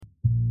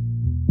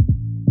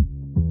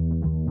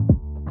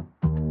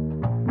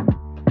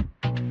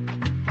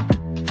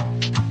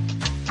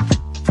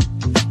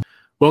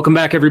Welcome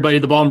back, everybody, to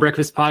the Ball and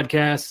Breakfast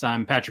Podcast.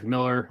 I'm Patrick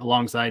Miller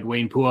alongside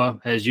Wayne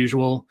Pua, as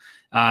usual.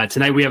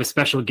 Tonight we have a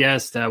special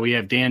guest. We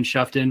have Dan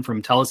Shuftan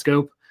from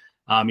Telescope.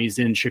 He's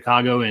in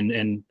Chicago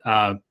and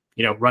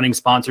running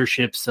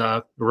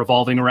sponsorships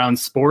revolving around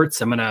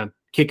sports. I'm going to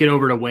kick it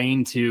over to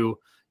Wayne to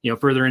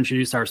further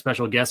introduce our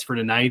special guest for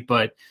tonight.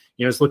 But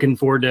just looking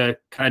forward to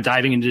kind of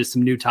diving into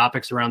some new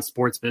topics around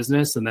sports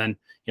business and then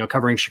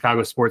covering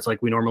Chicago sports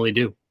like we normally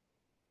do.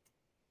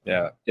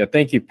 Yeah.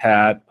 Thank you,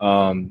 Pat.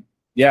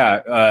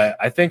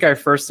 I think I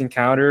first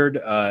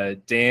encountered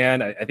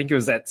Dan. I think it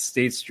was at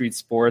State Street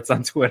Sports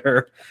on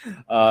Twitter.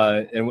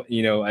 I think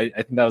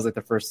that was like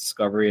the first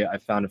discovery I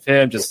found of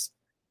him. Just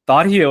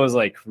thought he was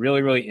like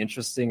really, really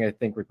interesting, I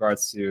think,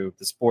 regards to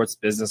the sports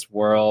business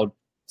world,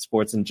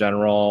 sports in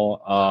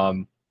general.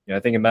 I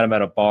think I met him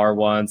at a bar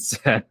once,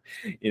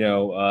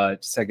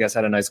 just I guess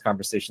had a nice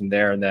conversation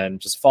there, and then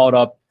just followed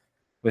up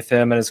with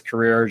him and his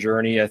career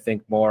journey, I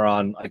think more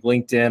on like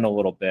LinkedIn a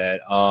little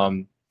bit.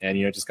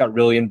 And just got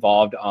really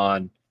involved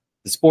on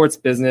the sports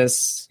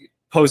business,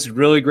 posted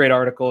really great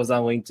articles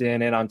on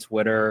LinkedIn and on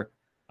Twitter,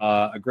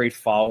 a great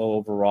follow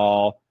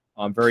overall,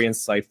 very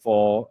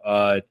insightful.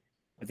 I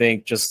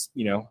think just,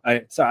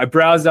 I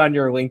browsed on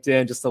your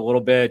LinkedIn just a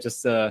little bit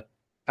just to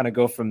kind of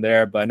go from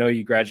there, but I know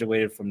you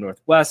graduated from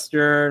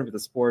Northwestern with a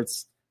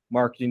sports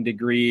marketing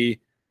degree.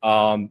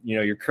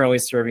 You're currently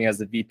serving as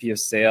the VP of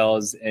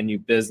Sales and New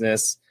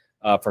Business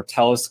for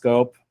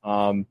Telescope.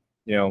 You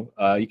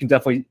can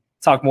definitely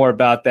talk more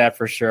about that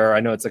for sure.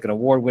 I know it's like an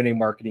award-winning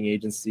marketing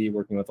agency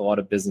working with a lot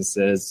of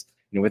businesses,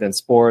 within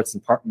sports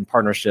and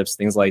partnerships,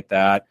 things like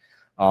that.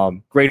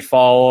 Great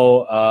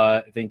follow.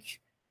 I think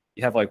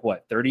you have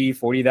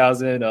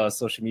 40,000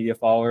 social media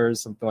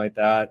followers, something like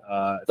that.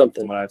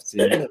 Something what I've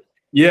seen.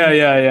 Yeah.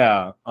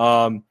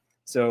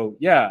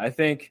 I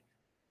think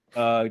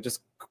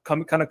just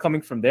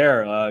coming from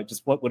there,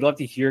 just would love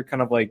to hear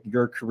kind of like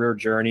your career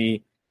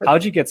journey.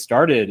 How'd you get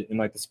started in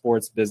like the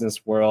sports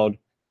business world?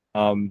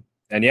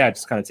 And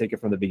just kind of take it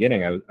from the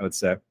beginning, I would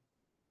say.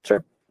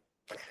 Sure.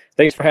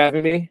 Thanks for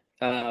having me.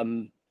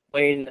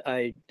 Wayne,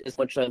 as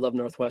much as I love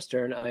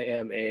Northwestern, I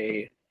am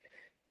a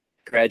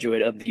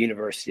graduate of the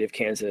University of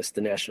Kansas,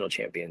 the national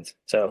champions.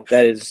 So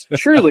that is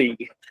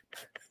truly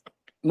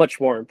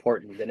much more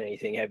important than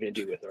anything having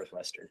to do with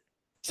Northwestern.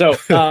 So,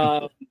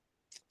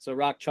 so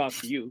rock chalk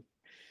to you.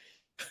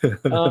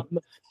 So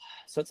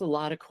that's a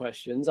lot of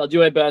questions. I'll do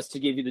my best to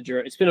give you the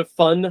journey. It's been a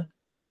fun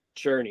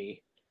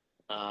journey.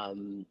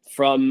 From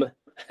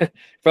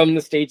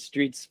the State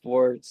Street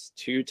Sports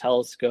to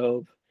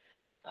Telescope.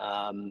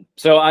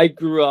 So I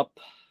grew up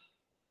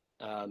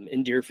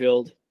in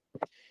Deerfield,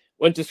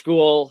 went to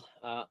school,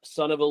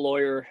 son of a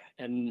lawyer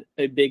and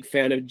a big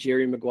fan of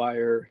Jerry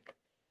Maguire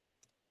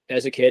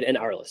as a kid, and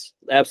Arliss.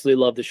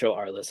 Absolutely love the show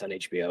Arliss on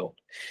HBO.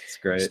 It's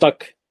great.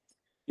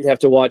 You'd have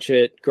to watch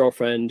it.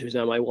 Girlfriend, who's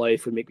now my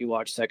wife, would make me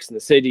watch Sex and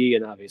the City,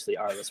 and obviously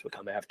Arliss would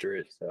come after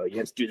it. So you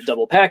have to do the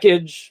double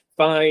package.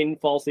 Fine,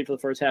 fall asleep for the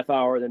first half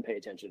hour, then pay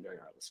attention during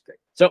Arliss. Great.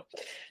 So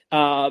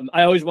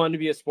I always wanted to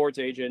be a sports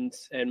agent,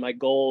 and my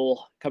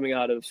goal coming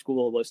out of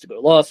school was to go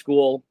to law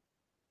school.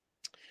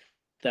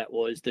 That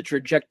was the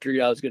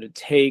trajectory I was going to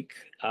take.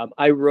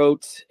 I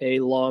wrote a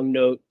long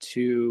note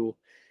to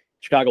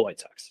Chicago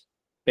White Sox.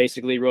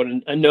 Basically wrote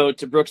a note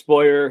to Brooks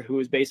Boyer, who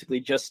was basically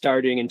just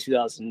starting in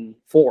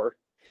 2004.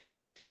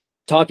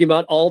 Talking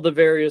about all the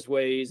various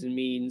ways and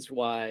means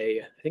why.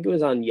 I think it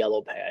was on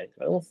yellow pad.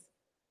 I don't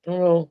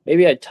know.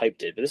 Maybe I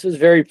typed it, but this was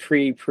very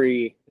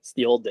pre. It's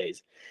the old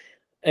days.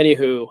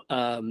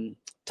 Anywho,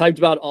 typed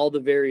about all the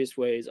various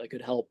ways I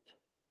could help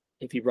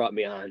if he brought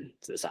me on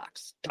to the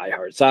Sox.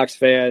 Diehard Sox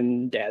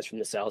fan, dad's from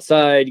the South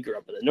Side, grew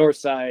up on the North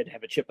Side,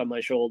 have a chip on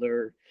my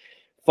shoulder,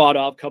 fought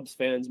off Cubs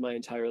fans my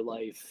entire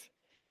life,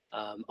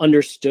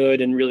 understood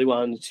and really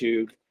wanted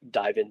to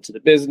dive into the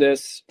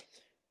business.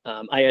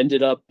 I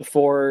ended up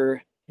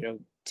before,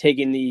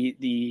 taking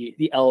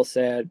the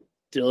LSAT,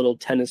 did a little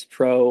tennis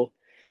pro,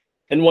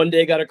 and one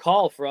day got a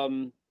call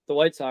from the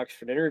White Sox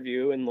for an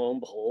interview, and lo and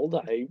behold,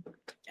 I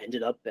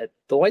ended up at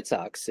the White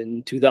Sox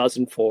in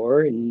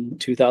 2004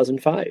 and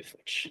 2005,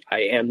 which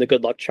I am the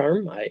good luck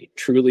charm. I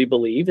truly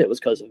believe it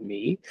was because of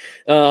me.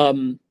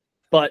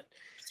 But,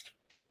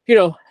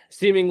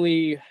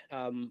 seemingly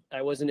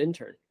I was an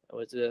intern. I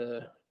was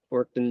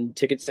worked in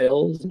ticket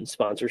sales and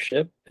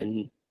sponsorship,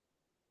 and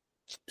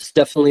it's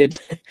definitely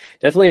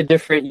a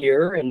different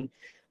year. And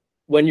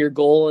when your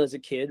goal as a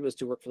kid was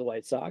to work for the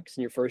White Sox,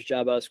 and your first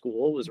job out of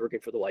school was working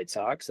for the White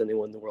Sox, and they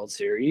won the World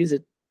Series,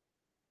 it's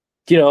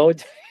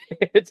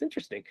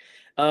interesting.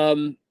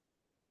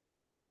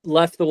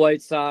 Left the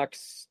White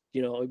Sox,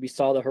 we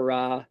saw the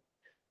hurrah.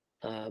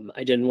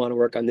 I didn't want to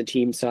work on the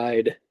team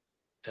side.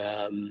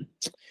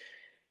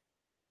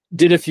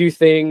 Did a few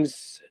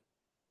things.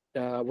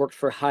 Worked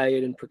for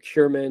Hyatt in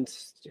procurement.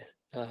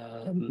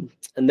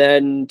 And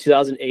then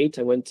 2008,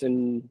 I went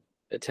and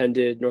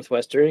attended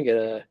Northwestern and get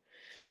a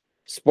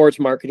sports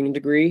marketing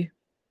degree.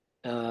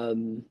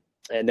 And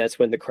that's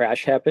when the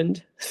crash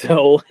happened.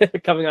 So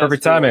coming out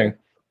perfect timing.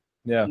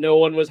 Yeah. No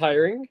one was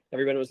hiring.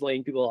 Everyone was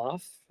laying people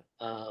off.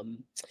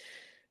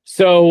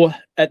 So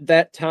at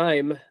that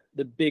time,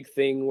 the big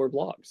thing were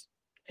blogs,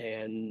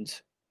 and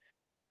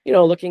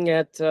looking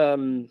at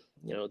the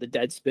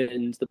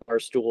Deadspins, the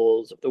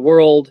Barstools of the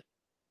world.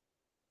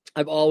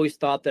 I've always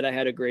thought that I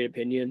had a great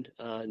opinion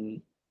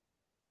on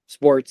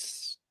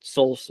sports,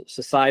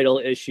 societal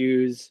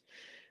issues.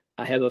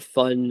 I have a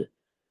fun,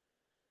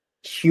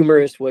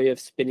 humorous way of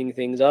spinning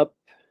things up.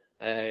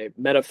 I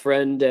met a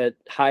friend at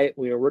Hyatt.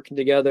 We were working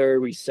together.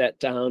 We sat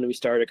down and we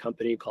started a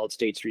company called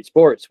State Street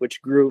Sports,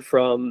 which grew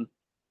from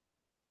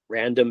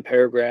random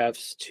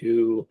paragraphs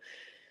to,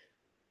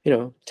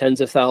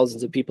 tens of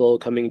thousands of people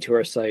coming to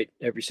our site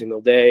every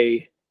single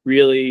day.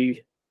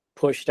 Really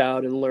pushed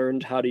out and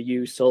learned how to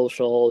use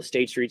social.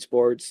 State Street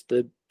Sports,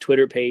 the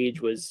Twitter page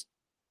was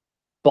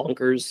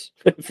bonkers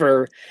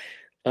for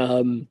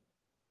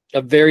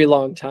a very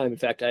long time. In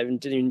fact, I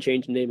didn't even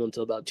change the name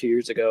until about 2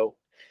 years ago.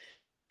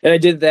 And I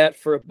did that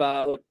for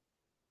about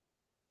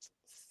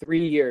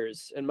 3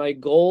 years. And my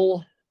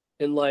goal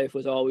in life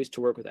was always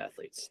to work with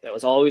athletes. That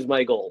was always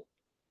my goal.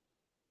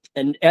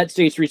 And at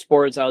State Street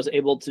Sports, I was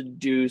able to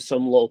do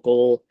some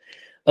local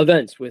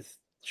events with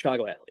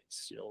Chicago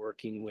athletes,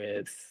 working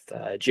with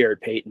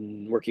Jared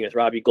Payton, working with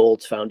Robbie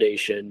Gold's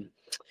foundation.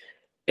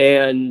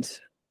 And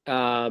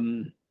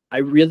I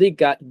really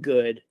got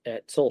good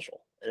at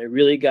social. And I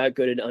really got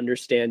good at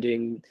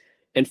understanding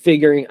and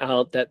figuring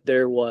out that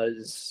there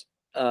was,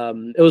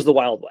 it was the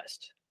Wild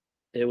West.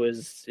 It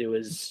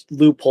was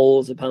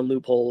loopholes upon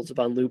loopholes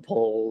upon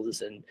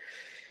loopholes, and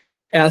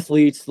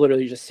athletes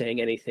literally just saying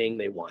anything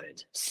they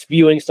wanted,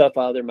 spewing stuff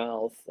out of their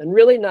mouth, and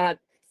really not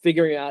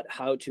figuring out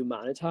how to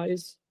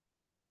monetize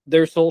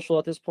their social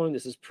at this point.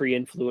 This is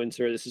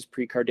pre-influencer. This is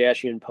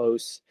pre-Kardashian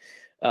posts.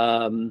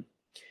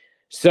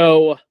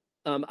 So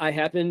I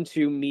happened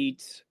to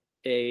meet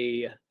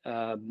a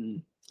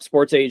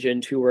sports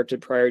agent who worked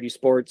at Priority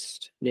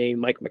Sports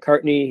named Mike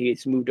McCartney.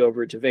 He's moved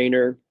over to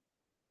Vayner.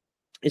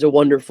 He's a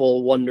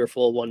wonderful,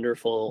 wonderful,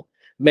 wonderful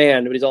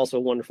man, but he's also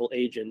a wonderful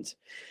agent.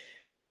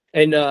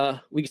 And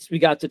we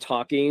got to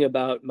talking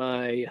about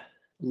my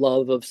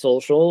love of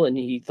social, and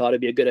he thought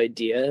it'd be a good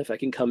idea if I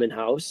can come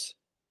in-house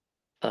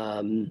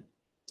and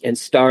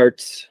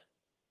start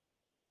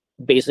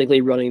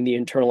basically running the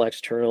internal,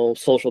 external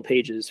social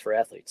pages for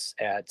athletes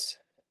at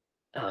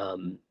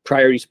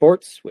Priority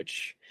Sports,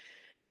 which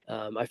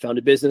I found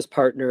a business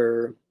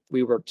partner.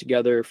 We worked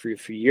together for a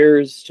few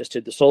years, just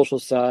did the social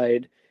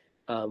side,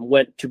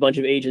 went to a bunch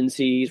of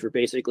agencies. We're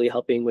basically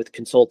helping with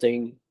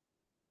consulting.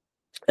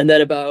 And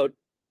then about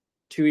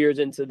 2 years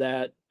into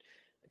that,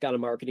 I got a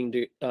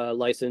marketing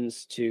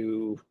license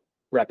to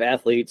rep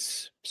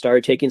athletes,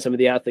 started taking some of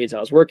the athletes I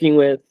was working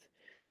with,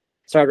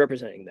 started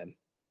representing them,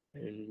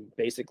 and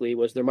basically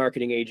was their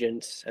marketing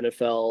agent,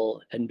 NFL,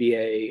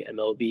 NBA,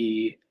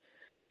 MLB.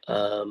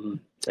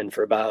 And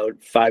for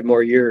about 5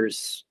 more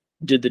years,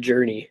 did the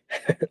journey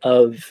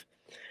of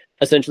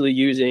essentially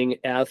using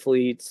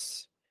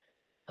athletes,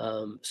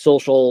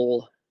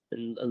 social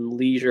and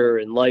leisure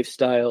and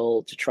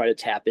lifestyle to try to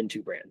tap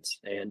into brands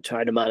and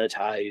try to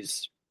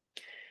monetize.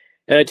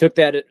 And I took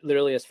that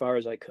literally as far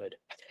as I could.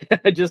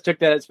 I just took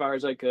that as far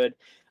as I could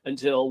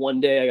until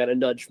one day I got a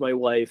nudge from my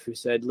wife who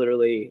said,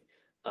 literally,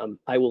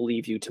 I will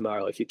leave you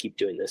tomorrow if you keep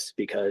doing this,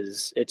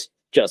 because it's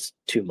just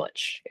too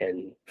much.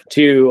 And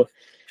to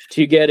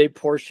get a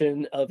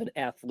portion of an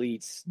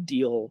athlete's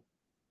deal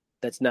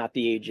that's not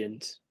the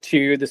agent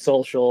to the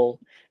social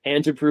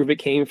and to prove it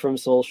came from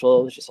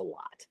social, it's just a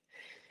lot.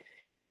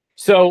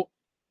 So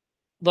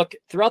look,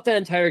 throughout that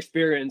entire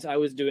experience, I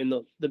was doing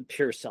the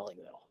pure selling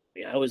though.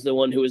 I was the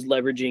one who was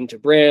leveraging to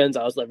brands.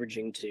 I was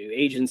leveraging to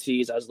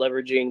agencies. I was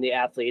leveraging the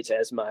athletes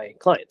as my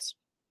clients.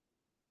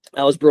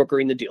 I was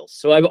brokering the deals.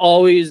 So I've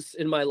always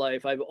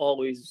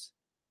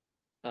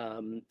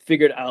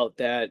figured out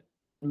that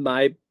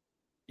my,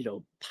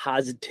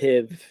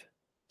 positive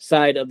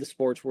side of the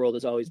sports world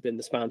has always been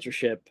the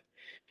sponsorship,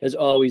 has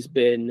always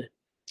been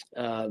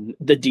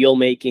the deal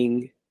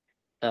making.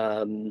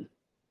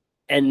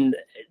 And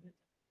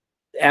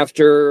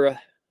after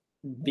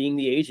being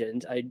the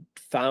agent, I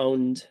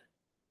found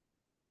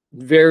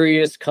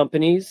various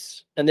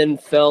companies and then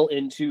fell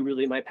into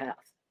really my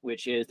path,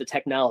 which is the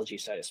technology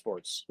side of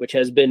sports, which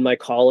has been my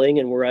calling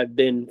and where I've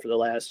been for the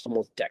last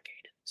almost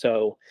decade.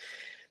 So,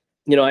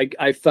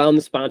 I found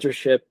the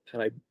sponsorship.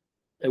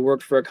 I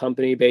worked for a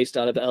company based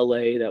out of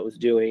LA that was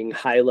doing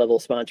high level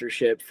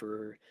sponsorship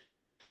for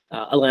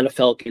Atlanta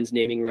Falcons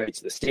naming rights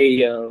to the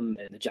stadium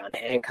and the John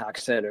Hancock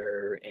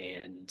Center.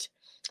 And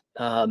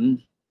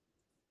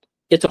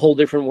it's a whole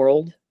different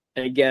world.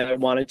 And again, I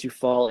wanted to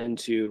fall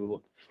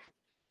into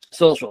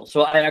social.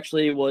 So I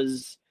actually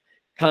was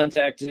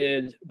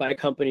contacted by a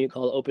company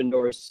called Open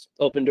Doors.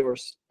 Open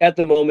Doors at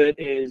the moment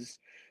is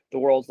the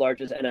world's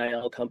largest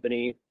NIL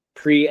company.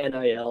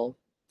 Pre-NIL,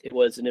 it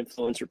was an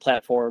influencer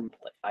platform,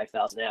 like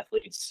 5,000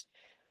 athletes.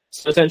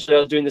 So essentially, I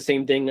was doing the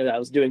same thing that I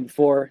was doing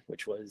before,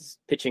 which was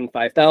pitching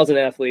 5,000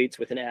 athletes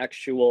with an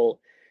actual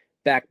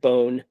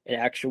backbone, an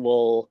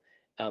actual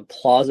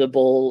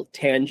plausible,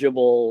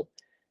 tangible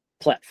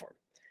platform,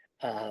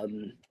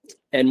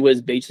 and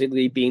was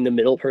basically being the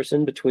middle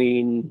person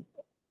between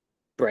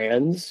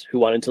brands who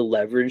wanted to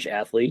leverage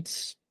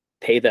athletes,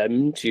 pay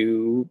them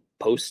to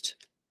post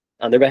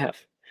on their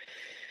behalf.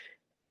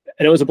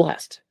 And it was a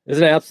blast. It was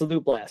an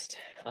absolute blast.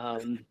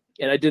 And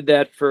I did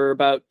that for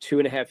about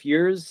 2.5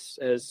 years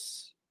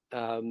as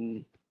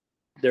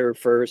their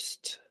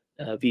first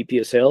VP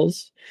of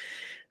sales.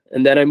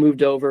 And then I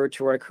moved over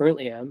to where I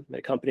currently am, at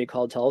a company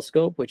called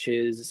Telescope, which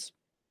is,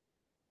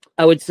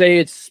 I would say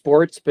it's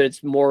sports, but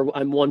it's more,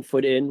 I'm 1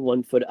 foot in,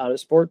 1 foot out of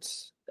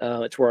sports.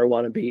 It's where I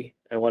want to be.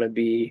 I want to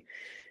be,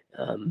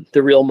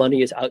 the real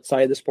money is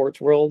outside the sports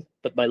world,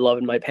 but my love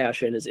and my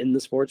passion is in the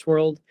sports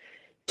world.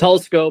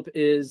 Telescope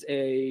is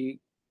a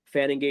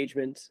fan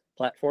engagement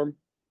platform.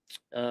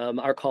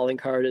 Our calling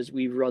card is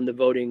we run the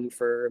voting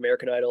for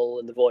American Idol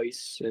and The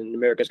Voice and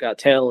America's Got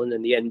Talent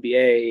and the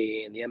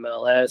NBA and the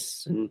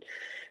MLS and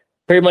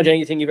pretty much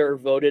anything you've ever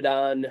voted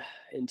on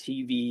in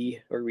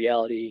TV or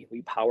reality.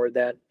 We powered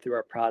that through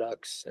our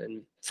products.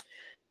 And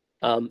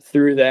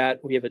through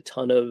that, we have a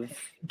ton of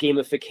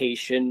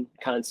gamification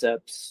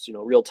concepts,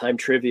 real-time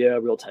trivia,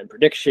 real-time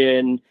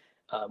prediction.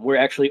 We're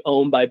actually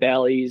owned by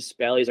Bally's.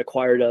 Bally's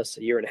acquired us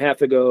 1.5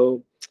 years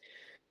ago.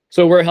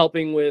 So we're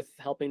helping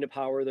to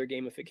power their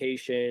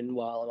gamification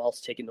while I'm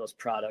also taking those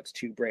products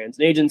to brands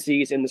and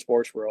agencies in the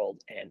sports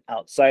world and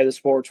outside the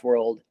sports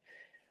world.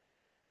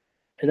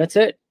 And that's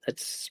it.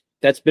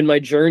 That's been my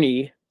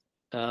journey.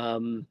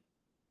 And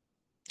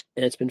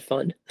it's been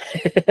fun.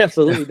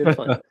 Absolutely been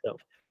fun. So.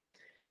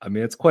 I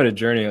mean, it's quite a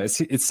journey.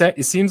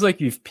 It seems like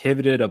you've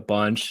pivoted a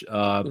bunch,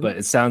 but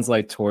it sounds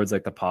like towards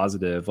like the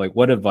positive. Like,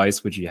 what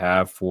advice would you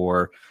have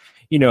for,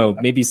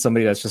 maybe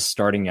somebody that's just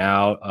starting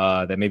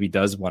out, that maybe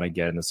does want to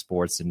get in the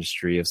sports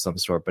industry of some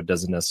sort, but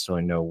doesn't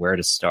necessarily know where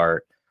to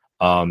start?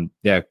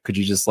 Could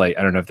you just I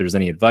don't know if there's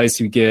any advice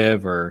you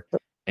give or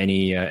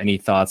any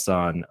thoughts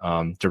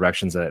on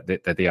directions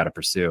that they ought to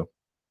pursue?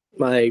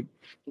 My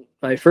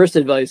first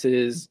advice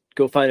is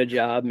go find a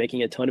job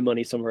making a ton of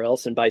money somewhere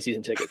else and buy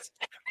season tickets.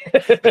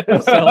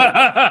 Look,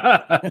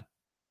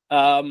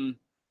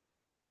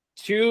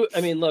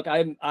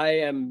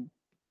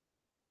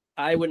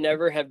 I would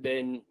never have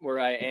been where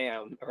I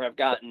am or have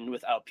gotten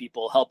without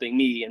people helping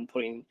me and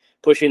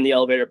pushing the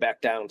elevator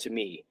back down to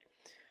me.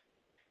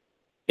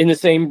 In the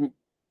same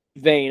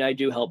vein, I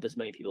do help as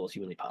many people as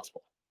humanly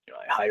possible.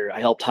 I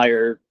helped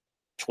hire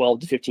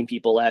 12 to 15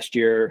 people last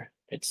year.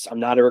 I'm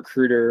not a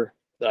recruiter,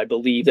 but I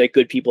believe that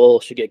good people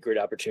should get great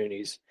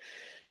opportunities.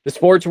 The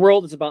sports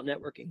world is about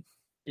networking.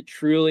 It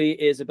truly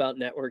is about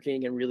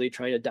networking and really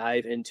trying to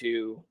dive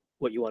into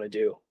what you want to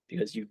do,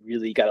 because you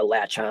really got to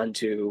latch on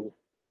to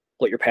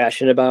what you're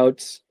passionate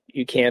about.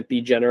 You can't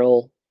be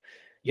general.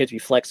 You have to be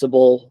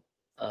flexible.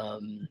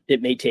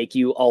 It may take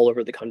you all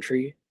over the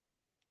country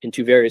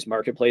into various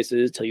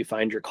marketplaces till you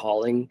find your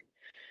calling.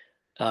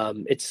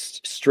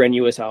 It's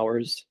strenuous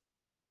hours.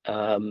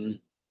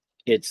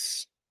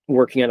 It's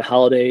working on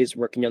holidays,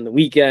 working on the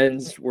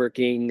weekends,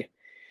 working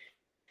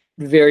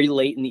very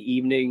late in the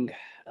evening,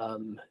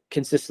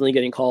 consistently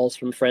getting calls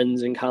from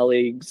friends and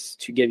colleagues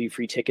to give you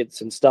free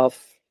tickets and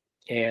stuff.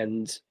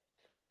 And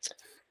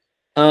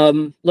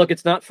look,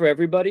 it's not for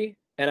everybody.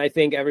 And I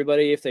think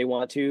everybody, if they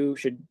want to,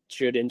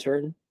 should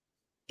intern,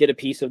 get a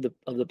piece of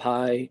the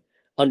pie,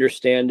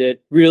 understand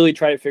it, really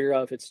try to figure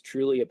out if it's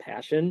truly a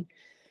passion.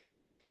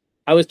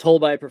 I was told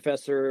by a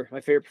professor,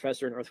 my favorite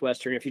professor at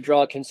Northwestern, if you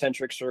draw a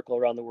concentric circle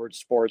around the word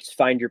sports,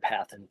 find your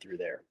path in through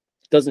there.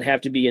 It doesn't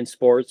have to be in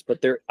sports,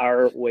 but there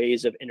are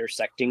ways of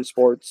intersecting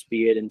sports,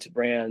 be it into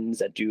brands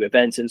that do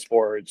events in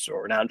sports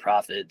or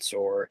nonprofits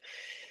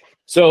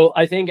so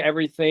I think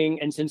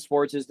everything, and since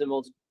sports is the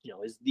most,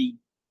 is the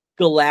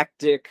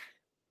galactic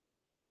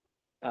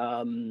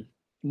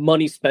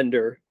money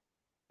spender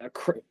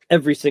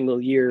every single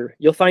year,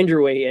 you'll find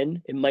your way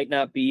in. It might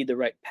not be the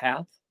right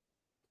path.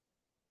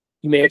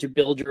 You may have to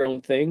build your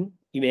own thing.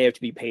 You may have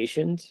to be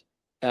patient.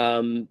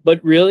 But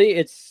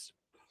really,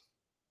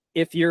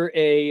 if you're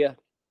a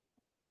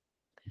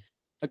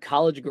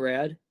college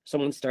grad,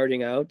 someone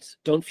starting out,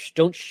 don't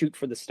shoot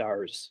for the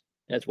stars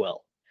as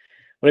well.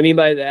 What I mean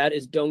by that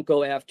is don't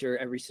go after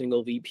every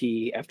single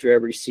VP, after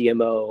every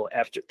CMO,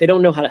 they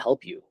don't know how to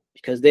help you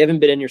because they haven't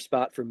been in your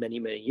spot for many,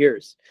 many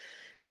years.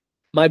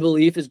 My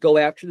belief is go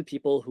after the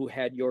people who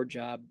had your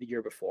job the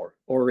year before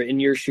or were in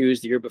your shoes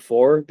the year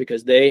before,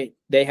 because they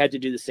had to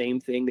do the same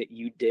thing that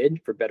you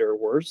did, for better or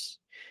worse.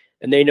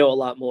 And they know a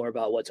lot more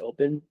about what's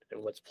open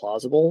and what's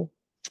plausible.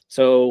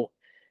 So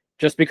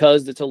just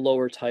because it's a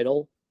lower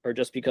title or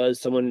just because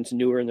someone's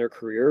newer in their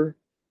career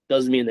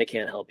doesn't mean they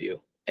can't help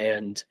you.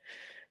 And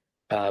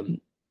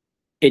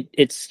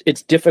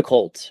it's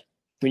difficult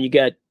when you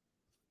get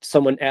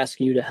someone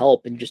asking you to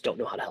help and you just don't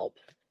know how to help.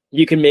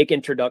 You can make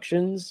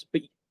introductions,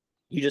 but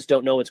you just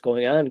don't know what's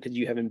going on because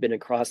you haven't been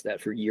across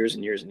that for years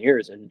and years and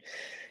years. And,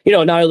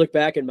 now I look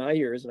back in my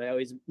years and I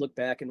always look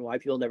back and why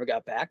people never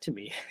got back to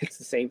me. It's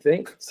the same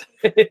thing.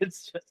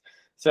 It's just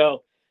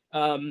so,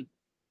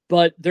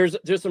 but there's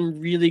some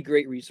really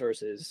great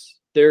resources.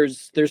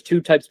 There's two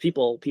types of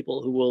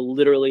people who will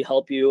literally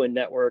help you and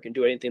network and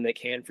do anything they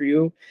can for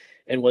you.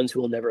 and ones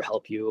who will never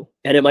help you.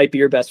 And it might be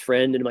your best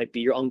friend, and it might be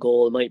your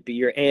uncle, it might be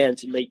your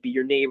aunt, it might be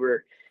your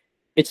neighbor.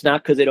 It's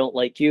not because they don't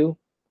like you.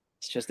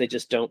 It's just they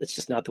just don't. It's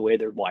just not the way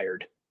they're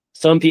wired.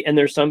 And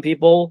there's some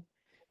people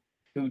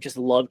who just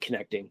love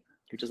connecting,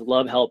 who just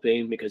love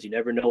helping because you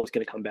never know what's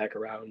going to come back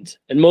around.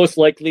 And most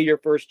likely, your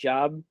first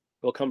job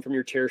will come from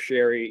your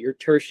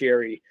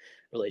tertiary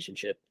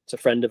relationship. It's a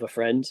friend of a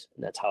friend,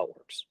 and that's how it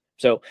works.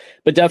 So,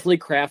 but definitely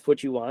craft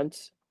what you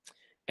want,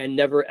 and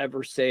never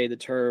ever say the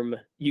term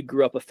 "you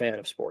grew up a fan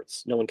of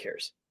sports." No one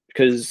cares,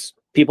 because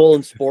people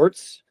in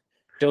sports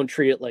don't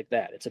treat it like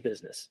that. It's a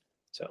business.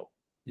 So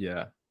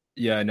yeah,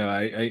 no,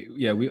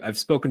 I've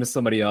spoken to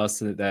somebody else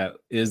that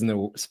is in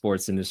the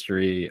sports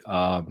industry,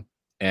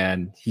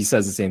 and he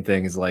says the same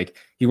thing. Is like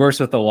he works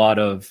with a lot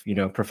of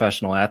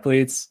professional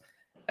athletes,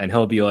 and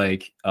he'll be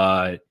like,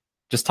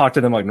 just talk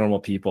to them like normal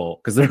people,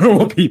 because they're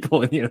normal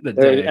people at the end of the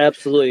day.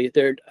 Absolutely,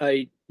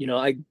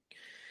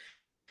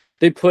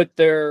 they put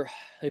their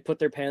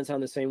pants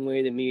on the same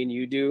way that me and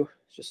you do.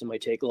 It's just it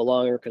might take a little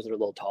longer because they're a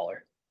little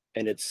taller,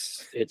 and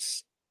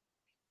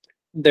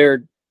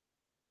they're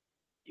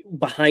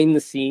behind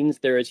the scenes.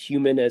 They're as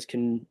human as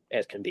can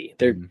be.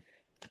 They're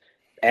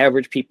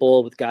average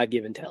people with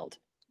God-given talent,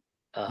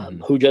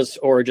 who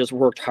just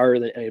worked harder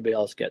than anybody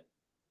else get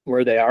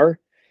where they are.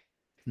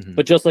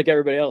 But just like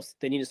everybody else,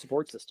 they need a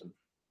support system.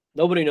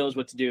 Nobody knows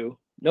what to do.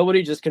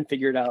 Nobody just can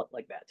figure it out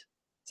like that.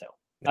 So,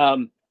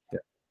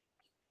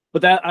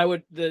 but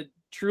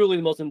truly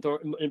the most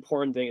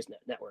important thing is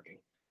networking.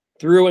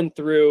 Through and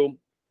through,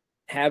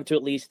 have to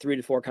at least 3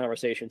 to 4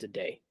 conversations a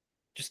day.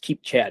 Just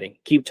keep chatting,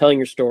 keep telling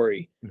your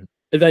story.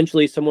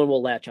 Eventually someone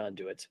will latch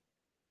onto it.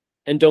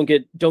 And don't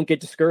get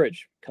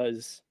discouraged,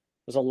 because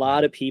there's a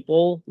lot of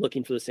people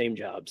looking for the same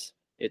jobs.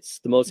 It's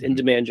the most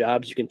in-demand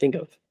jobs you can think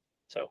of.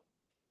 So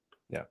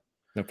yeah,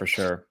 no, for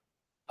sure.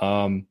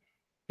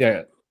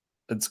 Yeah,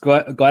 it's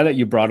glad that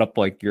you brought up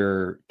like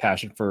your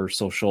passion for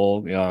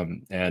social,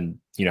 and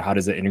how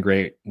does it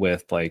integrate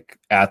with like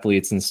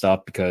athletes and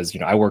stuff, because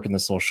I work in the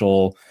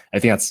social. I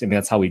think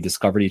that's how we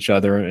discovered each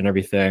other and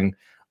everything.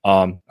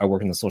 I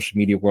work in the social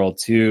media world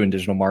too, and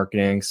digital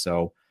marketing.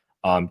 So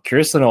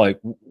curious to know, like,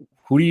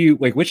 who do you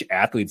like, which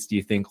athletes do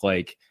you think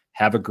like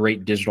have a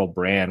great digital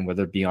brand,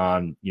 whether it be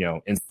on,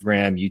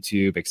 Instagram,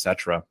 YouTube,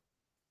 etc.?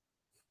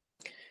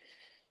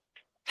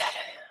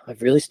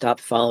 I've really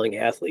stopped following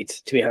athletes,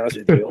 to be honest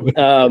with you.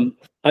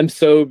 I'm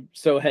so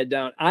head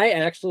down.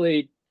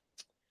 The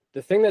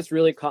thing that's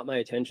really caught my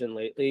attention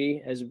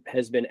lately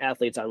has been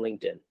athletes on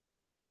LinkedIn.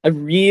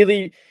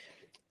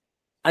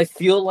 I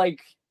feel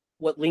like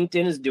what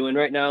LinkedIn is doing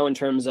right now in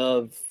terms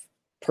of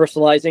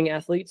personalizing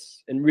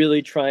athletes and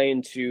really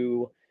trying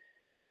to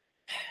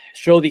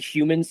show the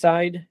human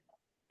side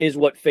is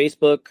what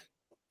Facebook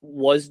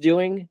was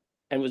doing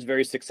and was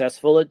very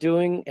successful at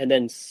doing and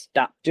then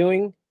stopped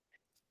doing.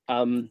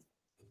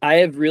 I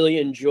have really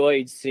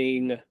enjoyed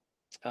seeing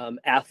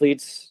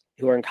athletes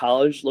who are in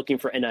college looking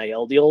for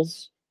NIL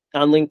deals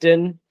on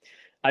LinkedIn.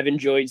 I've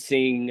enjoyed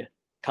seeing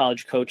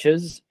college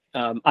coaches.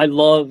 I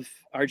love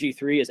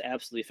RG3 is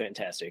absolutely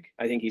fantastic.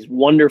 I think he's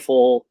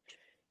wonderful.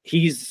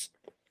 He's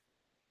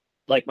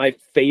like my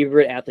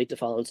favorite athlete to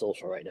follow on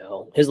social right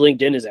now. His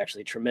LinkedIn is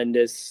actually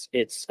tremendous.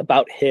 It's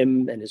about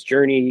him and his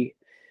journey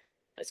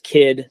as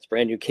his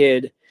brand new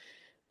kid.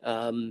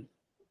 I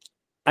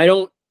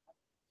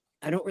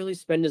don't really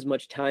spend as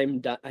much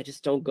time. I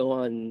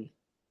don't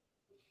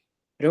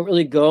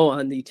really go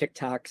on the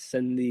TikToks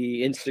and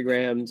the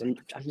Instagrams. I'm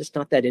just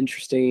not that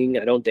interesting.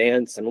 I don't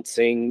dance. I don't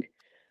sing.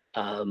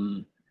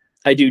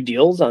 I do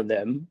deals on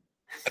them,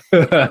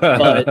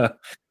 but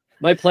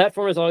my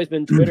platform has always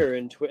been Twitter,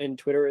 and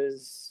Twitter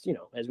is,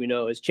 as we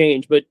know, has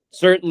changed. But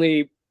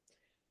certainly,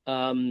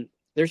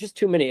 there's just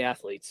too many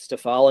athletes to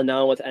follow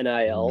now with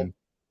NIL.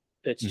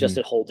 It's just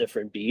a whole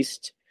different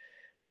beast.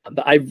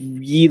 But I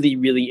really,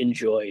 really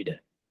enjoyed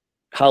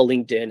how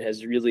LinkedIn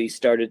has really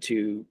started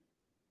to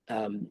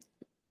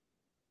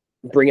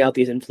bring out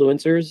these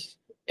influencers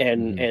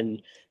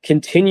and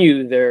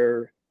continue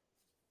their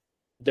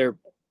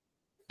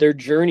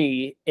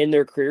journey in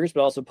their careers,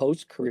 but also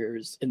post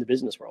careers in the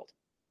business world.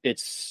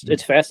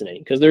 It's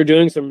fascinating because they're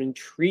doing some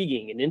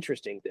intriguing and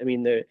interesting. I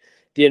mean,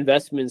 the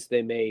investments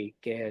they make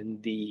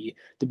and the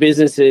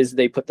businesses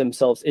they put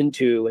themselves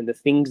into and the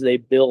things they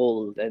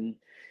build, and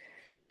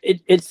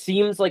it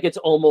seems like it's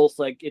almost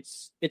like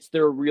it's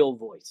their real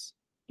voice.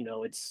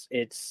 It's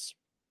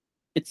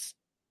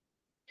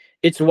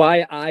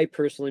why I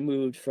personally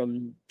moved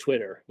from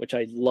Twitter, which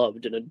I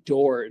loved and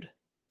adored,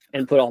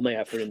 and put all my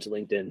effort into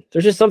LinkedIn.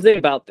 There's just something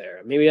about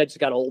there. Maybe I just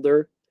got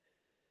older.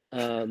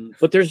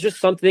 But there's just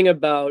something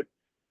about,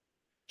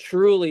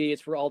 truly,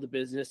 it's where all the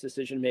business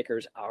decision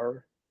makers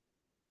are.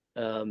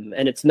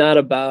 And it's not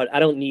about, I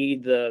don't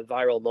need the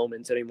viral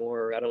moments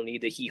anymore. I don't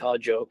need the hee-haw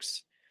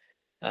jokes.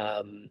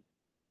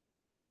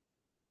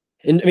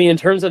 And I mean, in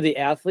terms of the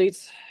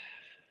athletes,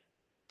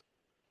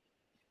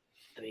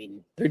 I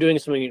mean, they're doing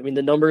something. I mean,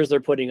 the numbers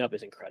they're putting up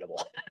is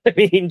incredible. I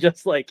mean,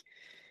 just like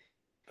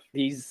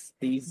these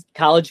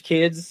college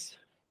kids,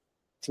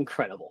 it's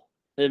incredible.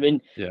 I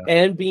mean, Yeah.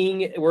 and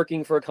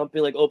working for a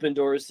company like Open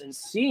Doors and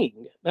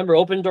remember,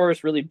 Open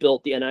Doors really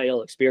built the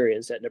NIL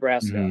experience at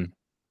Nebraska, Mhm.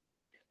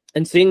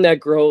 and seeing that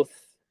growth.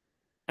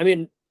 I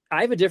mean,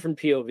 I have a different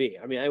POV.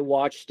 I mean, I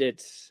watched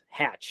it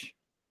hatch.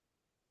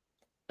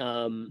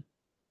 The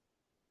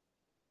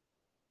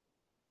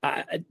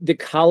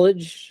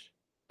college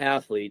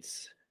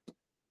athletes,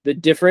 the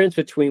difference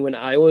between when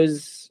I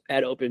was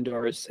at Open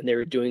Doors and they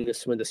were doing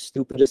some of the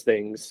stupidest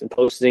things and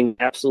posting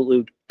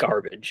absolute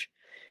garbage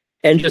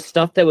and just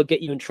stuff that would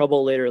get you in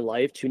trouble later in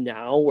life, to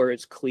now where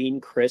it's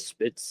clean,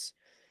 crisp, it's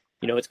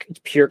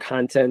pure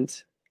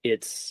content,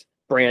 it's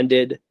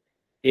branded,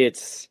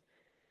 it's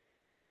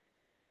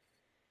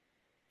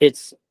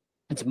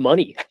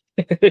money,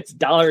 it's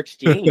dollar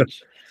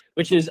exchange,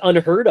 which is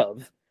unheard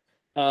of.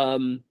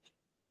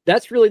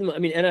 That's really, I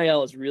mean,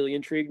 NIL has really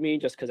intrigued me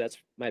just because that's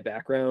my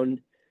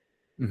background.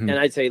 Mhm. And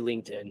I'd say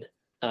LinkedIn.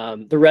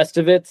 The rest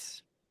of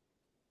it,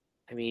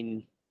 I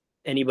mean,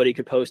 anybody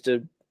could post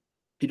a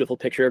beautiful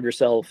picture of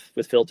yourself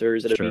with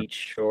filters at a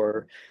beach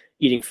or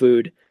eating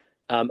food.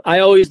 I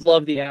always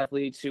love the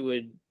athletes who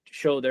would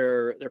show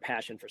their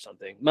passion for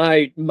something.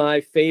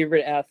 My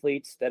favorite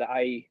athletes that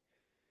I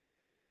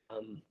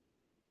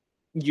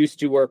used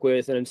to work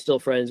with and I'm still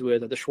friends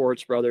with are the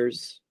Schwartz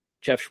brothers,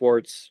 Jeff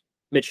Schwartz,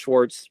 Mitch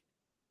Schwartz.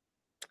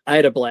 I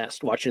had a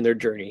blast watching their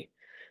journey,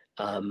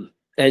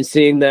 and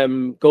seeing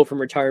them go from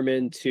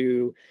retirement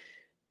to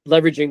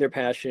leveraging their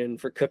passion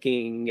for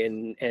cooking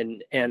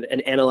and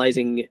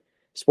analyzing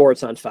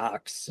sports on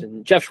Fox.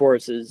 And Jeff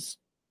Schwartz is,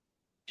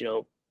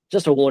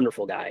 just a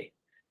wonderful guy.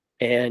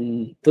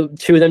 And the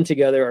two of them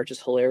together are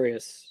just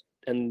hilarious.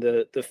 And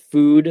the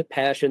food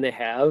passion they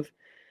have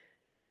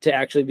to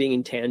actually being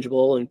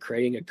intangible and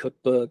creating a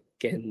cookbook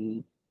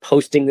and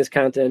posting this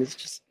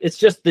content, it's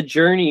just the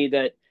journey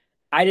that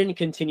I didn't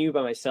continue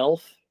by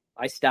myself.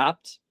 I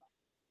stopped,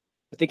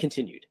 but they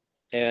continued.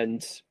 And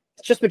it's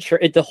just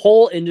mature. The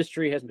whole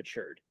industry has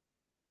matured.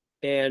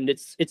 And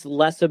it's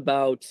less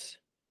about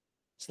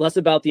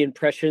the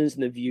impressions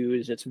and the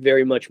views. It's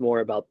very much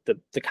more about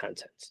the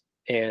content.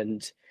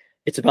 And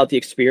it's about the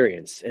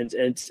experience. And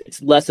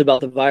it's less about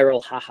the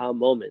viral haha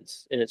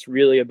moments. And it's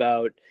really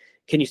about,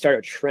 can you start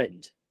a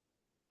trend?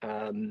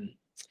 And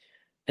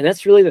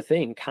that's really the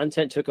thing.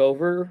 Content took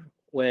over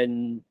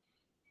when,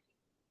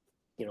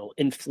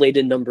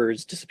 inflated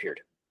numbers disappeared.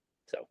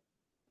 So.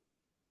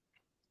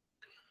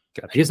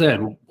 I guess I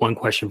had one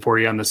question for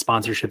you on the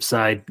sponsorship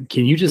side.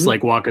 Can you just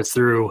walk us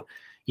through,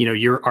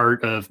 your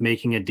art of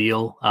making a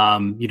deal?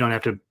 You don't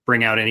have to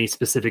bring out any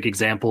specific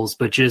examples,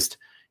 but just,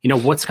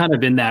 what's kind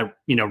of in that,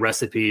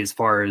 recipe as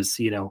far as,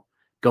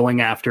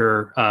 going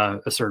after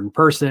a certain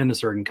person, a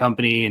certain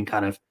company, and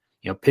kind of,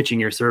 pitching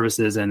your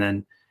services and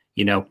then,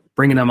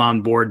 bringing them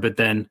on board. But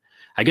then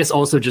I guess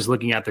also just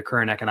looking at the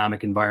current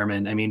economic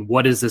environment. I mean,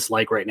 what is this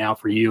like right now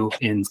for you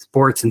in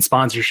sports and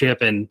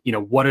sponsorship? And,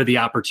 what are the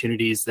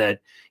opportunities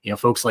that,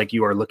 folks like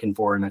you are looking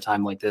for in a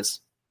time like this?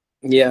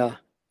 Yeah,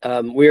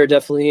 we are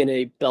definitely in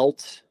a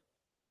belt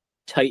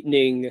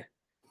tightening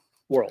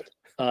world.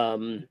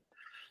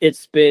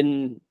 It's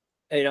been,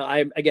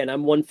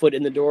 I'm 1 foot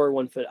in the door,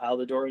 1 foot out of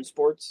the door in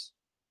sports.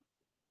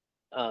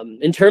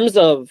 In terms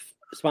of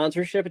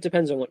sponsorship, it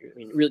depends on what you're,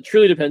 really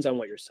truly depends on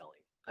what you're selling.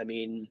 I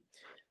mean,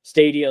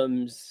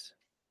 stadiums,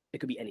 it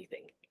could be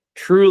anything.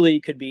 Truly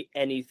could be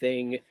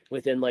anything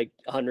within like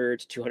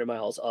 100 to 200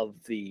 miles of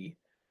the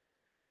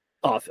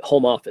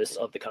home office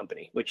of the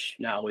company, which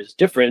now is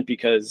different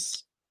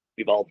because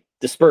we've all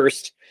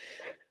dispersed.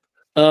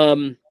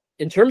 In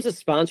terms of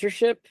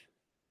sponsorship,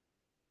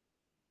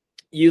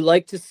 you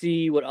like to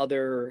see what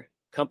other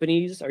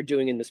companies are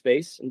doing in the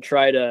space and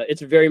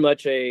it's very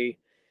much a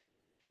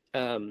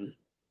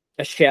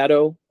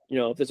shadow.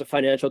 If there's a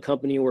financial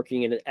company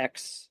working in an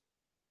X,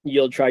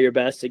 you'll try your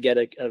best to get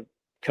a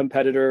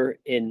competitor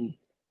in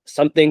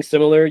something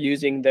similar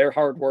using their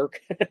hard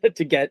work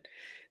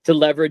to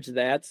leverage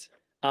that.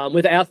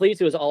 With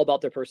athletes, it was all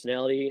about their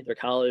personality, their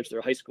college,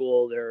 their high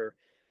school,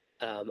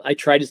 I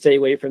tried to stay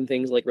away from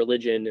things like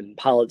religion and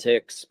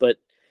politics, but,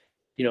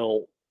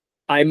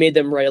 I made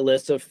them write a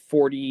list of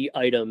 40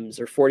 items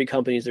or 40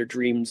 companies their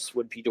dreams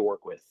would be to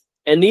work with.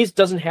 And these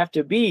doesn't have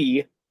to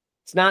be,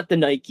 it's not the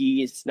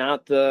Nike, it's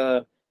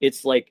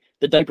like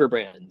the diaper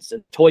brands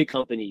and toy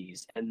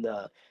companies.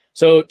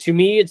 So to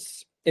me,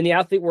 it's in the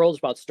athlete world, it's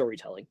about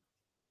storytelling.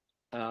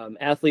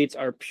 Athletes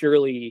are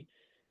purely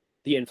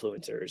the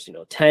influencers,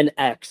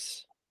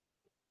 10x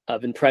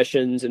of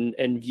impressions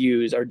and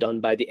views are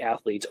done by the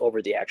athletes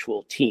over the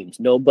actual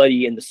teams.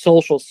 Nobody in the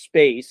social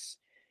space,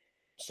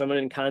 someone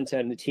in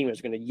content in the team is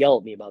going to yell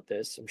at me about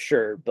this, I'm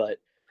sure, but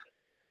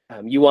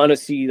you want to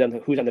see them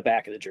who's on the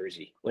back of the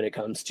jersey when it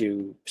comes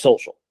to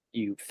social.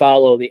 You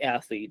follow the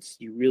athletes.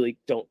 You really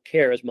don't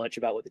care as much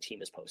about what the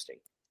team is posting.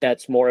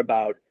 That's more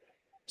about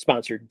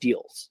sponsored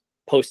deals,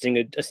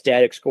 posting a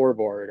static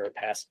scoreboard or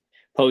past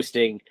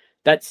posting.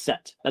 That's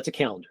set. That's a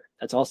calendar.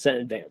 That's all set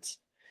in advance.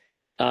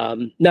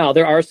 Now,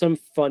 there are some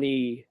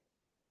funny,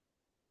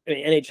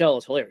 NHL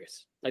is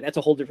hilarious. Like, that's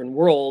a whole different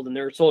world, and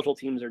their social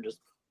teams are just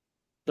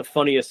the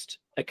funniest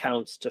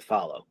accounts to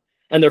follow.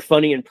 and they're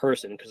funny in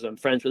person because I'm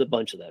friends with a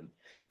bunch of them.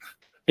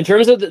 In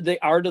terms of the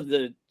art of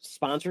the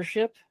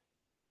sponsorship,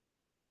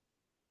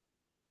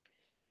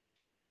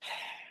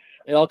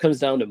 it all comes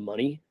down to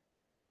money.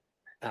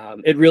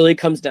 It really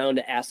comes down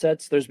to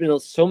assets. There's been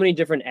so many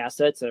different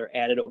assets that are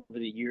added over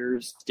the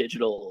years,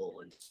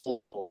 digital and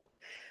social.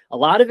 A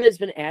lot of it has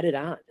been added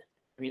on.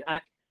 I mean,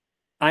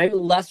 I'm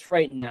less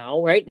right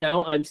now. Right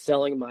now, I'm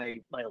selling my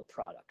own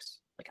products.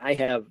 Like I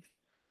have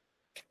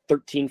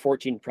 13,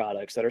 14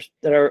 products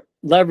that are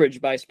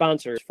leveraged by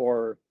sponsors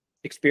for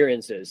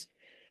experiences.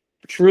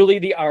 Truly,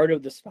 the art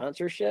of the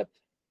sponsorship,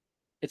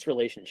 it's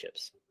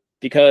relationships.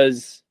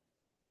 Because,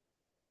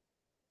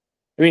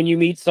 I mean, you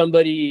meet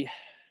somebody,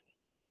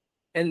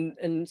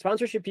 and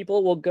sponsorship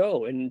people will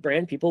go, and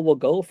brand people will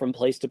go from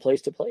place to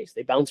place to place.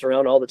 They bounce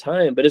around all the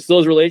time, but it's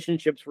those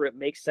relationships where it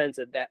makes sense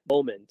at that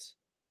moment.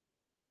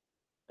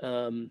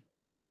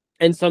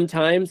 And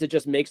sometimes it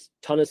just makes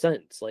a ton of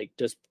sense. Like,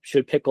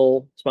 should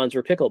Pickle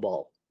sponsor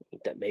pickleball?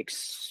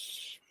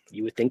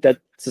 You would think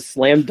that's a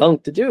slam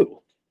dunk to do.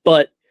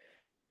 But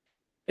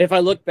if I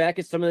look back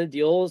at some of the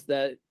deals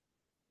that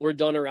were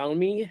done around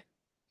me,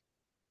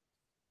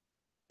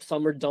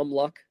 some were dumb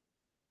luck.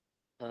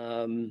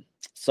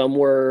 Some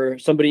were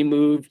somebody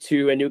moved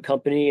to a new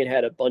company and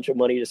had a bunch of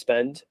money to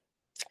spend.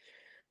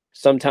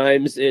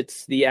 Sometimes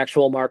it's the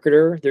actual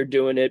marketer. They're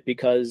doing it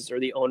or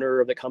the owner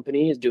of the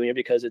company is doing it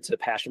because it's a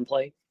passion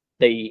play.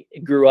 They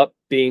grew up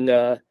being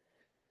a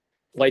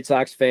White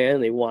Sox fan.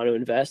 They want to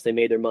invest. They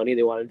made their money.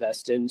 They want to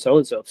invest in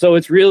so-and-so. So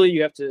it's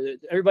really,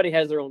 everybody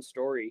has their own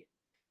story.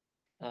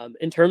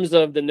 In terms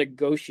of the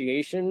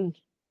negotiation,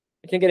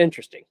 it can get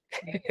interesting.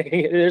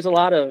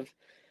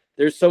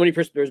 There's so many,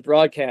 there's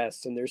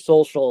broadcasts and there's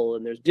social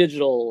and there's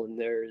digital and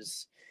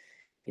there's,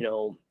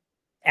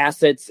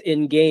 assets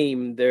in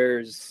game.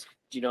 There's,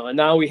 and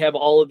now we have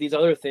all of these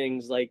other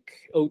things like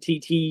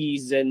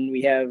OTTs, and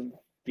we have,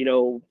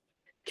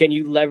 can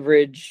you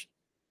leverage?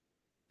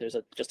 There's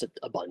just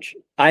a bunch.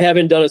 I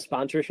haven't done a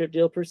sponsorship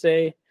deal per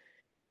se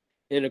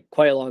in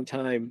quite a long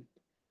time.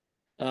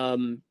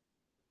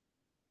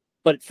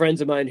 But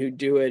friends of mine who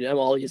do it, I'm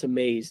always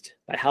amazed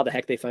by how the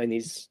heck they find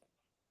these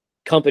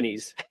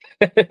companies.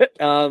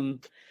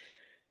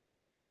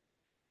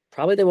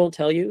 Probably they won't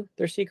tell you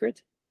their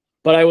secret,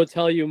 but I will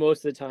tell you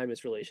most of the time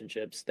it's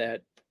relationships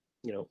that,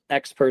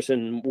 X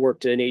person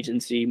worked at an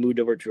agency, moved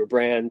over to a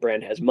brand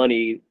has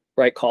money,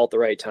 right call at the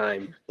right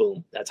time.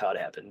 Boom. That's how it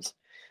happens.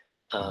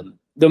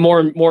 The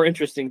more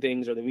interesting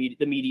things are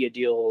the media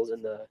deals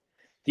and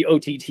the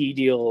OTT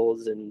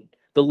deals and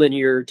the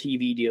linear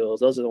TV deals.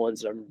 Those are the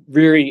ones that I'm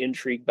very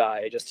intrigued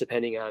by, just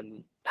depending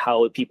on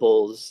how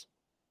people's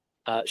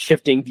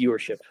shifting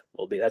viewership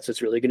will be. That's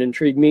what's really going to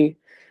intrigue me.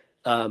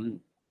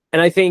 And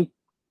I think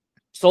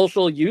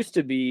social used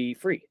to be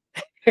free.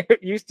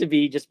 It used to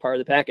be just part of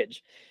the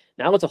package.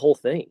 Now it's a whole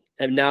thing.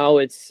 And now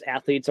it's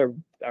athletes are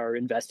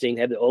investing,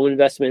 have their own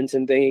investments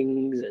in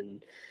things.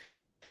 And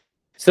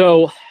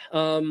so,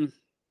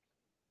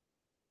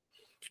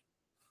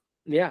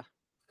 yeah.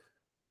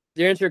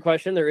 To answer your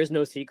question, there is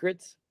no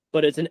secrets,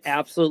 but it's an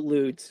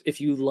absolute,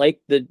 if you like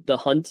the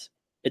hunt,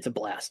 it's a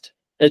blast.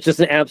 It's just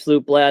an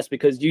absolute blast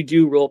because you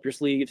do roll up your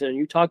sleeves and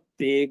you talk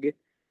big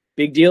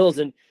deals,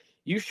 and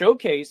you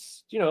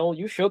showcase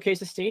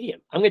a stadium.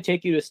 I'm going to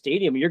take you to a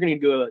stadium.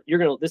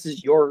 This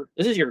is your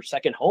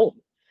second home.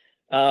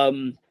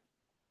 I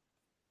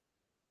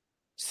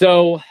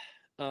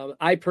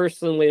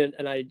personally,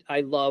 and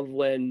I love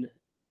when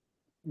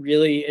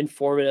really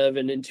informative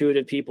and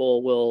intuitive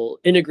people will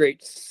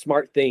integrate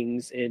smart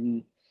things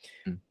in,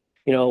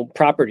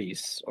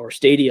 properties or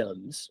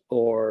stadiums,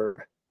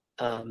 or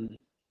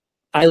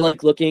I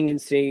like looking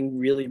and seeing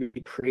really,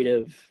 really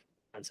creative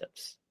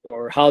concepts,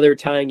 or how they're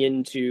tying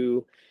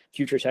into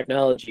future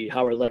technology,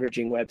 how we're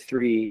leveraging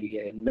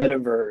Web3 and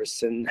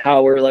metaverse, and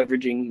how we're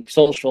leveraging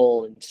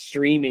social and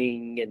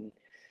streaming.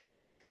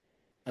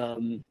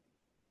 And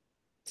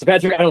so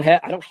Patrick, I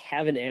don't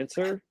have an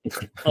answer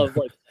of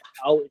like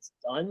how it's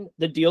done.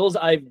 The deals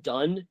I've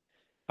done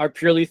are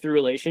purely through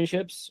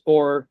relationships,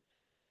 or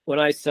when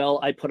I sell,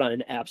 I put on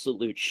an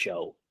absolute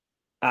show.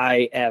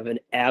 I have an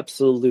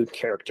absolute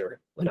character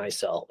when I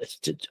sell. It's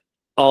just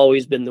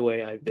always been the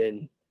way I've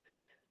been.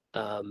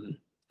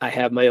 I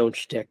have my own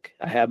shtick.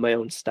 I have my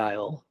own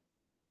style.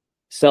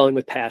 Selling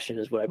with passion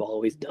is what I've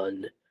always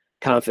done.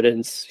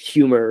 Confidence,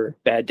 humor,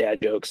 bad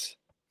dad jokes.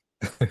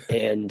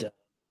 And,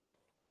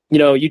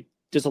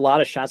 there's a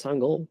lot of shots on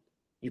goal.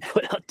 You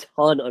put a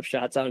ton of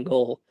shots on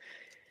goal.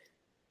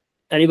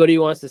 Anybody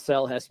who wants to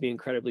sell has to be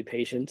incredibly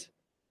patient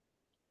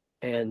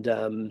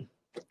and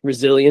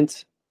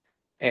resilient,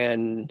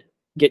 and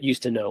get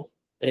used to no.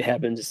 It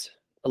happens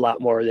a lot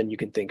more than you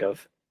can think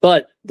of.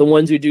 But the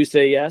ones who do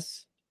say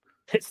yes,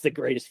 it's the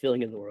greatest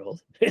feeling in the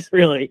world. It's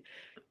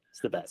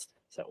the best.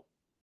 So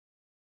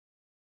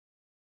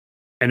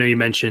I know you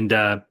mentioned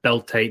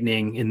belt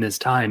tightening in this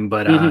time,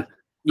 but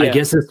Yeah. I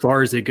guess as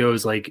far as it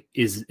goes, like,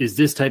 is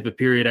this type of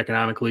period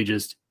economically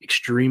just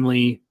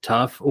extremely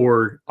tough,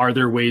 or are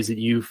there ways that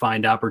you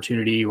find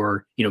opportunity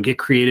or, get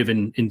creative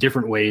in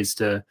different ways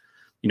to,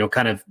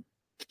 kind of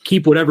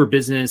keep whatever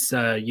business,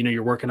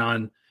 you're working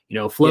on,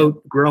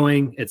 afloat,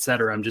 growing, et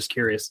cetera? I'm just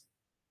curious.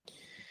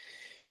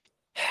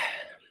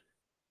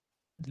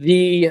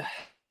 The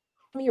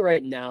economy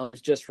right now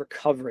is just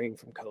recovering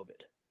from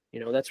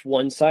COVID. That's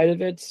one side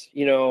of it.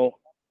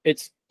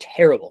 It's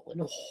terrible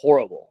and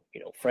horrible.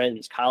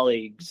 Friends,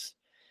 colleagues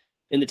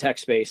in the tech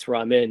space where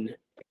I'm in,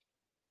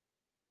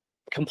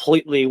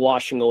 completely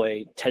washing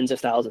away tens of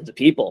thousands of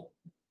people.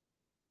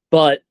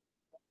 And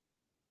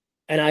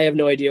I have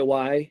no idea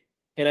why,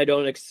 and I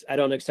don't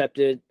accept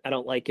it. I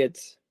don't like it.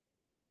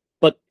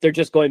 But they're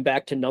just going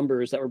back to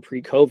numbers that were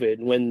pre-COVID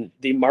when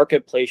the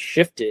marketplace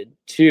shifted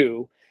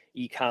to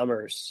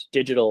e-commerce,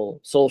 digital,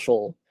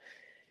 social.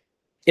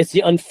 It's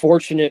the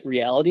unfortunate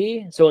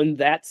reality. So in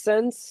that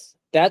sense,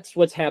 that's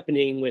what's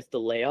happening with the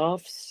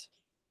layoffs.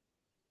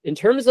 In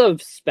terms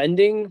of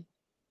spending,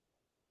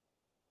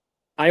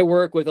 I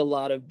work with a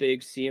lot of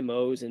big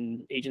CMOs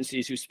and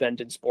agencies who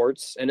spend in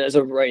sports. And as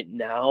of right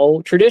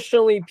now,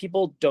 traditionally,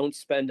 people don't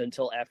spend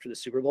until after the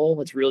Super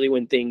Bowl. It's really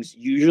when things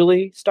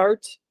usually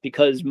start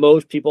because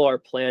most people are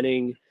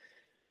planning.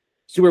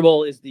 Super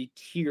Bowl is the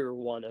tier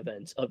 1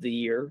 event of the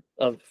year.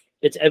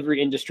 It's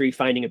every industry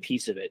finding a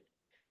piece of it.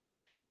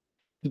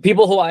 The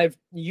people who I've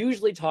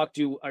usually talked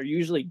to are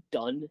usually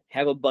done,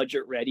 have a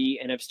budget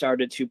ready, and have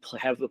started to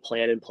have a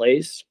plan in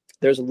place.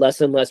 There's less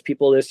and less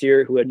people this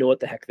year who know what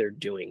the heck they're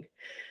doing.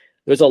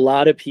 There's a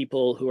lot of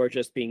people who are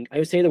just being, I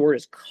would say the word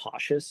is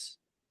cautious.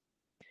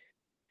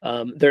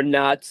 They're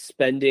not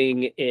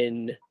spending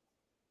in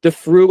the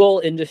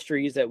frugal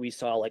industries that we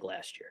saw like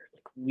last year.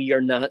 We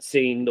are not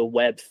seeing the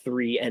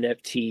Web3,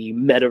 NFT,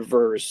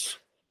 metaverse.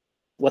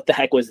 What the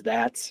heck was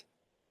that?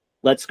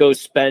 Let's go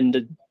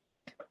spend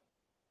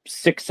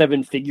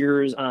 6-7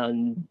 figures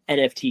on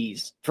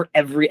NFTs for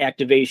every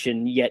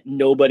activation, yet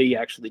nobody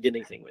actually did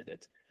anything with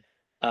it.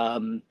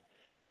 One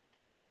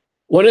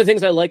of the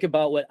things I like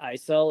about what I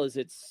sell is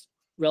it's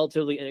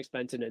relatively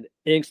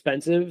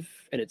inexpensive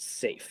and it's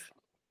safe.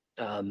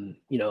 I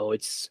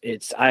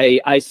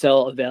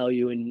sell a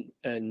value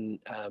in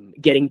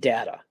getting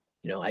data.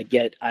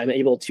 I'm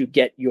able to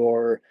get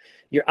your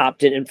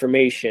opt-in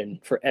information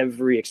for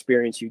every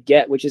experience you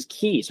get, which is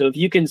key. So if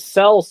you can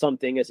sell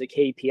something as a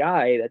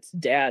KPI that's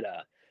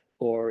data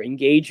or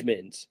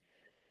engagement,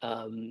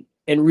 and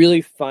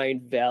really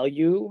find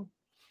value,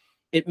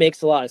 it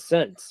makes a lot of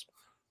sense.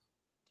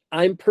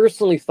 I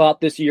personally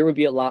thought this year would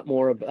be a lot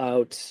more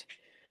about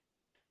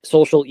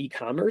social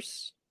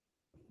e-commerce.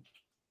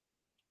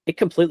 It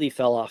completely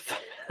fell off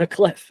a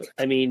cliff.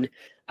 I mean,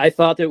 I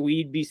thought that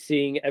we'd be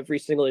seeing every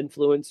single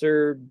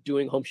influencer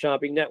doing home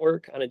shopping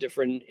network on a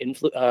different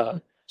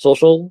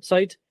social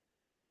site,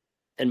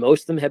 and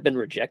most of them have been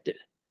rejected.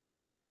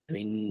 I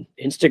mean,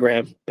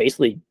 Instagram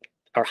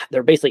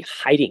they're basically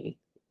hiding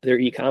their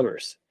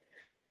e-commerce.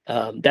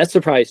 That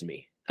surprised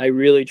me. I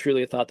really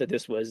truly thought that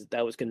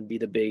that was going to be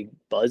the big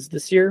buzz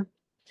this year.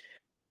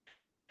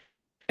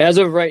 As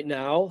of right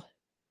now,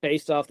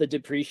 based off the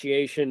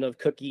depreciation of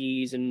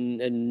cookies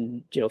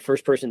and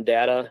first person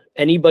data,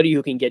 anybody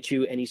who can get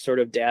you any sort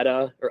of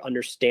data or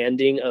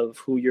understanding of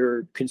who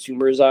your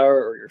consumers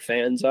are or your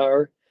fans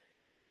are,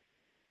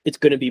 it's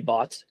going to be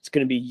bought. It's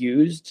going to be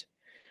used.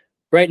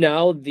 Right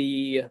now,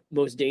 the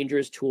most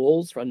dangerous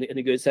tools in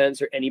the good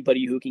sense are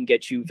anybody who can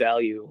get you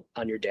value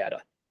on your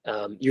data.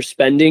 You're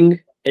spending,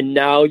 and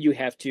now you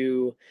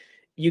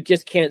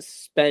just can't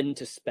spend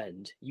to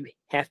spend. You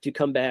have to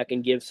come back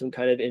and give some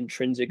kind of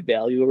intrinsic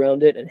value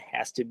around it, and it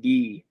has to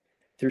be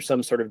through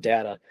some sort of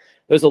data.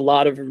 There's a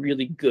lot of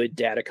really good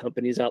data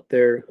companies out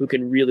there who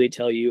can really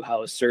tell you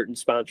how a certain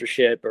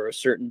sponsorship or a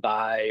certain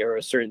buy or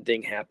a certain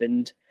thing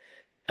happened.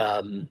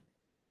 And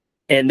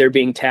they're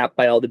being tapped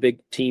by all the big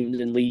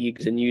teams and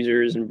leagues and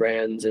users and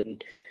brands,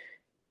 and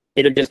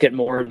it'll just get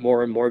more and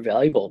more and more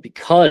valuable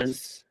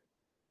because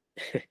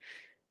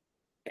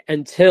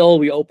until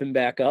we open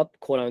back up,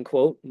 quote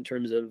unquote, in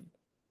terms of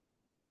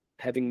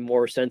having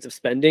more sense of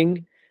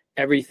spending,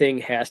 everything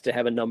has to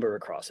have a number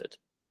across it.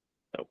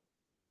 So,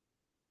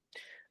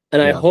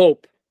 and yeah. I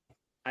hope,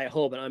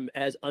 and I'm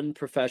as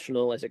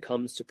unprofessional as it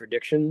comes to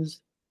predictions,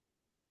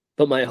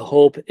 but my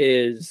hope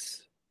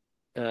is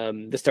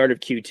the start of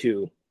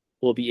Q2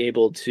 will be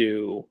able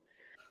to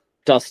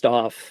dust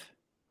off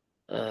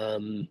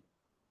the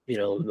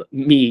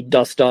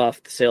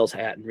sales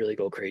hat and really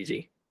go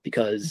crazy,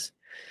 because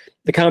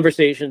the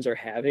conversations they're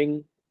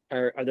happening.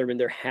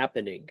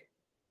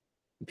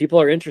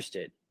 People are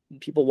interested.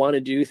 People want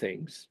to do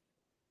things.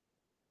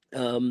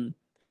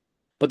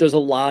 But there's a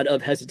lot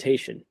of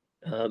hesitation.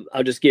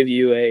 I'll just give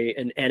you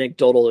an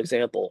anecdotal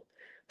example.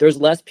 There's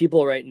less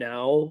people right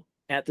now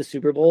at the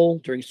Super Bowl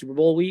during Super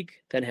Bowl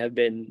week than have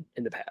been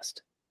in the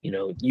past.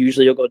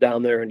 Usually you'll go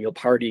down there and you'll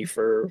party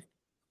for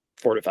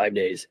 4 to 5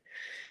 days.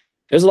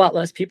 There's a lot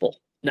less people.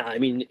 Now, I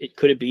mean,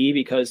 could it be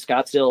because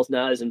Scottsdale is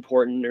not as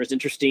important or as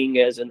interesting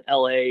as an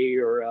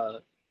LA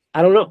or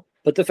I don't know.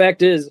 But the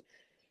fact is,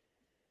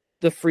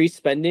 the free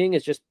spending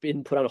has just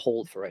been put on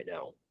hold for right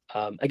now.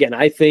 Again,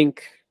 I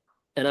think,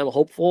 and I'm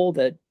hopeful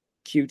that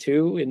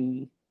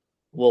Q2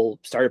 will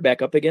start it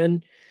back up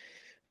again.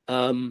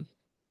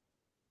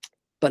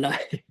 But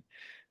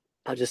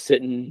I'll just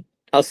sit and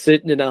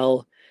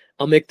I'll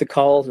make the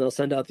calls and I'll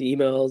send out the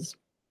emails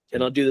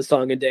and I'll do the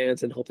song and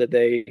dance and hope that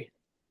they're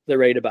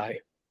ready to buy.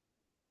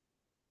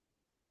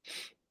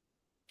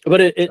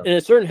 But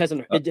it certainly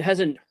hasn't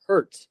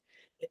hurt.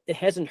 It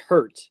hasn't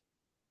hurt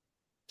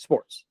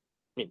sports.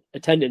 I mean,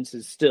 attendance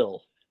is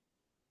still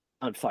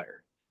on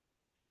fire.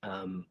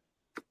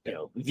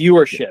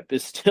 Viewership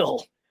is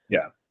still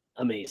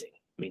amazing.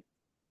 I mean,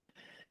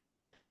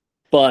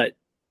 but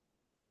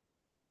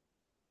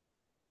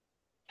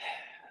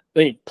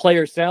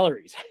player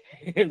salaries,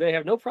 they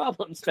have no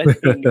problem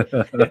spending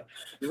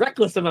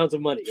reckless amounts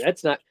of money.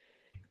 That's not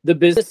the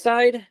business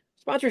side.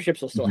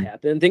 Sponsorships will still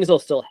happen. Things will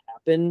still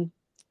happen.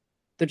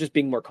 They're just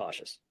being more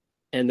cautious,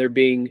 and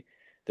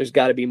there's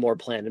got to be more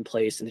plan in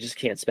place, and they just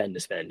can't spend to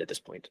spend at this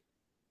point.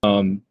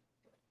 Moving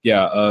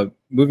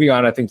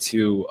on, I think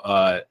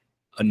to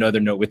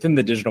another note within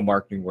the digital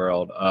marketing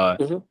world,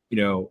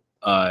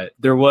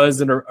 there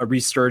was a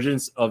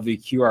resurgence of the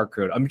QR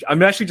code.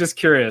 I'm actually just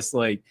curious,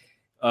 like,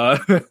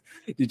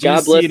 did you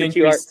see an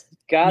increase?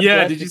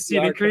 Did you see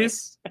an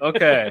increase?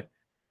 Okay.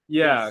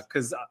 Yeah,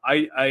 because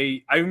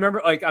I remember,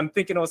 like, I'm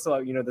thinking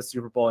also, the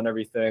Super Bowl and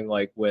everything,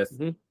 like with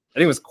I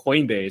think it was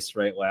Coinbase,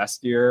 right,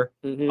 last year.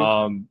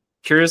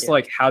 Curious,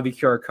 like, how the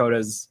QR code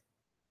has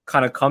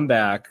kind of come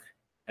back,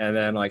 and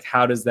then, like,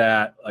 how does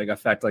that, like,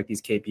 affect, like,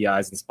 these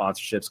KPIs and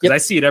sponsorships? Because I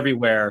see it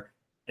everywhere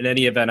in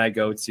any event I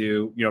go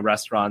to,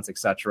 restaurants,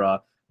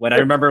 etc. When I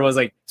remember it was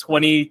like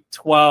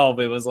 2012,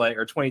 it was like,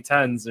 or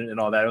 2010s and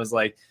all that. It was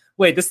like,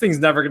 wait, this thing's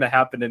never going to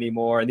happen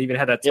anymore. And they even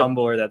had that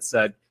Tumblr that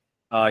said,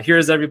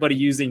 here's everybody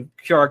using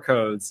QR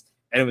codes,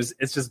 and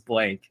it's just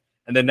blank.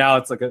 And then now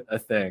it's like a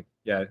thing.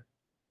 Yeah.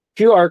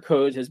 QR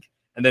codes has,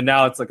 and then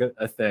now it's like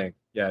a thing.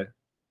 Yeah.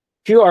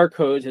 QR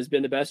codes has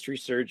been the best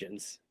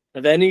resurgence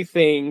of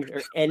anything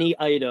or any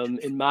item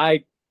in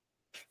my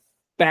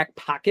back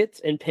pocket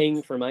and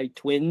paying for my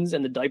twins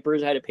and the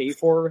diapers I had to pay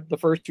for the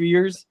first 2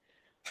 years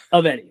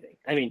of anything.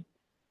 I mean,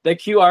 the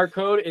QR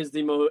code is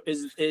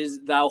is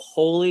thou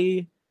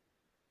holy.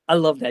 I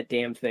love that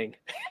damn thing.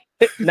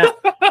 Now,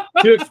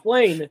 to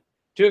explain,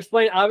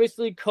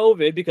 obviously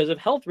COVID, because of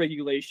health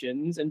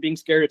regulations and being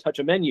scared to touch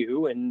a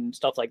menu and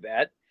stuff like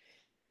that,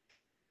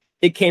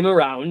 it came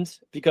around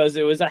because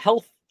it was a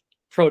health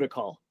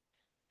protocol.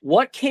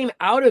 What came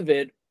out of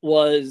it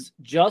was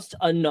just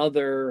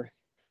another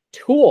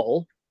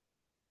tool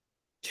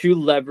to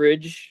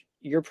leverage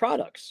your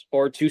products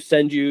or to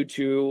send you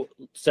to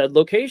said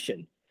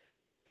location.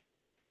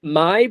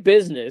 My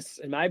business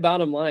and my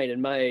bottom line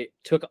and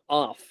took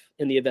off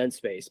in the event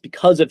space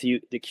because of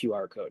the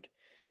QR code.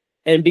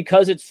 And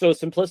because it's so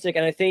simplistic,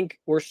 and I think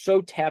we're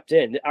so tapped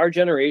in. Our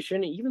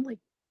generation, even like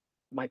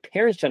my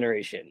parents'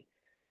 generation,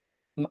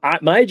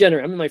 my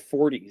generation, I'm in my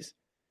 40s.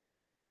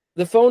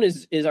 The phone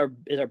is our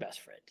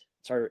best friend.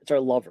 It's our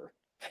lover.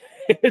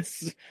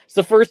 It's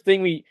the first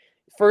thing we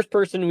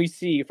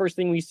see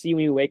when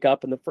we wake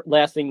up, and the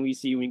last thing we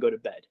see when we go to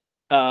bed.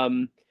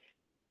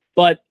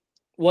 But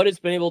what it's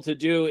been able to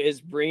do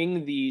is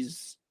bring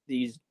these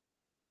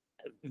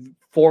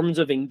forms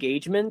of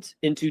engagement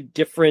into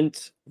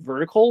different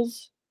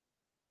verticals.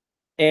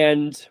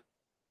 And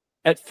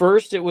at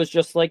first it was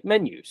just like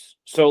menus.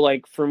 So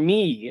like for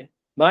me,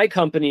 my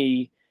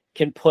company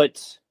can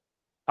put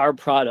our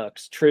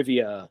products,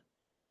 trivia,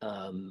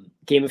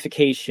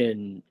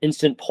 gamification,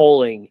 instant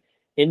polling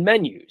in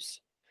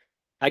menus.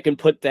 I can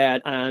put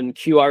that on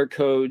QR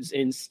codes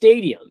in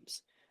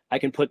stadiums. I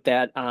can put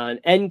that on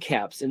end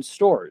caps in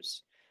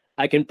stores.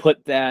 I can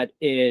put that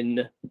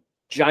in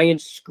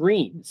giant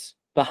screens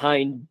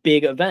behind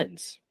big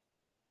events.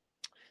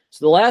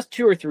 So the last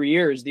 2 or 3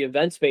 years, the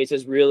event space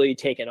has really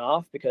taken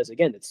off because,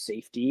 again, it's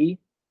safety,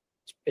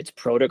 it's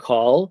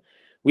protocol.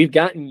 We've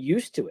gotten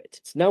used to it.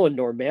 It's now a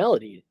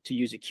normality to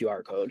use a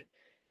QR code.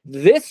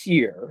 This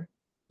year,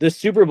 the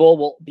Super Bowl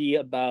will be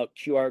about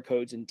QR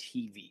codes in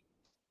TV.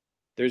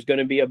 There's going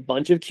to be a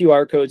bunch of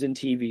QR codes in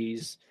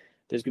TVs.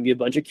 There's going to be a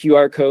bunch of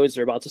QR codes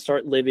that are about to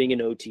start living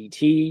in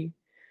OTT.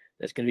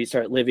 That's going to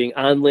start living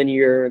on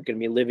linear, going to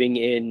be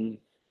living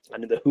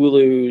under the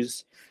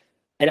Hulus.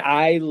 And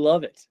I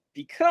love it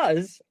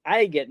because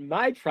I get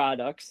my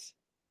products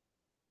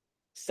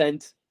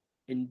sent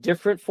in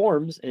different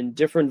forms and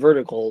different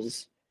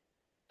verticals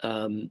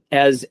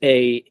as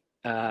a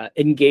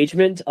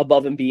engagement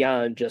above and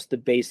beyond just the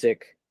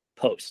basic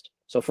post.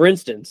 So for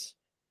instance,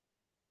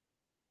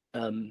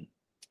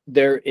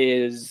 there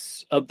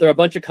are a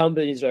bunch of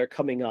companies that are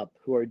coming up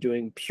who are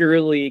doing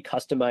purely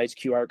customized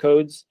QR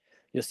codes.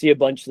 You'll see a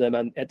bunch of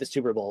them at the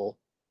Super Bowl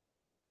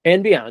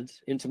and beyond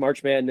into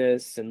March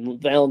Madness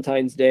and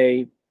Valentine's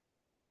Day.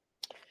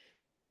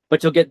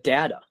 But you'll get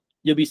data.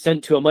 You'll be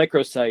sent to a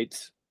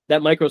microsite.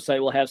 That microsite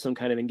will have some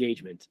kind of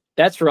engagement.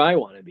 That's where I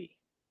want to be.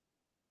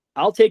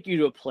 I'll take you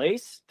to a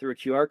place through a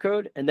QR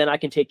code, and then I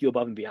can take you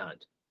above and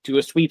beyond to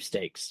a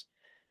sweepstakes,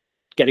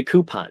 get a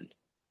coupon,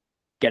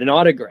 get an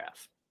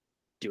autograph,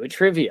 do a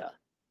trivia.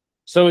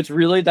 So it's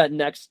really that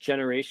next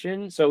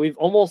generation. So we've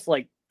almost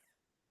like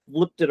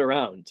flipped it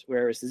around,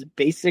 whereas this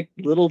basic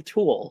little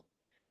tool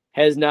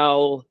has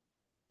now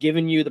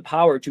giving you the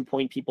power to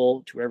point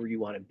people to wherever you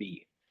want to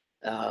be.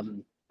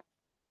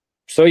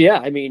 So yeah,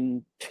 I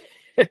mean,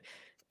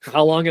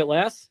 how long it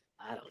lasts,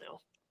 I don't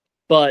know,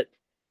 but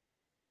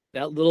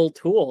that little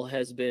tool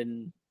has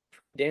been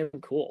damn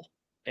cool,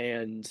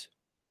 and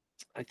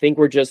I think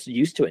we're just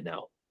used to it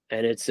now.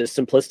 And it's as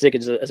simplistic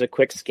as a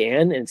quick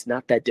scan, and it's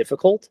not that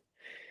difficult.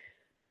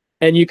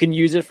 And you can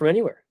use it from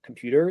anywhere,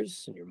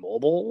 computers and your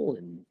mobile.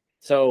 And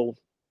so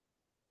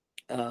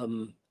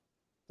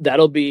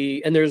that'll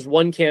be, and there's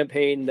one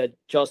campaign that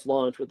just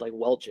launched with like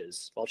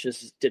Welch's.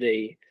 Welch's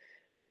did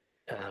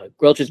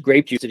Welch's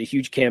grape juice did a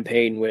huge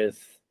campaign with,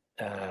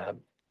 I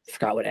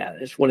forgot what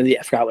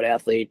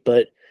athlete,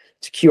 but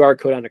it's a QR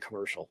code on a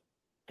commercial.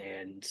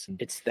 And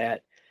it's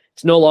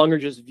no longer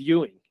just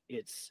viewing.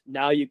 It's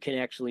now you can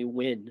actually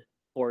win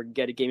or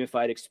get a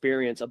gamified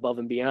experience above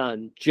and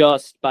beyond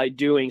just by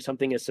doing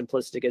something as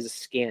simplistic as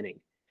scanning.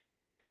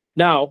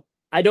 Now,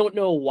 I don't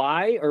know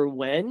why or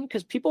when,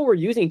 because people were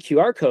using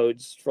QR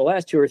codes for the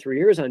last 2 or 3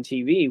 years on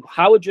TV.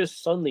 How it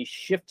just suddenly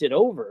shifted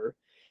over.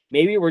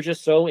 Maybe we're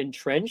just so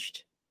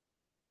entrenched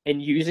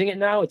and using it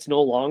now, it's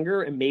no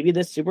longer. And maybe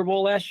this Super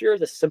Bowl last year,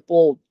 the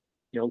simple,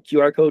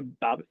 QR code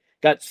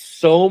got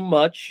so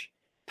much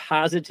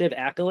positive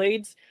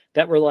accolades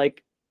that were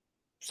like,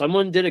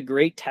 someone did a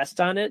great test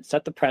on it,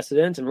 set the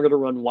precedent, and we're going to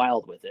run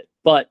wild with it.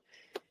 But,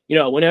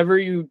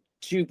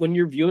 when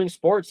you're viewing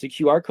sports, the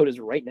QR code is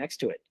right next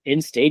to it,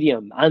 in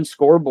stadium, on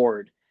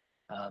scoreboard.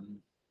 And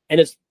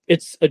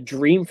it's a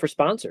dream for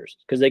sponsors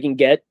because they can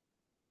get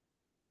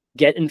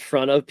in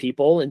front of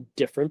people in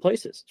different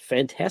places.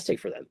 Fantastic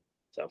for them.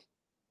 So,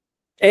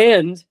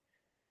 and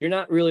you're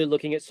not really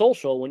looking at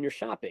social when you're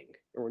shopping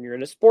or when you're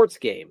in a sports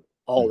game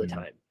all the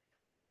time.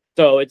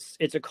 So it's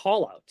a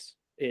call out.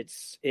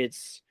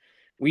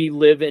 We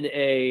live in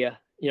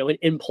an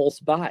impulse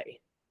buy.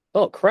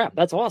 Oh crap,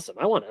 that's awesome.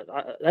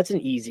 That's an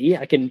easy.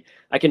 I can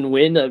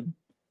win a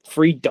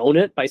free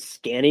donut by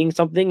scanning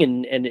something.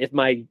 And if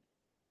my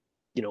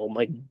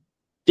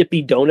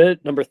dippy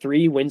donut number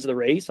 3 wins the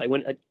race, I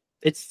win.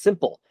 It's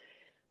simple.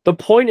 The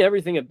point of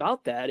everything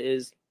about that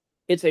is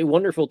it's a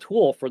wonderful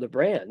tool for the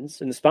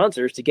brands and the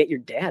sponsors to get your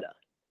data.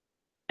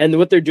 And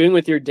what they're doing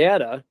with your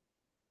data,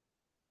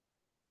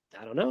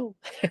 I don't know,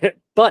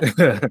 but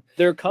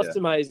they're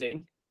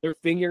customizing, they're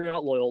figuring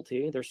out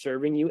loyalty, they're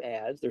serving you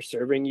ads, they're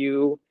serving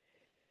you,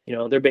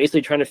 they're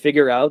basically trying to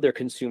figure out their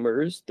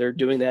consumers. They're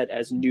doing that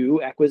as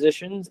new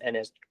acquisitions and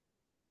as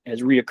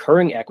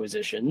reoccurring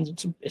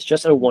acquisitions. It's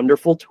just a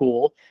wonderful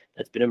tool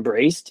that's been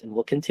embraced and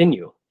will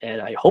continue.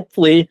 And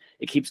hopefully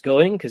it keeps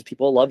going because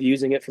people love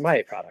using it for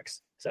my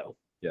products. So,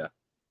 yeah,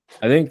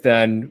 I think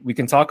then we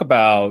can talk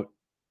about,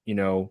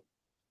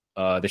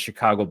 the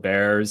Chicago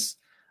Bears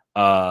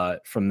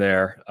from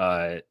there.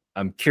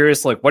 I'm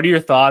curious, what are your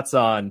thoughts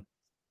on,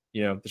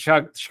 the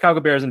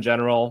Chicago Bears in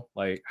general?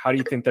 Like, how do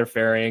you think they're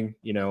faring?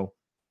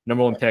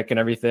 Number 1 pick and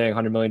everything,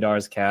 $100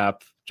 million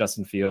cap,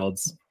 Justin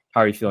Fields.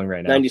 How are you feeling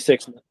right now?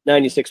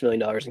 $96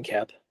 million in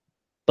cap.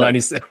 But,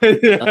 96.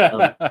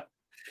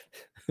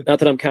 not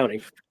that I'm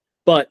counting.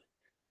 But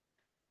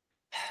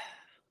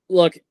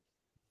look,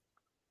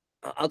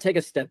 I'll take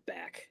a step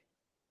back.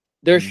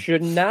 There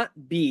should not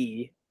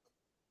be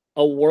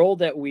a world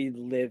that we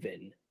live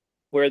in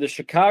where the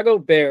Chicago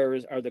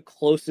Bears are the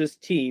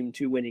closest team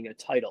to winning a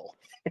title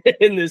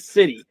in this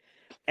city.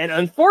 And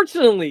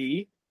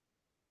unfortunately,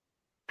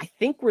 I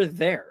think we're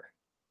there.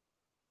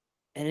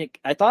 And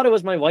I thought it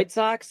was my White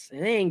Sox,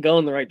 and they ain't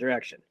going the right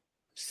direction.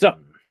 So,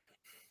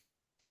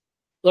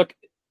 look,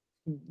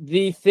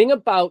 the thing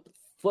about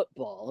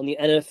football and the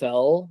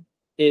NFL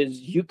is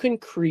you can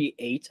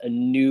create a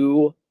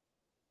new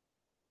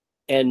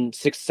and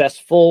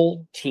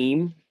successful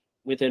team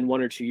within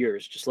 1 or 2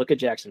 years. Just look at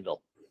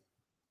Jacksonville.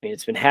 I mean,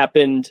 it's been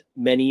happened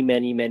many,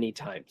 many, many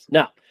times.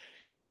 Now,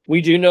 we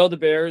do know the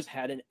Bears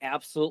had an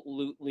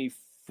absolutely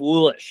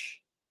foolish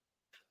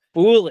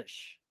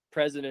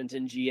president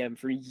and GM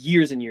for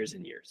years and years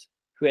and years,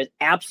 who had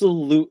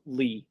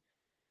absolutely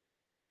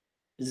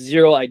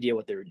zero idea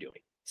what they were doing,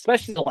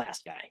 especially the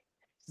last guy.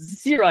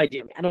 Zero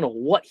idea. I don't know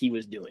what he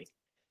was doing.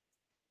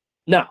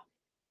 Now,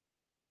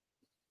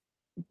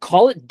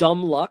 call it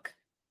dumb luck.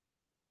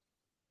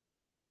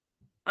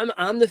 I'm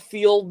on the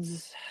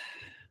Fields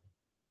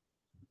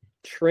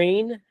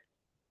train.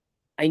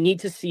 I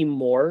need to see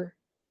more.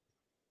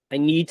 I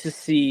need to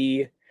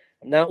see.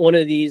 I'm not one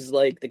of these,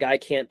 the guy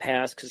can't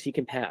pass because he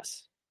can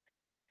pass.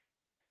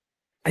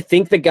 I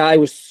think the guy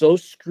was so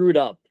screwed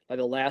up by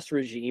the last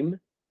regime.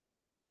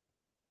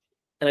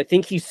 And I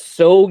think he's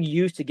so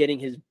used to getting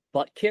his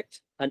butt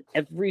kicked on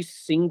every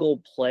single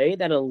play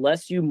that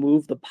unless you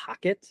move the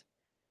pocket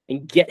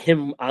and get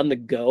him on the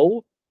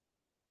go,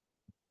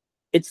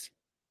 it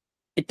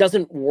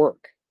doesn't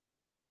work.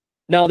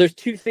 Now, there's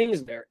 2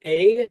 things there.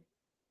 A,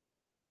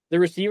 the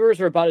receivers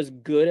are about as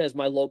good as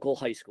my local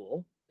high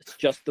school. It's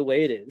just the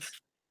way it is.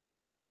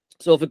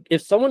 So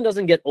if someone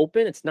doesn't get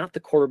open, it's not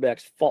the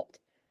quarterback's fault.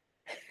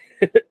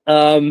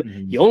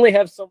 You only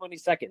have so many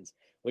seconds,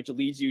 which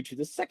leads you to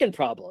the second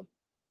problem.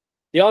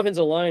 The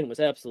offensive line was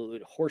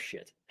absolute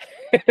horseshit.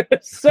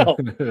 So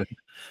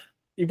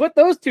you put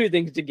those two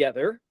things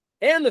together,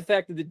 and the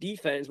fact that the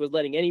defense was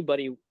letting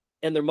anybody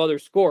and their mother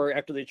score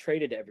after they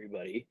traded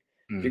everybody,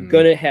 you're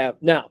going to have...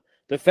 Now,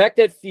 the fact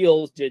that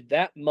Fields did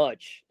that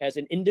much as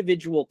an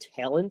individual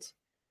talent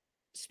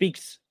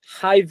speaks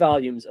high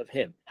volumes of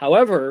him.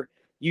 However,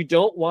 you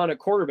don't want a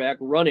quarterback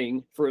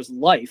running for his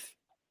life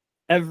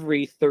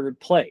every third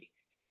play.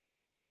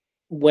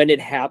 When it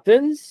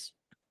happens,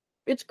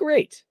 it's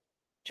great.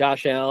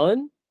 Josh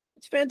Allen,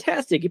 it's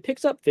fantastic. He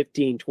picks up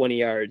 15, 20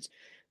 yards,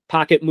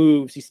 pocket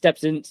moves, he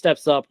steps in,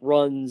 steps up,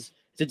 runs.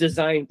 It's a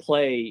design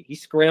play. He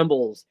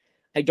scrambles.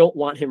 I don't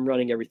want him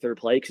running every third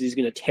play because he's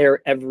going to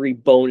tear every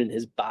bone in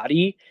his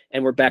body,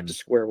 and we're back to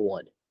square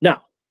one.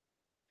 Now,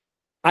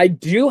 I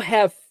do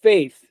have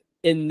faith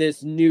in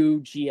this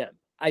new GM.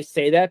 I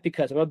say that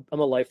because I'm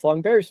a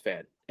lifelong Bears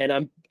fan,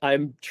 and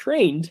I'm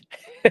trained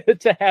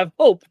to have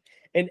hope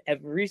in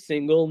every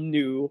single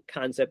new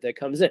concept that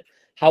comes in.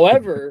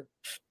 However,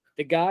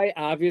 the guy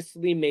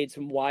obviously made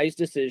some wise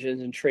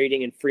decisions in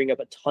trading and freeing up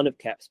a ton of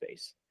cap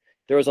space.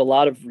 There was a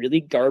lot of really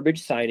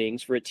garbage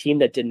signings for a team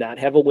that did not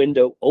have a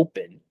window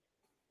open,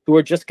 who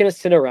are just going to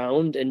sit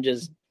around and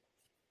just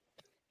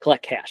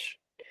collect cash.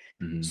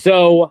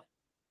 So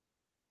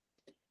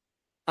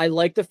I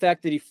like the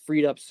fact that he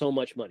freed up so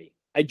much money.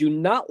 I do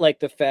not like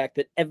the fact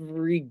that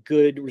every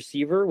good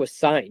receiver was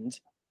signed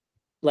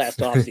last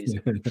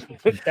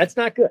offseason. That's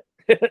not good.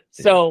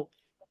 So,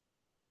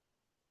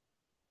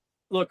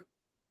 look,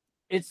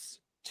 it's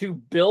to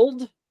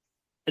build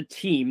a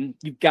team,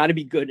 you've got to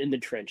be good in the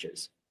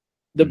trenches.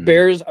 The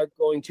Bears are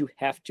going to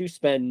have to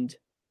spend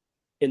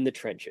in the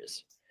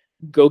trenches.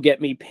 Go get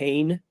me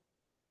Payne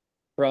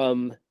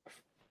from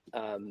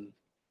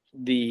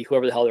the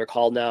whoever the hell they're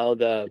called now,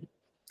 the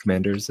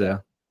Commanders. Yeah.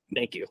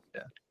 Thank you.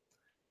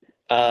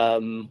 Yeah.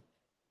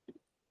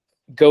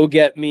 Go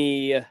get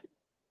me.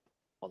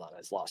 Hold on, I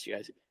just lost you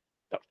guys.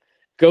 No.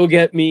 Go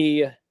get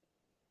me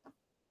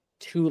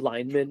 2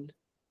 linemen.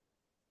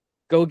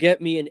 Go get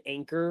me an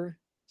anchor,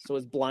 so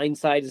his blind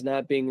side is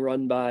not being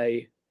run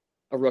by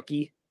a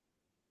rookie.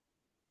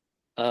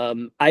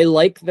 I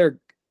like their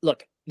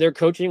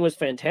coaching was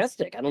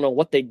fantastic. I don't know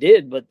what they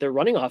did, but their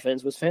running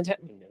offense was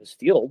fantastic. It was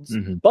Fields,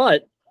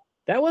 but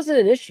that wasn't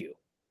an issue.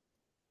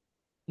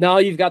 Now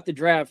you've got the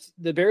draft.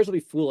 The Bears will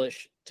be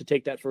foolish to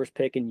take that first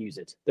pick and use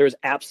it. There's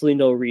absolutely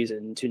no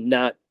reason to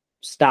not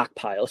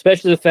stockpile,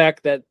 especially the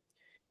fact that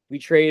we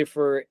traded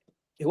for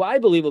who I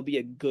believe will be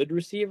a good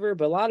receiver,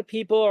 but a lot of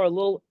people are a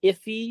little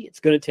iffy. It's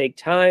going to take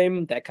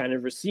time. That kind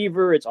of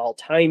receiver, it's all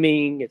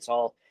timing. It's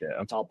all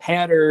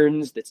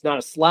patterns. It's not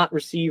a slot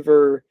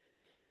receiver.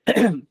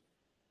 The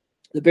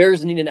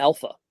Bears need an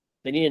alpha.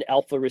 They need an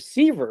alpha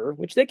receiver,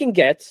 which they can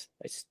get.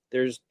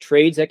 There's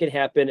trades that can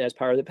happen as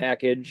part of the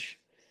package.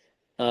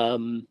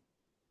 Look,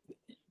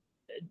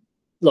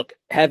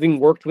 having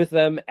worked with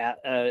them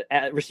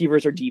at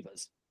receivers are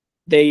divas.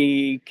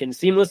 They can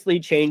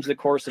seamlessly change the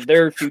course of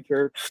their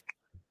future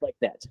like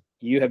that.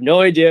 You have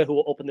no idea who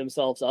will open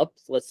themselves up.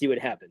 So let's see what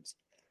happens.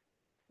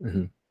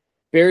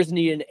 Bears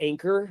need an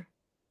anchor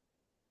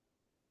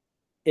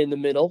in the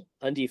middle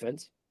on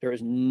defense.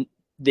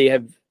 They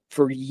have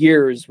for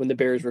years when the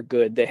Bears were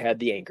good, they had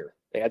the anchor.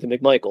 They had the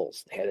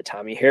McMichaels. They had the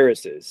Tommy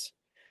Harrises.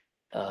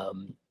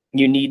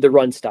 You need the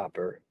run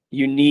stopper.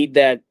 You need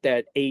that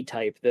A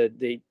type.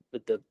 The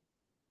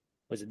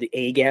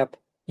A gap.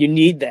 You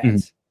need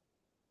that.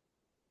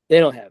 They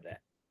don't have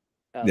that.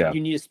 You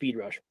need a speed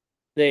rush.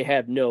 They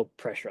have no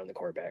pressure on the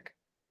quarterback.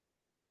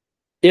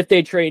 If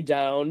they trade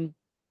down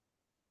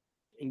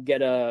and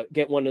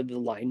get one of the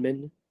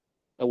linemen,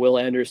 a Will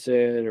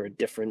Anderson or a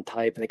different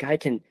type, and the guy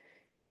can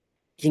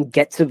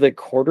get to the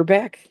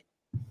quarterback,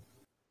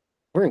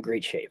 we're in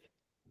great shape.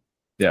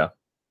 Yeah.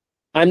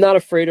 I'm not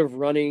afraid of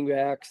running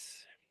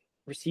backs.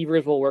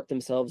 Receivers will work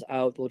themselves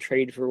out. They'll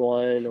trade for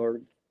one,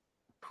 or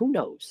who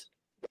knows?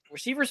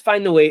 Receivers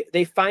find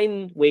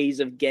ways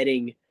of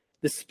getting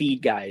the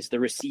speed guys, the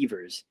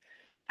receivers.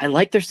 I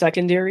like their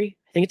secondary.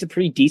 I think it's a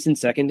pretty decent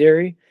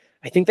secondary.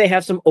 I think they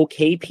have some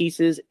okay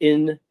pieces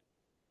in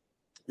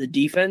the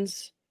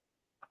defense.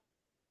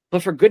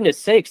 But for goodness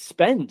sake,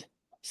 spend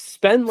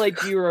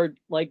like you're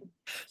like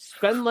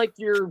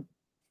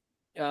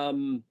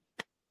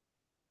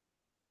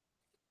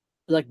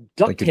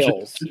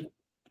DuckTales.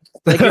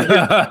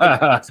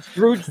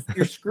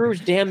 You're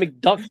Scrooge Dan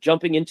McDuck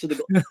jumping into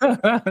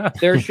the.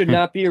 There should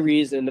not be a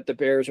reason that the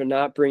Bears are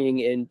not bringing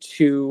in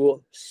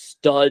 2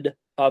 stud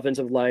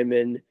offensive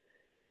linemen,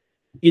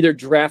 either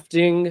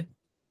drafting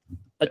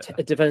a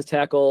defense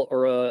tackle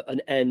or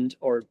an end,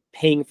 or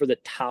paying for the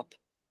top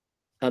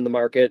on the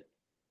market.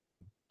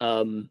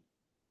 You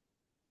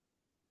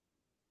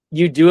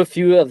do a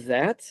few of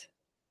that.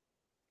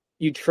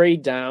 You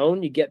trade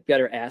down. You get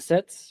better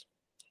assets.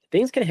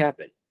 Things can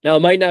happen. Now,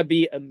 it might not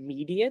be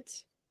immediate,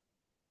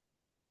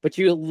 but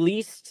you at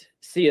least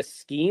see a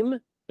scheme,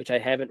 which I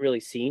haven't really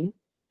seen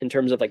in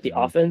terms of like the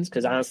offense,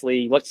 because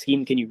honestly, what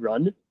scheme can you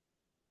run?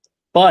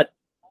 But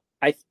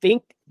I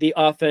think the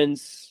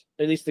offense,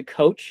 at least the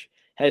coach,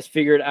 has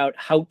figured out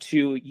how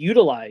to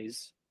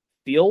utilize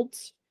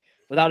Fields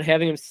without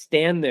having him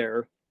stand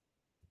there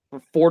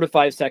for 4 to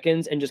 5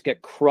 seconds and just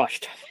get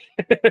crushed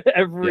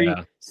every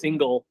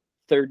single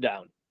third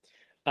down.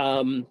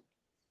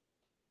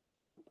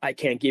 I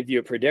can't give you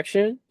a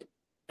prediction.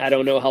 I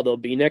don't know how they'll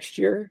be next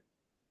year,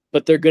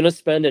 but they're going to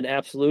spend an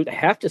absolute. They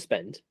have to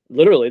spend.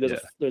 Literally,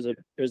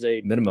 there's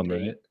a minimum,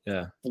 right?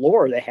 Yeah,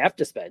 floor they have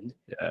to spend.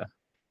 Yeah,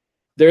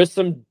 there's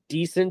some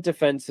decent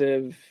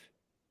defensive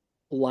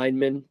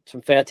linemen,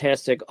 some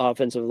fantastic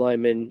offensive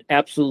linemen,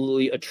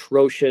 absolutely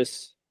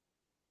atrocious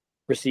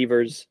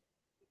receivers.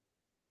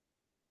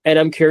 And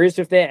I'm curious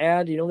if they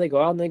add, they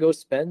go out and they go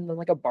spend on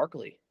like a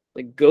Barkley.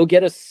 Like, go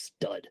get a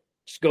stud.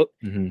 Just go.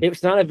 Mm-hmm.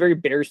 It's not a very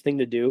Bears thing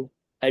to do.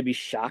 I'd be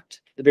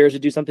shocked the Bears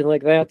would do something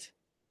like that.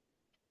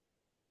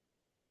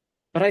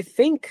 But I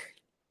think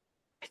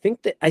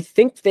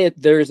that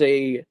there's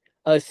a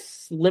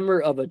slimmer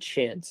of a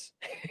chance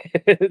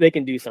they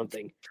can do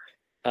something.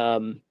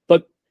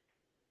 But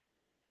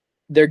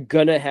they're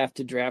gonna have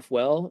to draft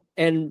well.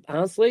 And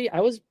honestly, I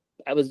was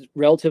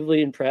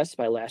relatively impressed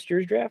by last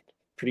year's draft.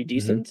 Pretty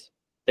decent. Mm-hmm.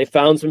 They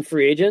found some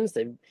free agents.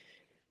 They,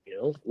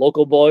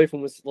 local boy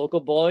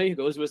who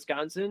goes to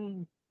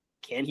Wisconsin.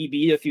 Can he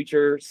be a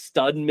future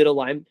stud middle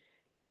line?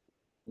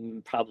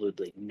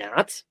 Probably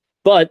not.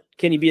 But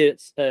can he be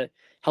a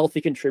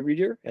healthy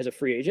contributor as a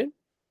free agent?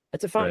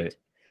 That's a find. Right.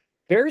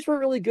 Bears were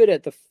really good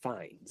at the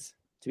finds,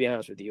 to be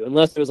honest with you,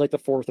 unless it was like the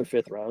 4th or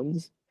 5th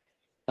rounds.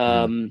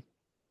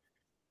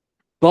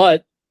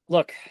 But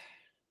look,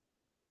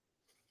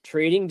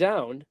 trading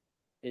down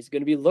is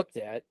going to be looked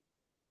at.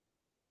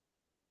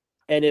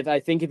 And if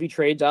he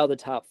trades out of the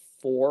top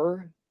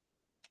 4,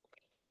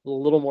 a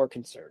little more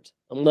concerned.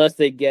 Unless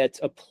they get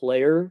a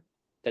player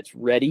that's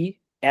ready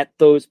at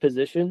those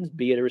positions,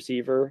 be it a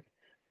receiver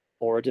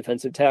or a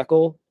defensive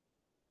tackle.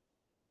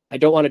 I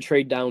don't want to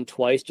trade down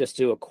twice just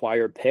to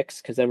acquire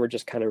picks, because then we're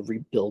just kind of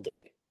rebuilding.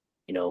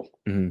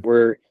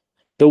 Where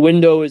the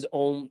window is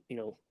the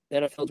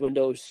NFL's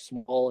window is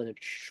small and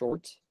it's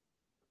short.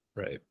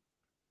 Right.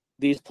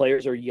 These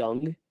players are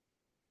young,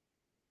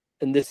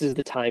 and this is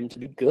the time to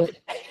be good.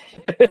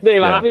 They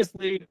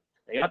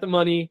got the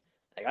money,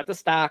 they got the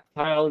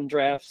stockpile and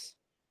drafts,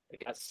 they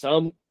got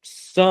some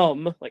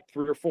like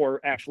 3 or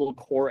 4 actual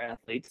core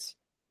athletes.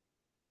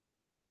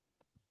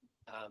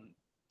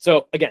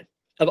 So again,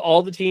 of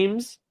all the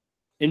teams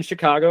in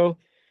Chicago,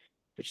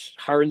 which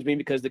hardens me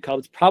because the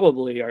Cubs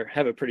probably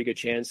have a pretty good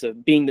chance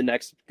of being the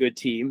next good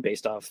team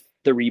based off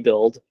the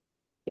rebuild.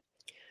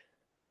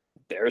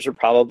 Bears are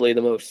probably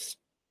the most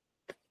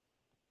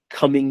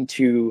coming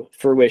to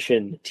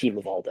fruition team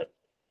of all of them.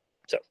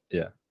 So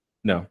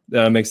no,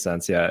 that makes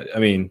sense. Yeah, I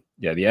mean,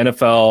 the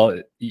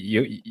NFL,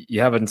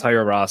 you have an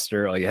entire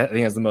roster. Like, I think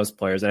it has the most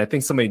players, and I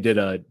think somebody did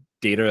a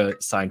data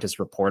scientist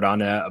report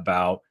on it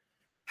about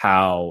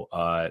how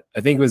I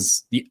think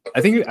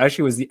it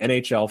actually was the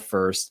NHL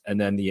first, and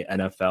then the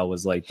NFL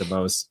was like the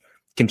most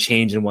can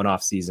change in one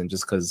off season,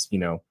 just because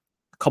a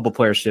couple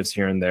player shifts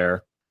here and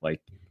there,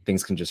 like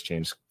things can just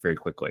change very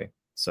quickly.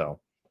 So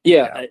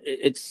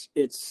it's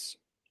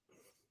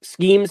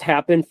schemes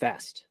happen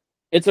fast.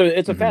 It's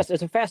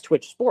a fast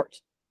twitch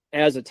sport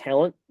as a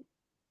talent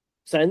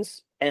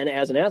sense and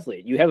as an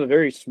athlete. You have a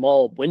very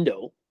small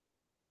window,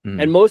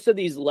 and most of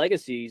these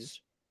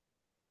legacies,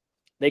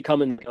 they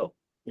come and go.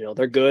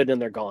 They're good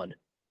and they're gone.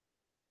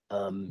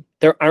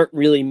 There aren't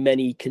really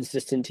many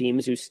consistent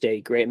teams who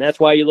stay great. And that's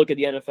why you look at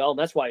the NFL, and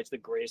that's why it's the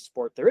greatest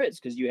sport there is,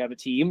 because you have a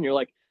team and you're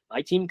like,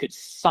 my team could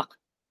suck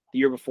the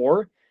year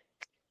before.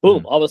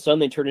 Boom, all of a sudden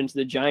they turn into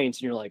the Giants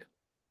and you're like,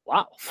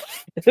 wow.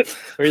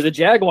 Or the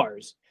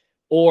Jaguars.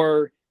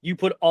 Or you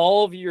put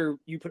all your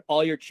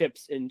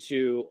chips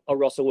into a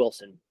Russell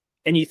Wilson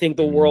and you think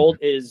the world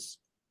is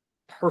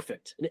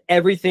perfect and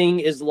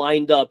everything is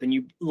lined up, and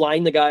you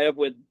line the guy up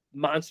with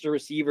monster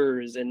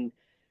receivers and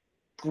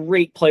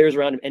great players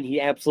around him, and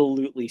he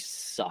absolutely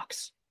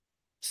sucks.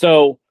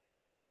 So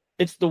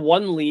it's the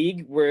one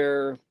league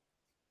where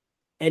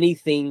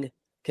anything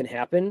can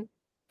happen,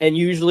 and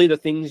usually the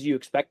things you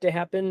expect to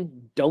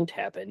happen don't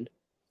happen,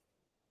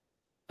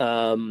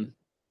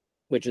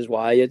 which is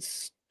why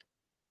it's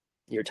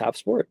your top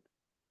sport.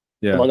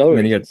 Yeah, among other and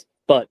then reasons.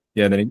 But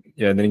then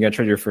you got to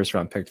trade your first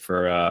round pick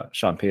for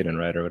Sean Payton,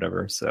 right, or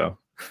whatever. So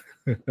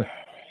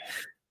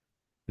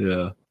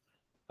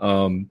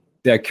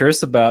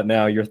curious about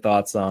now your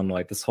thoughts on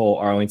like this whole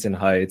Arlington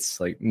Heights,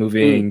 like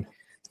moving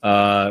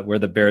where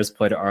the Bears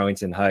play to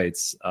Arlington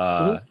Heights,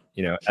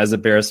 as a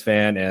Bears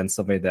fan and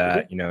somebody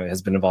that,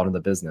 has been involved in the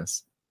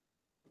business.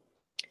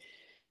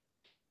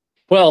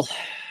 Well,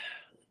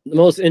 the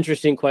most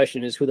interesting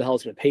question is who the hell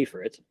is going to pay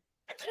for it?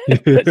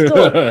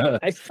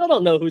 I still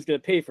don't know who's going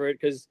to pay for it,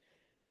 because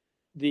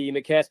the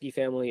McCaskey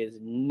family is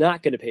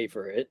not going to pay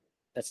for it.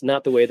 That's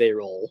not the way they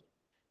roll.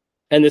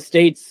 And the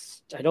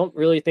state's, I don't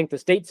really think the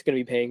state's going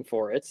to be paying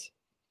for it.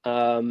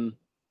 So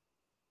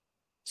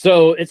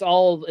it's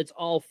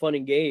all fun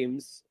and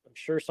games. I'm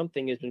sure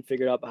something has been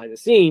figured out behind the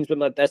scenes,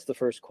 but that's the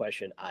first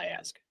question I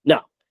ask.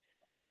 Now,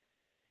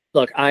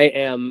 Look,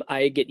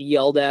 I get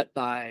yelled at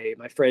by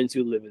my friends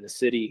who live in the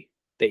city.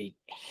 They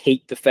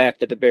hate the fact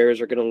that the Bears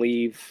are going to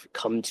leave,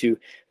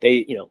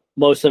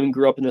 most of them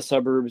grew up in the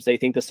suburbs. They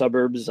think the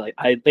suburbs,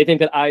 they think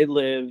that I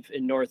live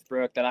in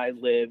Northbrook, that I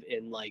live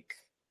in like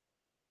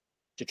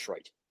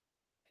Detroit.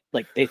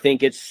 Like they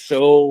think it's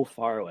so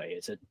far away.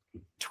 It's a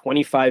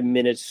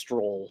 25-minute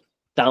stroll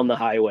down the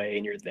highway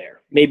and you're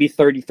there. Maybe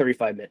 30,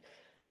 35 minutes.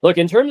 Look,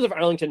 in terms of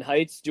Arlington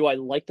Heights, do I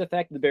like the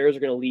fact that the Bears are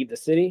going to leave the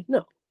city? No.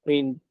 I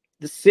mean,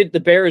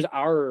 the Bears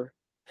are,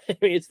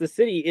 it's the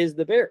city is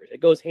the Bears.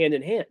 It goes hand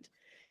in hand.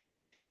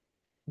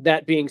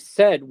 That being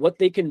said, what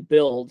they can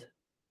build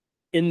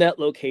in that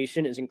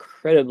location is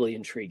incredibly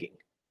intriguing,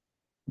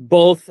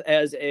 both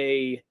as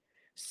a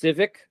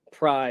civic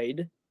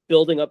pride,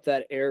 building up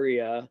that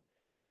area,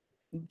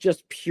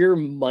 just pure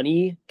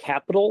money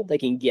capital they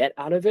can get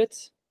out of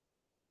it.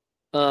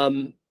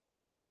 And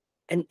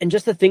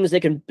just the things they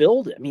can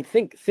build. I mean,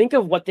 think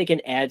of what they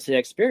can add to the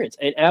experience.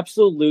 An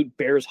absolute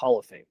Bears Hall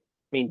of Fame.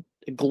 I mean,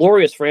 a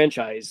glorious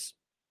franchise,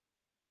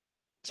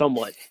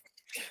 somewhat,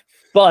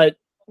 but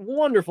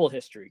wonderful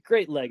history,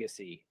 great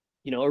legacy.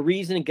 A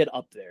reason to get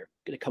up there,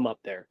 to come up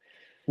there,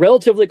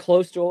 relatively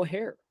close to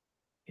O'Hare.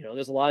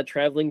 There's a lot of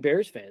traveling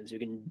Bears fans who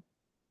can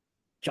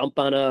jump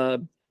on I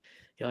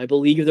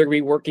believe they're going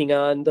to be working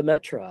on the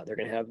Metro. They're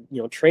going to have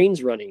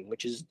trains running,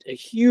 which is a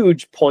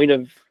huge point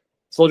of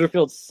Soldier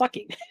Field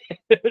sucking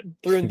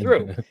through and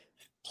through.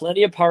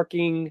 Plenty of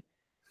parking.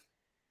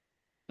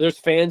 There's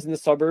fans in the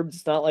suburbs.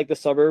 It's not like the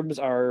suburbs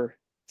are.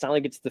 It's not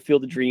like it's the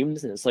Field of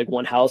Dreams and it's like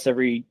one house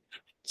every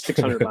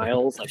 600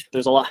 miles. Like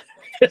there's a lot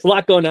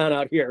going on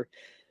out here.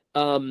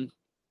 I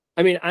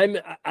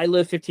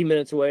live 15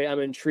 minutes away.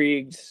 I'm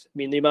intrigued. I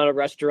mean, the amount of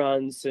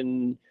restaurants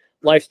and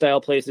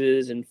lifestyle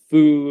places and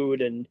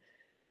food, and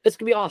it's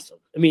gonna be awesome.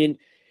 I mean,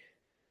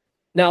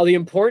 now the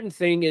important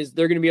thing is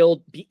they're gonna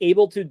be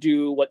able to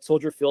do what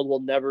Soldier Field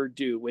will never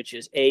do, which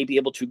is be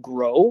able to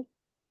grow,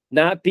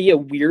 not be a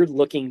weird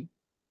looking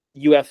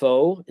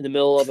UFO in the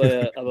middle of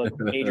a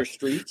major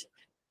street.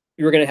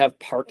 You're going to have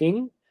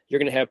parking. You're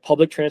going to have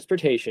public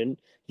transportation.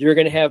 You're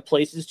going to have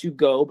places to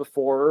go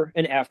before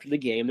and after the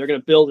game. They're going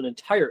to build an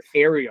entire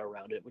area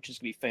around it, which is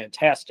going to be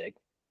fantastic.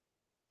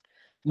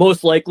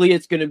 Most likely,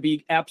 it's going to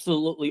be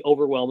absolutely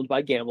overwhelmed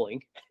by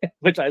gambling,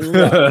 which I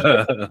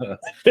love.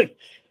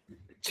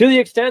 To the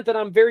extent that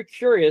I'm very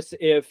curious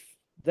if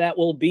that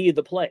will be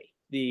the play.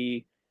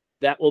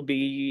 That will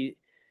be,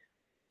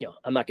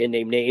 I'm not going to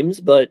name names,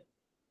 but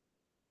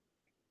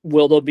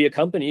will there be a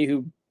company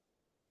who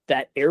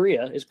that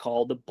area is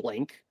called the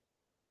blank,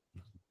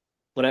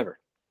 whatever,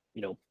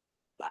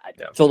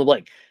 fill in the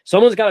blank.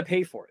 Someone's got to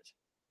pay for it,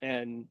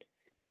 and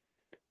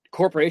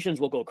corporations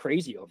will go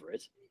crazy over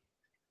it.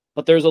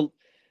 But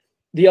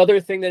the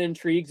other thing that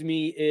intrigues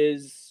me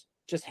is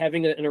just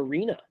having an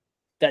arena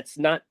that's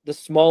not the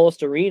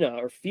smallest arena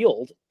or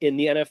field in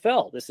the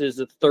NFL. This is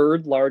the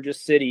third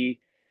largest city.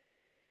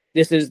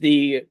 This is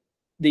the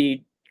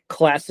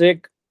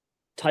classic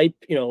type,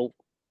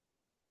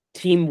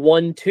 team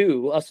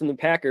 1-2, us and the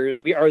Packers.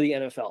 We are the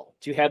NFL.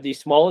 To have the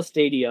smallest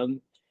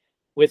stadium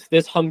with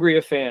this hungry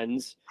of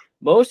fans.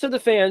 Most of the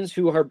fans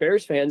who are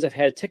Bears fans have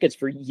had tickets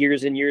for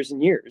years and years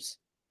and years.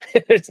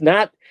 It's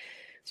not.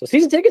 So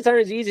season tickets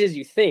aren't as easy as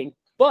you think,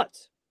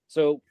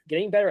 so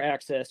getting better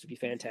access would be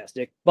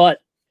fantastic, but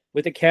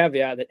with the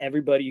caveat that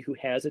everybody who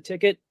has a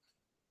ticket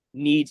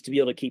needs to be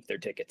able to keep their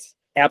tickets.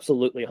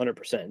 Absolutely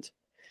 100%.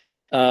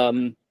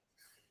 But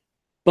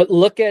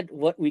look at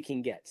what we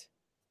can get.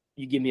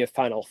 You give me a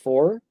Final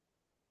Four.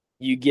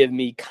 You give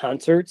me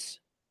concerts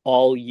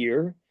all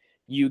year.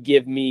 You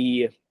give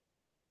me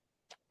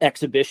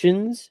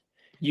exhibitions.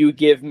 You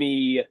give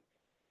me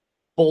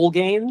bowl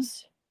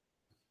games.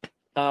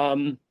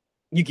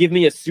 You give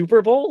me a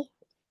Super Bowl,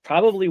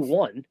 probably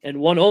one and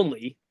one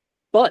only,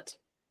 but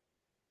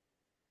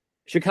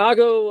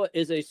Chicago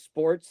is a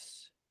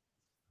sports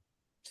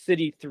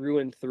city through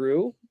and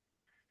through.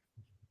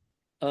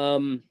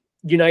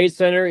 United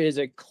Center is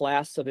a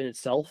class of in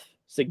itself.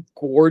 It's a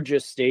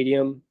gorgeous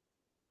stadium.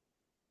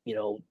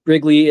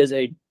 Wrigley is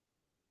it's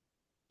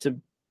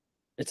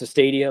a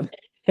stadium.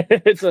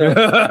 it's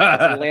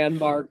a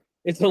landmark.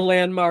 It's a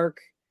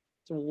landmark.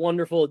 It's a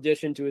wonderful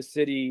addition to a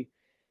city.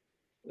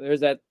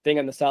 There's that thing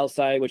on the south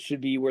side, which should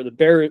be where the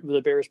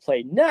Bears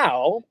play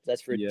now.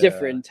 That's for a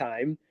different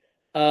time.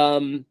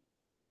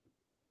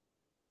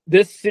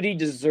 This city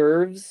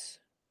deserves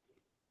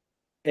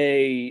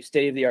a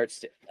state-of-the-art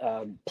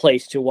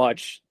place to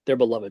watch their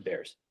beloved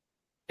Bears.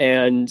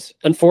 And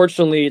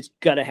unfortunately, it's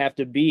going to have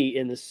to be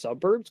in the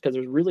suburbs because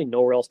there's really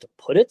nowhere else to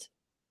put it.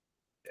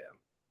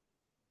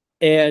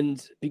 Yeah.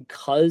 And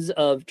because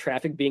of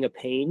traffic being a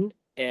pain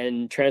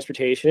and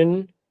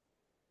transportation,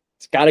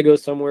 it's got to go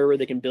somewhere where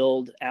they can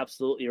build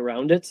absolutely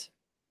around it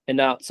and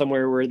not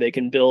somewhere where they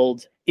can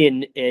build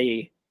in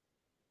a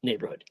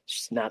neighborhood. It's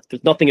just not,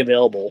 there's nothing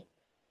available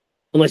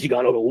unless you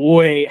got to go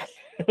way,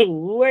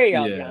 way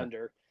out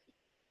yonder.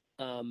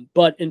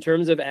 But in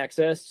terms of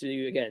access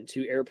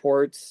to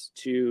airports,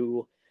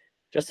 to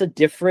just a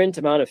different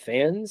amount of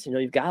fans,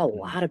 you've got a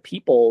lot of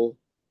people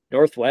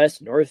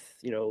Northwest,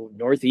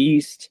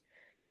 Northeast,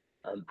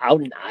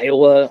 out in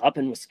Iowa, up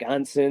in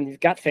Wisconsin. You've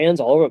got fans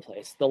all over the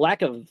place. The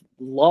lack of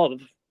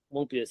love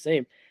won't be the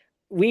same.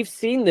 We've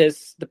seen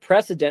the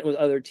precedent with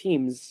other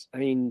teams. I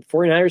mean,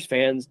 49ers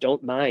fans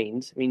don't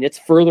mind. I mean, it's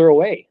further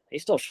away. They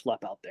still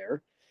schlep out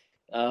there.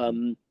 I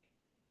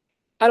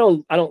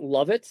don't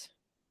love it,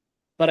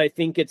 but I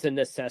think it's a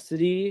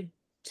necessity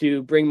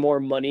to bring more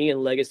money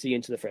and legacy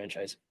into the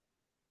franchise.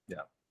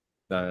 Yeah.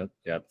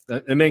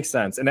 It makes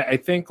sense. And I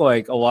think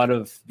like a lot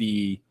of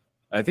the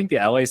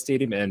LA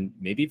Stadium and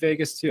maybe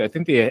Vegas too, I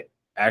think they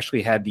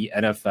actually had the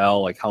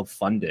NFL like help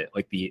fund it,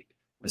 like the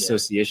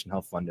association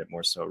help fund it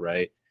more so,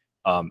 right?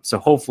 So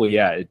hopefully,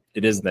 it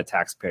isn't the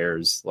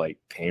taxpayers like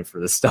paying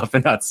for this stuff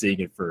and not seeing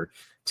it for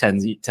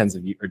tens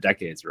of years or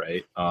decades,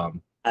 right? I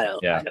don't.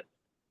 Yeah,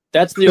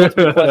 that's the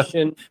ultimate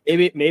question.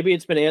 Maybe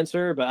it's been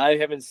answered, but I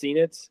haven't seen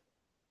it.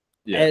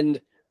 Yeah.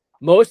 And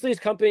most of these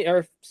companies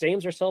are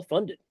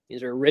self-funded.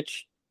 These are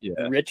rich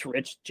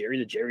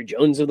Jerry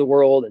Jones of the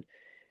world, and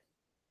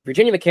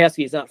Virginia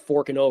McCaskey is not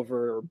forking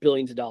over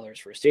billions of dollars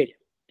for a stadium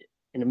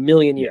in a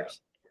million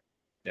years.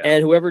 Yeah.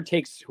 And whoever's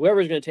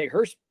going to take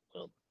her,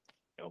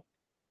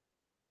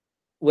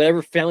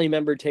 whatever family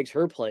member takes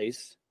her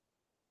place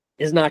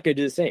is not going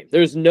to do the same.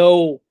 There's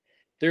no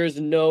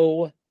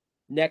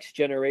next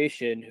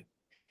generation.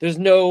 There's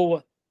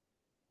no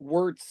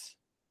Wirtz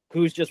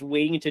who's just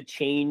waiting to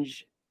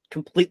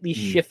completely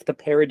shift the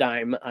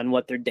paradigm on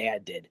what their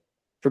dad did,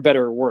 for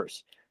better or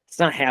worse. It's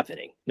not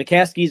happening.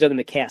 McCaskies are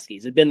the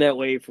McCaskies. They've been that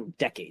way for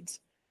decades.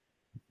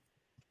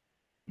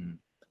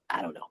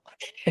 I don't know.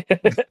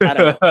 I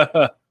don't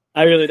know.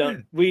 I really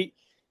don't.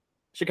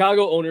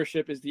 Chicago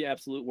ownership is the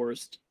absolute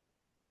worst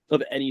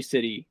of any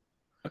city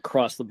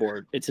across the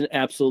board. It's an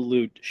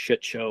absolute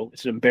shit show.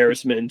 It's an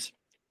embarrassment.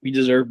 We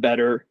deserve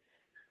better.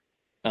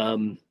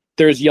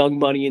 There's young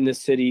money in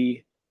this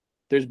city.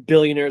 There's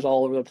billionaires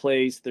all over the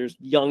place. There's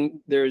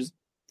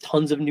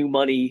tons of new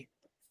money.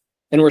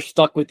 And we're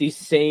stuck with these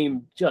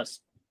same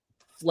just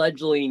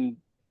fledgling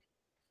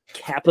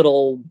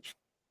capital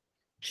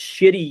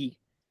shitty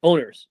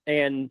owners.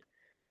 And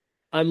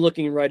I'm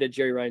looking right at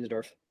Jerry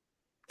Reinsdorf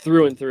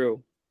through and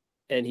through.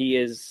 And he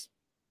is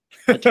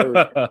a turd.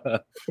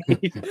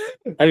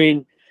 I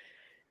mean,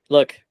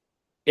 look,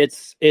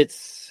 it's.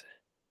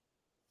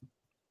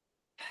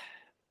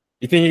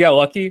 You think you got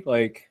lucky,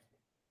 like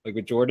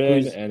with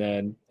Jordan, and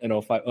then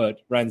in 05,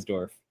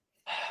 Reinsdorf?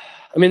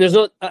 I mean, there's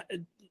no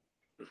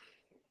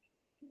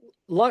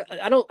luck.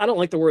 I don't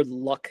like the word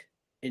luck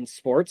in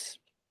sports.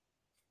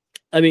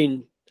 I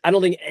mean, I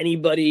don't think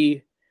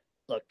anybody.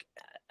 Look,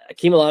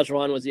 Akeem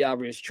Olajuwon was the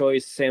obvious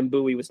choice. Sam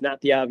Bowie was not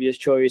the obvious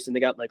choice, and they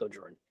got Michael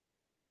Jordan.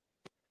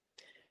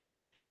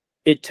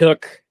 It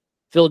took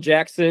Phil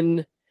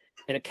Jackson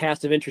and a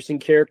cast of interesting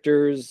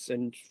characters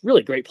and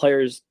really great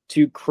players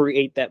to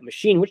create that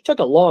machine, which took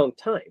a long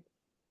time.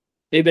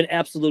 They've been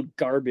absolute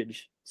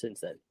garbage since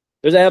then.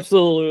 There's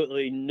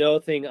absolutely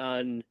nothing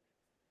on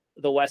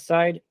the West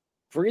Side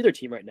for either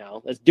team right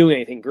now that's doing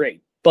anything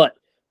great. But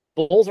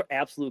Bulls are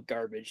absolute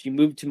garbage. You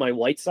move to my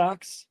White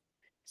Sox.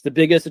 It's the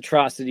biggest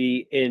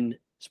atrocity in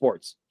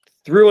sports.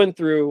 Through and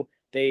through,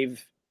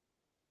 they've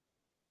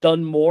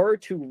done more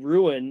to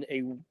ruin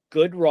a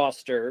good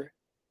roster,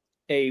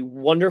 a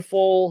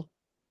wonderful,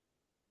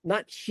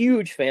 not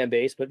huge fan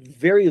base, but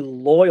very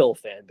loyal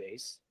fan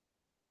base,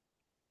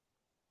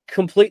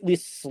 completely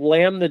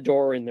slam the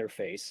door in their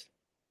face,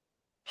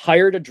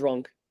 hired a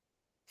drunk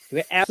who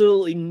had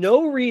absolutely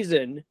no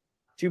reason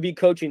to be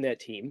coaching that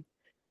team,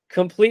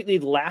 completely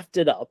laughed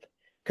it up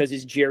because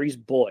he's Jerry's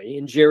boy,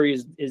 and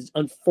Jerry is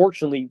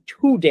unfortunately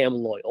too damn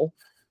loyal.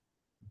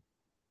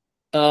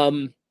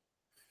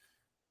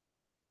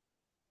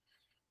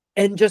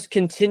 And just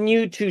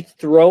continue to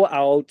throw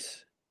out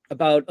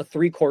about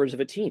 3/4 of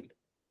a team.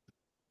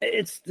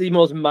 It's the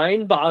most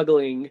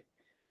mind-boggling.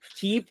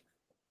 Keep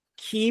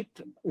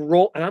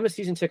roll. And I'm a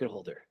season ticket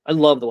holder. I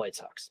love the White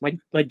Sox.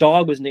 My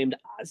dog was named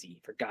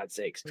Ozzy, for God's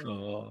sakes.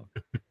 Oh.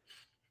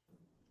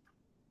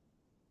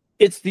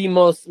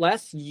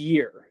 Last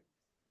year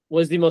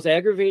was the most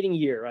aggravating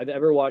year I've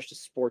ever watched a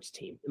sports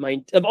team.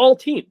 Of all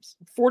teams,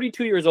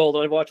 42 years old,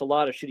 and I've watched a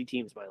lot of shitty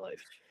teams in my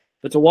life.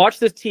 But to watch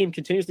this team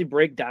continuously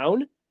break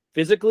down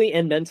physically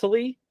and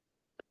mentally,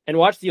 and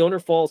watch the owner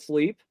fall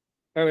asleep.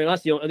 They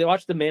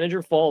watch the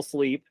manager fall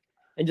asleep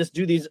and just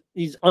do these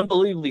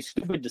unbelievably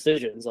stupid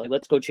decisions. Like,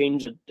 let's go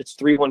change it's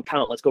 3-1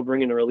 count. Let's go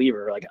bring in a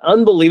reliever. Like,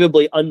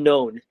 unbelievably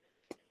unknown.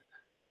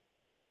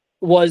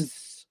 The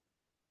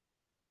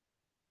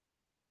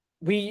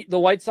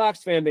White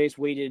Sox fan base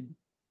waited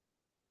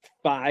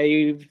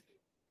 5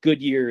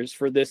 good years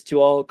for this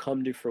to all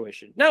come to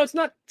fruition. No, it's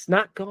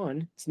not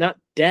gone. It's not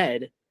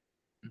dead.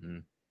 Mm-hmm.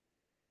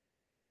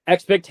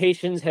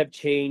 Expectations have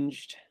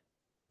changed.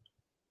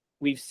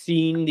 We've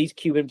seen these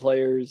Cuban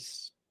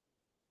players.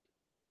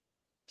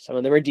 Some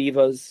of them are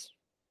divas.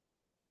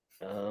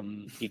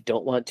 You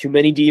don't want too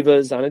many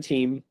divas on a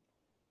team.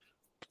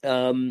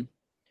 And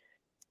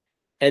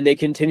they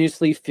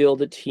continuously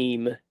field a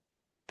team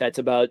that's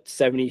about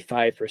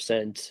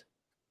 75%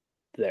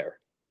 there.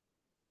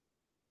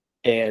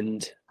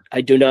 And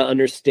I do not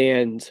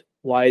understand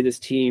why this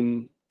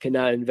team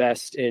cannot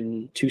invest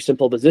in two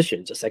simple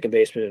positions, a second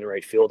baseman and a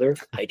right fielder.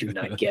 I do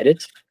not get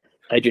it.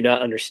 I do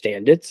not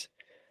understand it.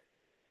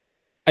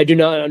 I do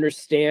not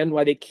understand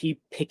why they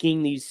keep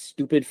picking these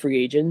stupid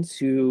free agents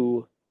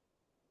who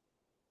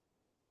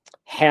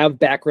have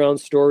background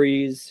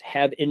stories,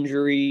 have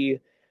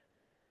injury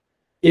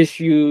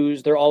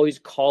issues. They're always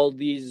called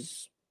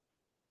these,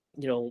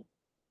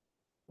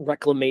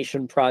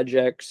 reclamation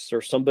projects,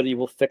 or somebody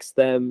will fix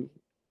them.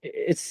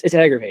 It's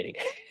aggravating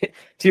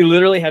to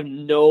literally have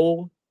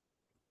no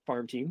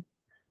farm team,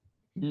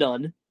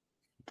 none.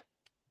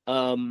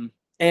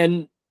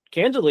 And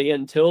candidly,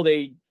 until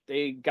they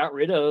got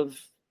rid of,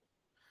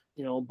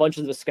 a bunch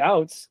of the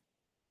scouts,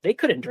 they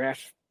couldn't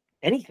draft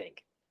anything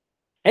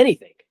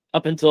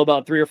up until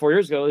about 3 or 4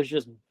 years ago. It was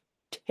just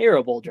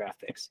terrible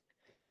draft picks.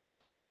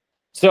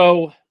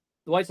 So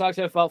the White Sox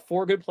have about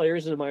 4 good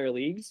players in the minor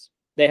leagues.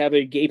 They have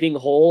a gaping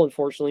hole,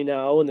 unfortunately,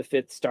 now in the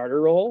 5th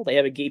starter role. They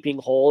have a gaping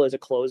hole as a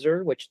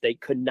closer, which they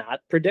could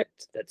not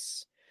predict.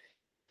 That's,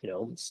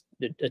 it's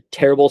a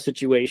terrible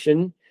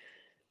situation.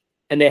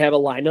 And they have a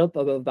lineup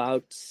of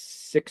about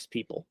 6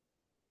 people.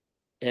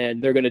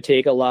 And they're going to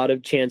take a lot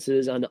of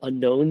chances on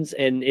unknowns.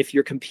 And if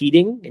you're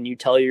competing and you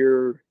tell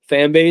your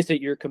fan base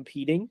that you're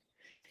competing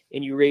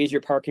and you raise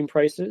your parking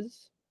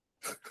prices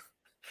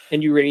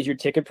and you raise your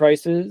ticket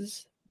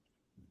prices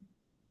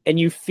and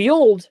you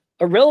field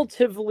a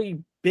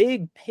relatively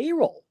big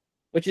payroll,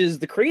 which is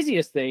the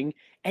craziest thing,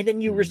 and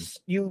then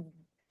you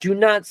do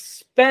not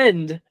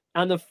spend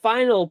on the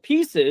final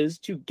pieces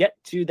to get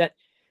to that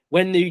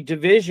when the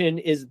division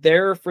is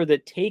there for the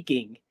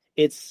taking.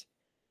 It's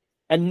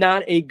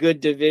not a good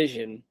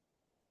division.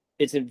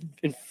 It's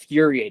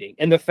infuriating.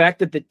 And the fact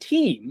that the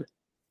team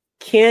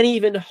can't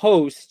even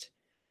host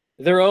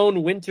their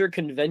own winter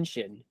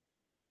convention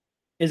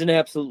is an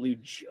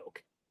absolute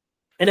joke.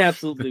 An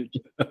absolute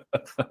joke.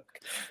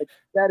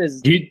 That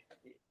is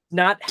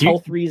not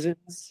health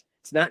reasons.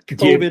 It's not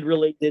COVID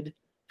related.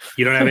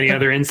 You don't have any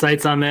other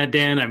insights on that,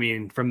 Dan? I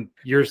mean, from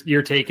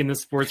your take in the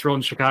sports world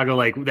in Chicago,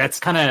 like that's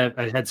kind of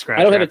a head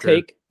scratcher. I don't have a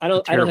take. I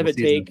don't have a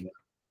take.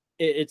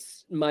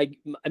 It's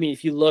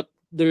if you look,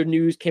 the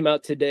news came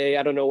out today.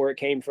 I don't know where it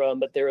came from,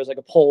 but there was like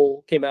a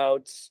poll came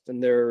out,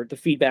 and the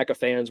feedback of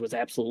fans was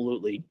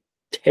absolutely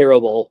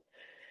terrible.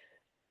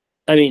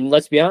 I mean,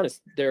 let's be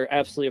honest. They're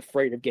absolutely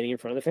afraid of getting in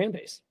front of the fan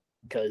base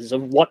because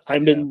of what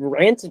I've been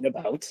ranting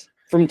about.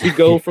 To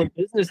go from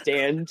business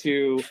Dan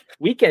to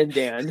weekend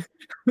Dan.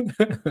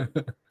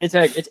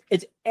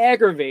 It's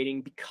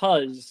aggravating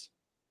because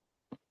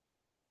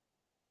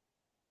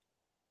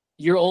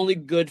you're only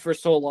good for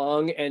so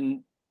long,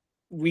 and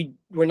we're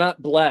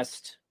not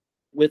blessed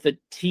with a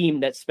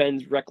team that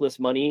spends reckless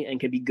money and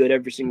can be good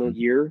every single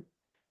year.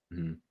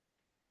 Mm-hmm.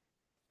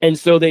 And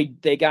so they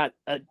got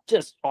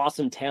just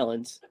awesome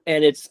talent.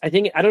 And I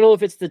don't know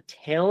if it's the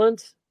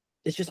talent.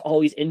 It's just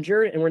always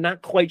injured, and we're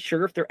not quite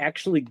sure if they're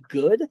actually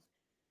good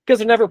because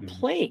they're never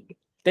playing.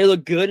 They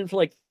look good for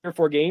like 3 or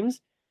 4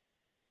 games,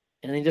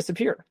 and they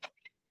disappear.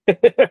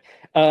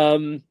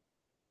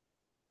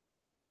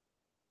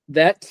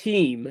 That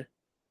team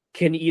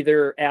can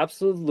either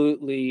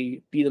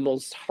absolutely be the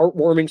most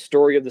heartwarming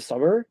story of the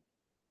summer,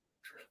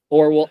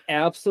 or will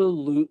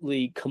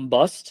absolutely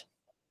combust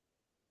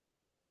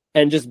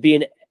and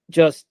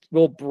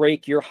will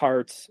break your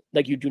hearts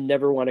like you do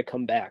never want to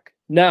come back.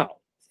 Now,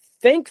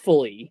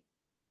 thankfully,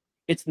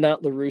 it's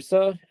not La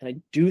Russa, and I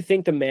do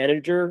think the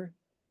manager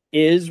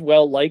is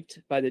well liked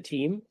by the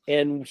team,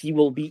 and he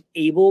will be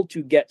able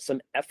to get some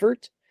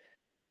effort.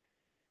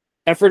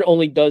 Effort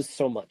only does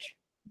so much.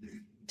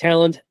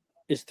 Talent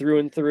is through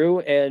and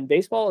through, and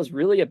baseball is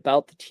really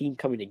about the team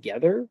coming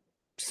together.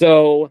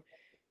 So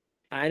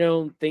I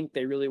don't think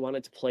they really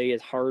wanted to play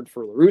as hard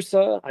for La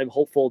Russa. I'm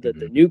hopeful that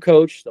the new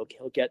coach,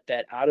 he'll get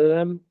that out of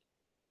them.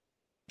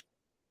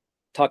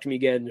 Talk to me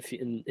again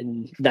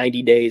in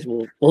 90 days.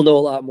 We'll know a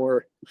lot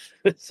more.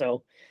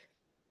 So,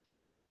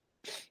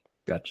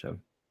 gotcha.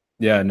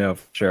 Yeah, no,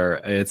 for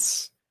sure. I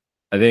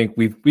think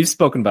we've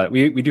spoken about it.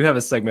 We do have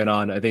a segment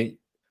on, I think,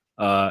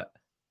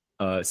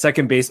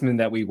 second baseman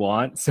that we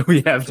want. So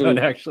we have done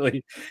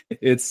actually.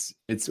 It's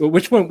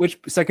which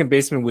second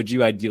baseman would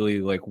you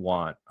ideally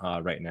want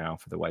right now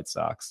for the White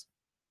Sox?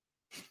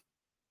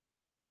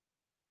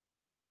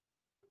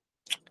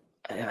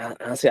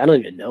 Honestly, I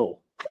don't even know.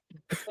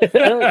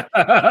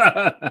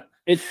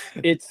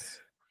 It's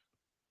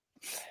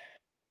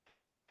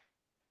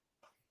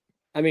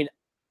I mean,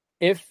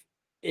 if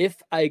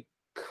I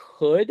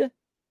could,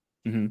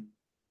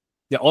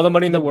 yeah, all the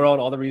money in the world,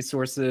 all the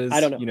resources, I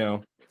don't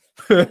know.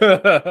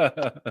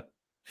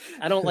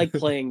 I don't like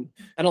playing.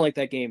 I don't like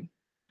that game.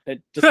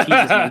 It just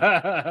teases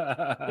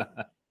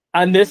me.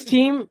 On this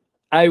team,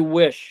 I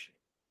wish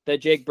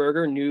that Jake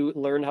Berger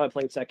learned how to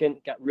play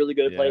second, got really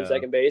good at playing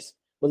second base.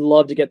 Would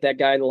love to get that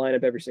guy in the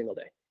lineup every single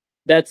day.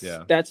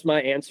 That's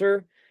my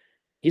answer.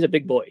 He's a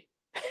big boy.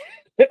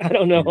 I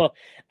don't know.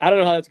 I don't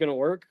know how that's going to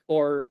work.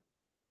 Or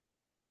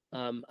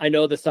I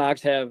know the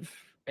Sox have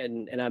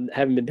and I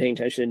haven't been paying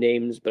attention to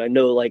names, but I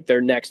know like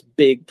their next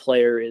big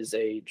player is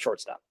a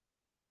shortstop.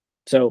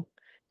 So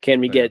can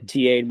we get TA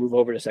and move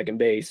over to second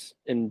base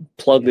and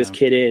plug this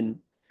kid in?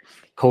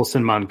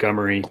 Colson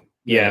Montgomery.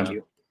 Yeah. Thank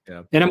you.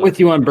 Yeah. And I'm with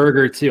you on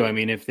Berger too. I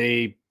mean, if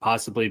they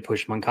possibly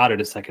push Moncada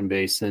to second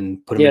base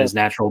and put him in his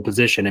natural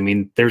position, I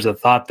mean, there's a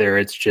thought there.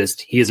 It's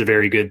just he is a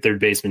very good third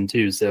baseman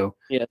too. So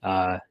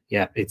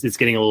it's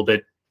getting a little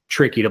bit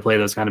tricky to play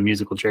those kind of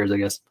musical chairs, I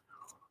guess.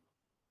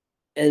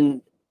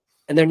 And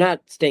they're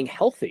not staying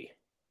healthy.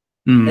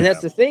 And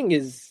that's the thing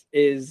is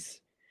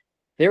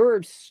there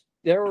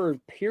were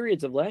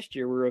periods of last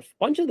year where a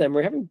bunch of them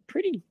were having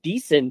pretty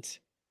decent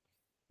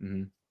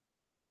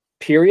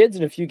periods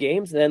in a few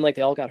games, and then like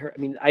they all got hurt.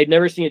 I mean, I'd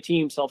never seen a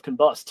team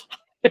self-combust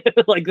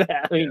like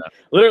that. I mean,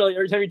 literally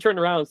every time you turned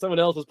around, someone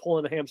else was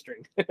pulling a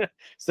hamstring.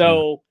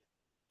 So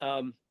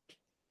I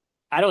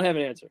don't have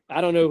an answer.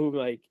 I don't know who,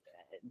 like,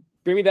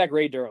 bring me back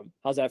Ray Durham.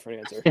 How's that for an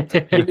answer?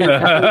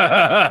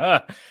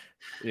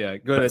 Yeah,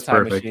 go to the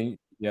time machine.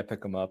 Yeah,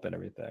 pick them up and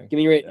everything. Give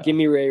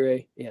me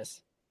Ray.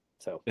 Yes.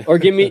 So, or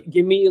give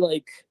me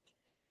like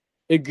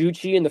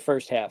Iguchi in the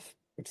first half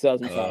of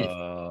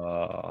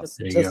 2005.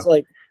 Just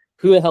like,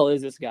 who the hell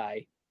is this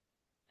guy?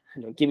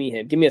 You know, give me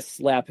him. Give me a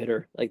slap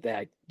hitter like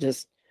that.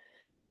 Just,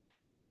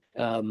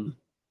 I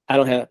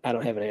don't have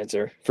an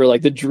answer for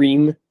like the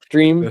dream.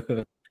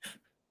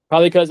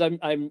 Probably because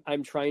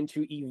I'm trying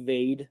to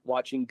evade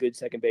watching good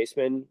second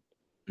basemen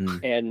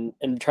and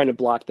trying to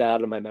block that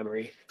out of my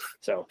memory.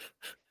 So,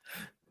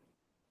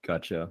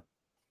 gotcha.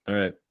 All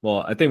right.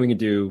 Well, I think we can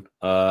do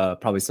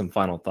probably some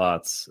final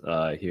thoughts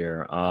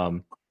here.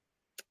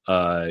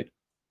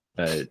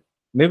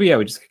 Maybe I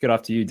would just kick it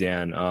off to you,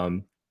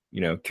 Dan.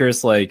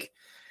 Curious, like,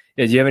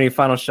 do you have any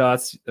final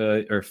shots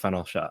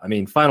final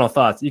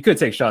thoughts? You could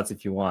take shots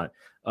if you want.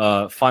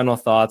 Final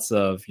thoughts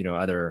of,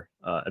 either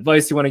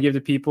advice you want to give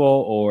to people,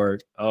 or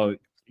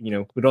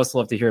we'd also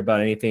love to hear about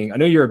anything. I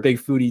know you're a big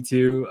foodie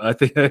too. I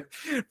think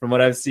from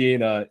what I've seen,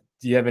 do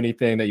you have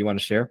anything that you want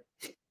to share?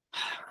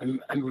 I'm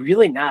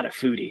really not a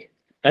foodie.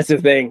 That's the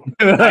thing.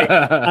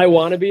 I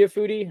want to be a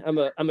foodie.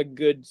 I'm a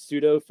good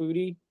pseudo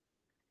foodie,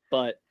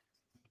 but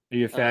are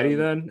you a fatty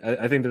then?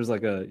 I think there's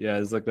like are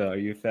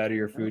you a fatty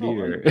or foodie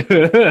or?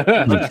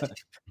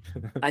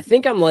 I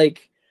think I'm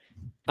like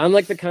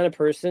the kind of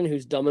person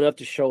who's dumb enough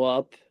to show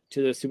up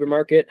to the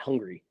supermarket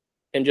hungry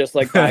and just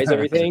like buys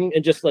everything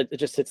and just like it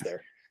just sits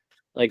there.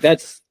 Like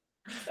that's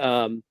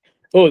the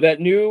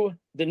Oreo.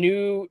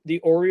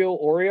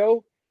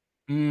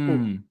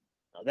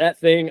 That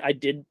thing I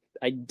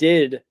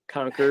did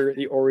conquer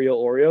the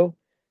Oreo.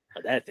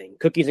 That thing,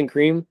 cookies and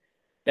cream,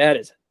 that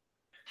is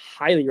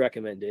highly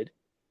recommended.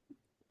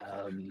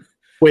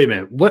 Wait a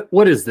minute,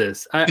 what is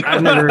this?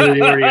 I've never heard of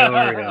the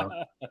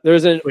Oreo.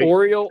 There's an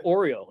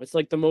Oreo. It's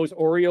like the most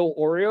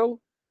Oreo,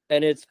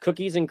 and it's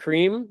cookies and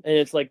cream, and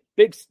it's like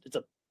big. It's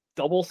a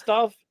double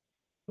stuff.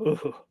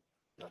 Ooh,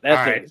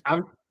 right,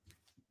 I'm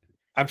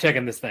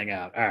checking this thing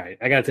out. All right,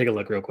 I gotta take a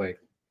look real quick.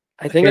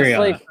 I think it's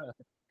like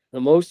the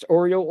most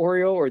Oreo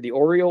or the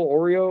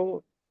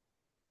Oreo.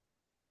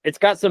 It's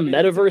got some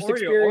metaverse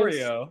experience.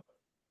 Oreo.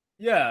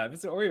 Yeah, if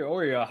it's an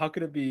Oreo, how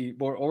could it be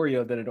more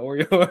Oreo than an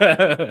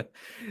Oreo?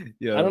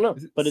 Yeah, I don't know,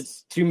 but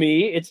it's to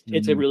me,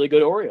 it's a really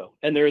good Oreo,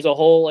 and there's a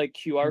whole like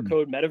QR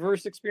code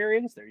metaverse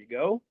experience. There you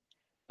go.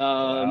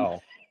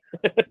 Wow,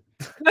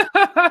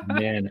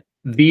 man,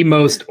 the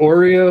most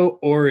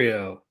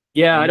Oreo.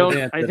 Yeah,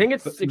 I think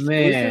it's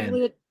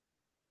exclusively.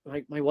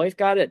 My wife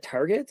got it at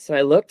Target, so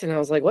I looked and I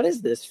was like, "What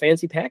is this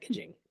fancy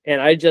packaging?"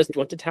 And I just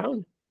went to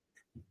town.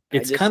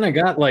 It's kind of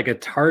got like a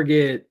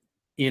Target.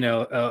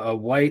 A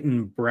white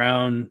and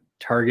brown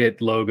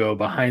Target logo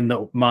behind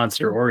the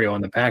Monster Oreo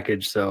on the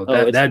package. So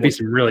that'd be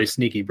some really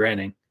sneaky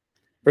branding.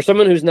 For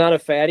someone who's not a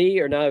fatty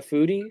or not a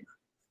foodie,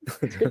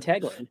 it's a good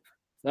tagline.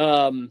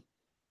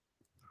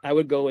 I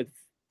would go with,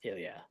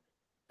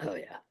 hell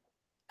yeah.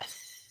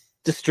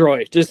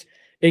 Destroy. Just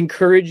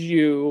encourage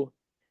you.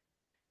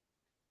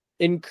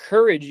 I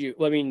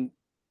mean,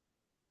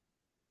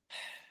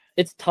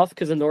 it's tough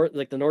because the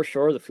North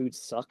Shore, the food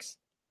sucks.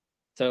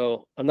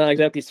 So I'm not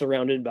exactly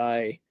surrounded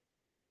by,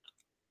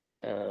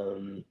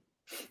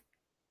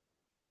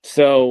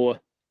 so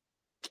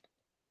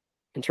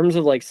in terms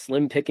of like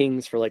slim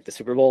pickings for like the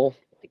Super Bowl,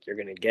 like you're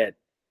gonna get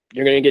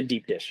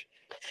deep dish.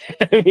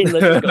 I mean,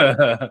 let's just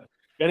go.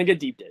 Gonna get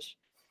deep dish.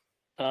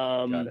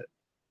 Got it.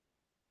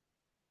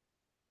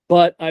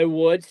 But I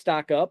would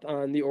stock up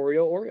on the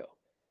Oreo.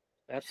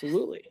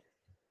 Absolutely.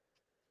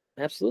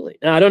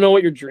 Now I don't know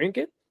what you're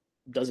drinking.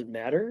 Doesn't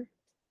matter.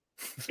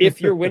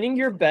 If you're winning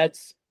your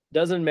bets.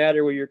 Doesn't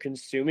matter what you're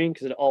consuming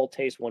because it all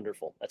tastes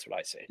wonderful. That's what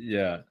I say.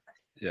 Yeah.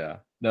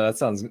 No, that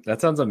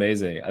sounds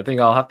amazing. I think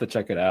I'll have to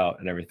check it out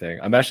and everything.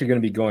 I'm actually going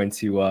to be going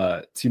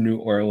to New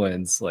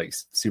Orleans like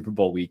Super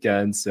Bowl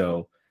weekend,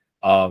 so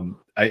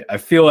I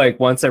feel like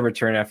once I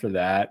return after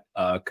that,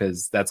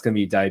 because that's going to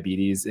be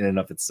diabetes in and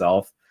of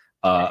itself.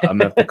 I'm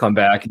gonna have to come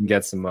back and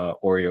get some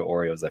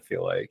Oreos. I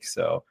feel like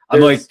so.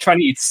 I'm like trying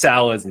to eat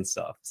salads and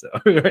stuff. So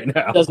right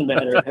now doesn't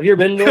matter. Have you ever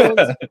been to New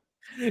Orleans?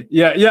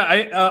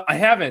 Yeah. I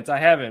haven't,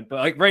 but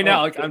like right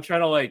now, like I'm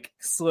trying to like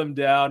slim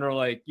down or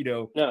like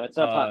no, it's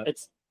not.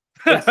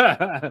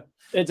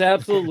 It's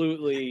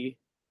absolutely.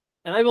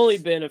 And I've only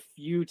been a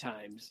few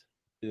times.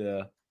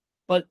 Yeah.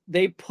 But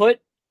they put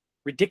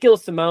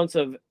ridiculous amounts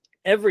of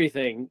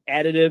everything,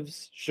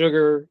 additives,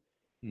 sugar,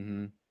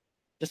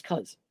 just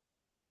cause.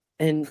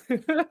 And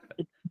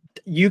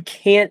you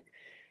can't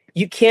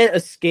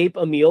escape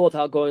a meal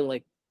without going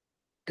like,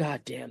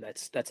 God damn,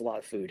 that's a lot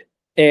of food.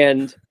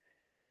 And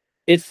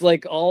it's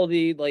like all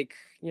the like,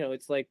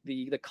 it's like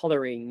the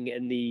coloring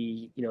and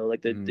the,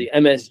 like the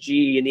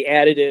MSG and the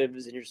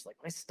additives, and you're just like,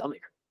 my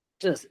stomach,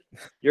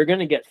 you're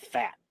gonna get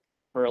fat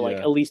for like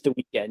at least a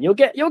weekend. You'll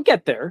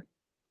get there,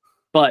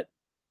 but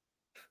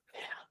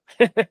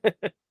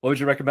what would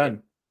you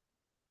recommend?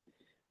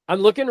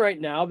 I'm looking right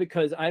now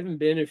because I haven't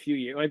been in a few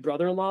years. My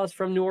brother-in-law is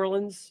from New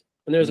Orleans,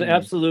 and there's an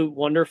absolute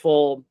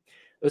wonderful.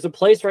 There's a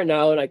place right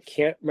now, and I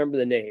can't remember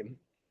the name,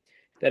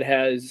 that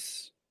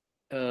has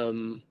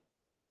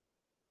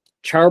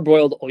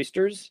charbroiled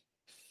oysters.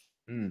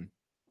 And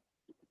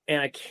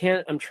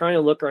I'm trying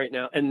to look right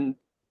now, and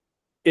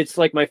it's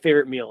like my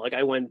favorite meal. Like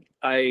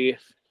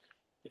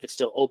if it's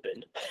still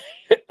open,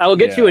 I will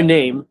get you a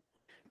name,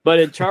 but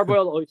it's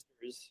charbroiled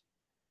oysters.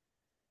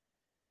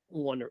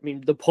 I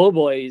mean, the po'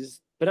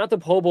 boys, but not the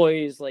po'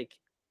 boys. Like,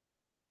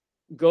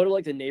 go to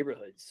like the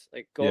neighborhoods,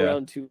 like go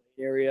around to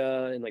the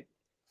area and like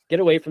get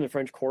away from the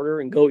French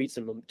Quarter and go eat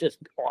some just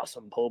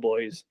awesome po'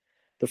 boys.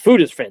 The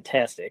food is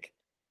fantastic.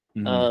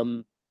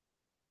 The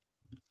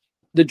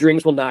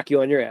drinks will knock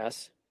you on your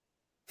ass.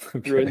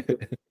 Okay.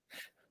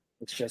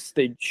 It's just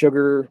they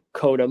sugar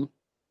coat them,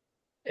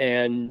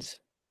 and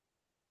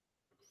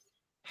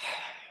I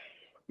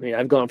mean,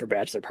 I've gone for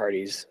bachelor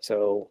parties,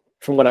 so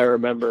from what I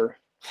remember.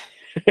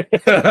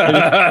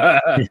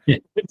 I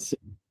can't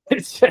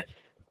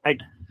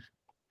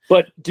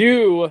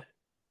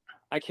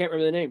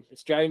remember the name.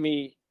 It's driving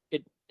me.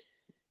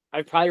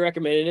 I've probably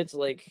recommended it to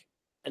like,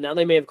 and now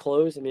they may have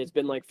closed. I mean, it's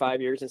been like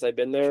 5 years since I've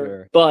been there.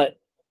 Sure. But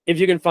if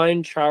you can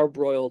find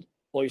charbroiled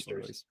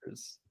oysters,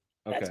 that's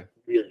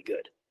really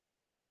good.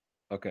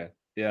 Okay,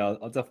 yeah,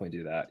 I'll definitely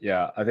do that.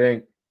 Yeah, I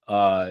think.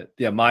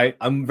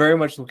 I'm very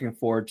much looking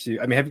forward to.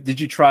 I mean,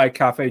 did you try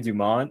Cafe Du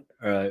Monde?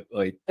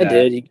 Like I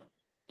did.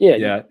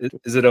 Yeah.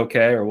 Is it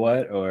okay or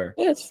what? Or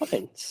it's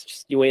fine. It's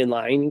just you wait in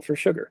line for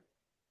sugar.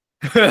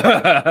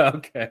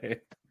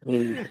 Okay. I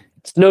mean,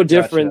 it's no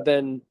different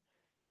than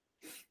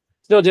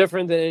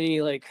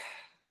any like.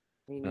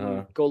 I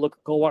mean, go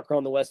walk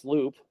around the West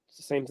Loop. It's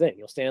the same thing.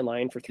 You'll stand in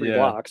line for 3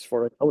 blocks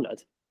for a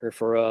donut or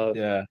for a.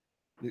 Yeah.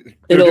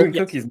 They're doing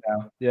cookies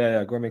now.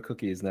 Yeah, gourmet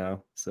cookies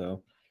now.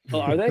 So.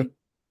 Oh, are they?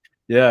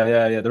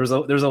 Yeah. There's a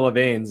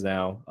Levain's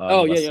now.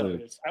 Yeah.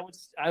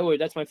 I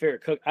would. That's my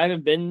favorite cook. I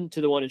haven't been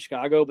to the one in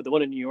Chicago, but the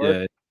one in New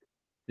York.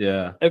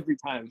 Yeah. Every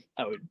time,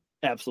 I would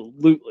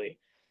absolutely.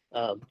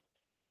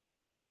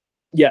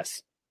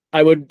 Yes,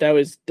 I would. That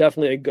was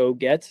definitely a go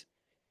get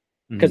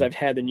because I've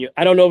had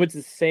I don't know if it's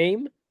the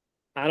same.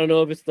 I don't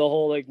know if it's the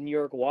whole like New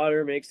York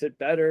water makes it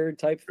better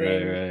type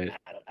thing. Right.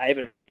 I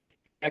haven't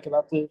talked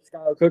about the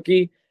Chicago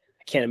cookie.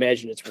 I can't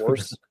imagine it's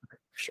worse. I'm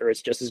sure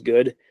it's just as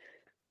good.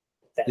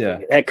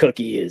 That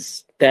cookie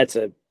that's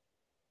a.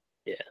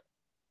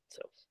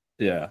 So.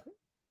 Yeah.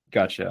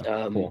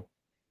 Gotcha. Cool.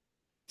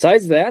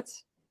 Besides that,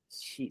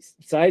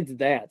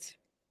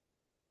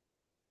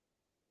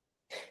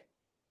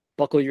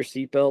 buckle your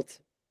seatbelt,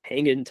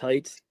 hang in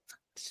tight.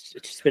 It's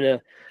just been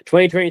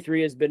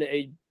 2023 has been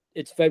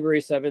it's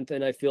February 7th,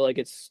 and I feel like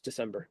it's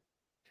December.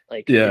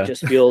 Like it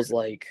just feels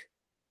like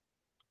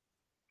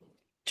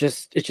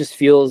it just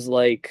feels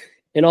like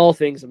in all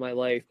things in my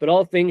life, but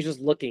all things just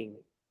looking,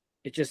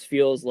 it just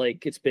feels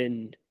like it's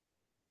been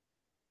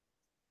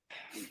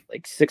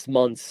like 6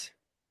 months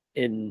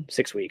in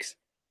 6 weeks.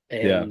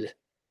 And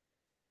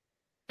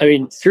I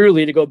mean,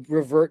 truly to go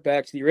revert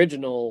back to the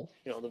original,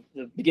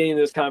 the beginning of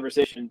this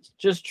conversation,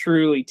 just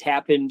truly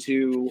tap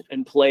into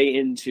and play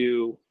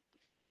into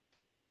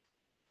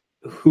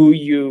who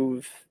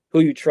you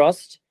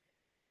trust,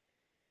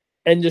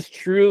 and just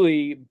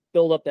truly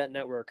build up that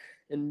network.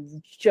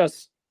 And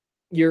just,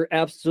 you're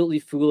absolutely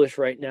foolish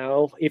right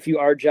now if you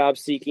are job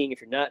seeking, if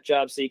you're not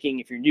job seeking,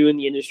 if you're new in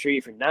the industry,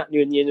 if you're not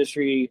new in the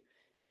industry,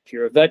 if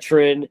you're a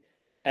veteran,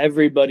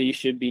 everybody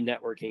should be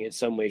networking in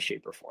some way,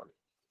 shape, or form.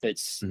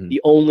 It's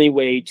the only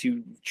way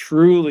to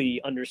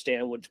truly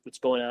understand what's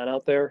going on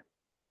out there,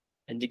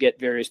 and to get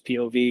various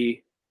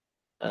POV,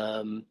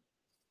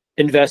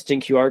 invest in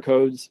QR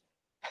codes,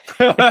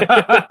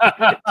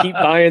 keep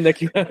buying the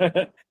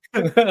QR.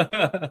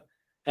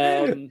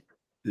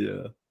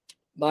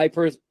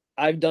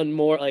 I've done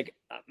more, like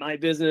my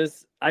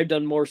business, I've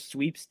done more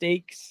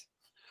sweepstakes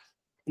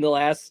in the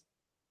last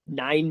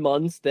 9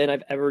 months than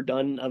I've ever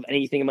done of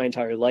anything in my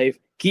entire life.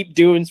 Keep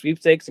doing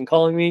sweepstakes and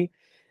calling me.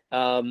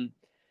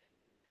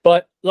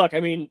 But look,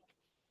 I mean,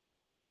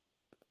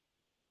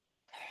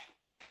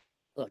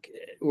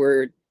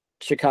 we're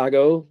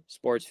Chicago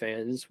sports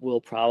fans will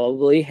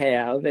probably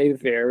have a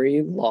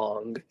very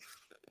long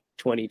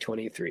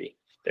 2023.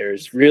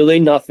 There's really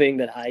nothing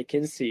that I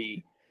can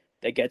see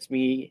that gets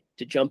me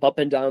to jump up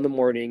and down in the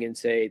morning and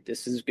say,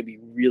 this is going to be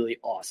really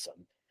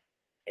awesome.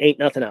 Ain't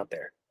nothing out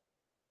there.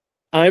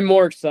 I'm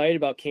more excited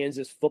about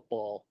Kansas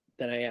football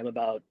than I am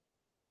about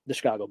the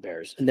Chicago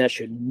Bears, and that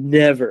should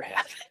never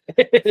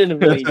happen in a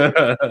million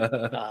years.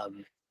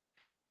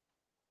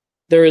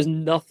 There is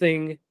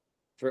nothing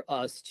for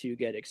us to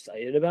get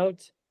excited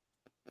about.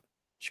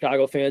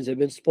 Chicago fans have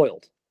been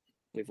spoiled.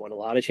 We've won a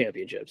lot of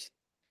championships.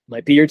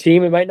 Might be your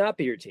team, it might not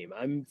be your team.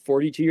 I'm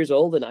 42 years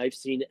old, and I've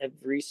seen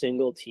every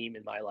single team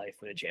in my life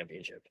win a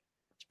championship.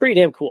 It's pretty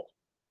damn cool.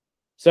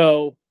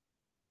 So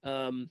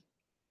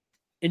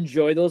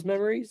enjoy those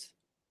memories,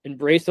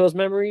 embrace those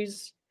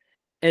memories.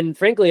 And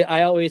frankly,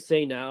 I always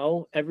say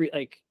now,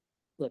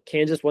 look,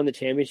 Kansas won the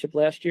championship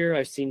last year.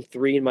 I've seen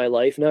 3 in my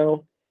life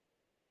now.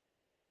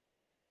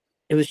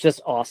 It was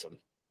just awesome.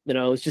 It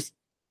was just,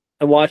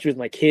 I watched it with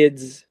my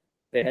kids.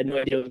 They had no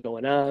idea what was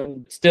going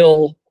on.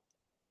 Still,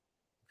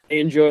 they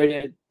enjoyed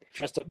it.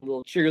 Dressed up in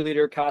little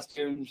cheerleader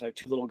costumes. I have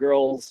 2 little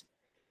girls.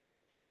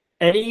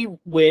 Any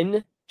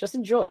win, just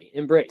enjoy,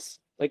 embrace.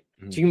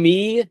 To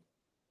me,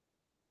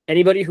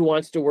 anybody who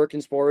wants to work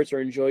in sports or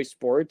enjoy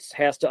sports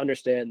has to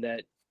understand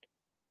that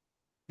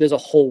there's a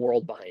whole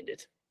world behind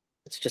it.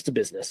 It's just a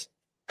business.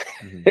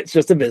 It's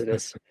just a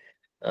business.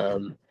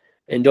 And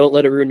don't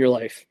let it ruin your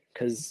life,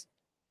 because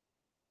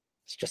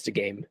it's just a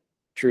game,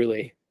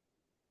 truly.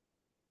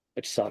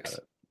 Which sucks,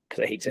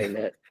 because I hate saying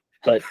that.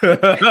 But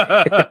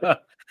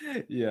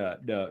yeah,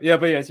 no. Yeah,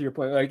 but yeah, to your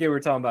point, we were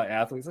talking about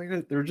athletes,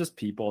 they're just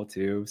people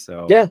too.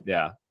 So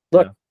yeah.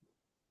 Look,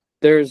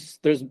 there's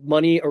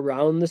money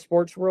around the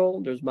sports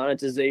world. There's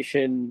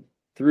monetization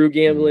through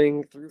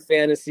gambling, through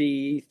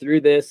fantasy,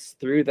 through this,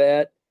 through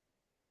that.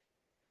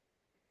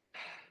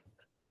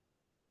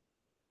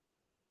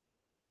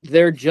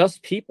 They're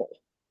just people,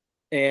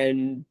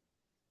 and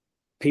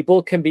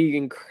people can be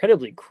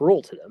incredibly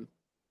cruel to them,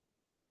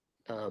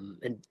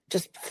 and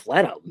just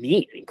flat out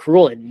mean and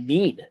cruel and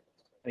mean.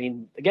 I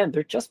mean, again,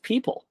 they're just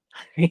people.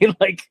 I mean,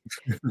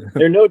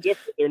 they're no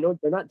different.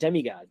 They're not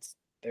demigods.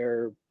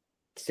 They're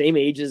the same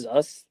age as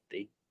us.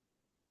 They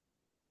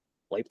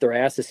wipe their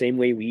ass the same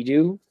way we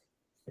do.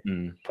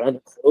 Put on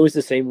the clothes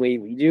the same way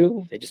we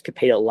do. They just get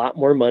paid a lot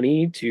more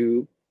money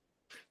to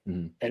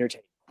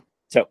entertain.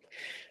 So,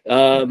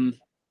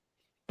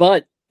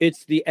 but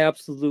it's the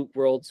absolute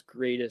world's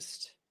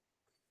greatest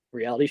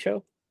reality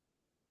show.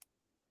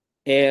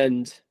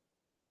 And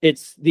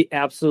it's the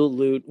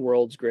absolute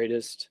world's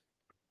greatest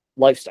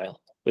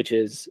lifestyle, which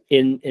is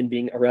in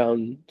being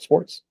around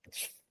sports.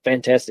 It's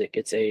fantastic.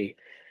 It's a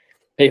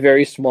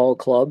very small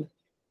club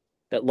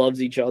that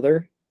loves each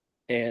other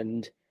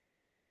and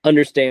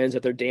understands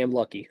that they're damn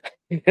lucky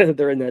that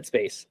they're in that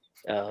space.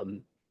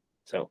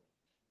 So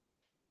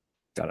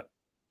got it.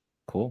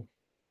 Cool.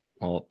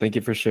 Well, thank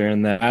you for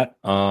sharing that.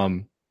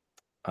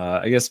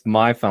 I guess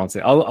my final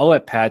thing, I'll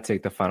let Pat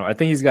take the final. I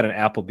think he's got an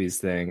Applebee's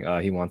thing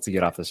he wants to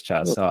get off his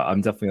chest. So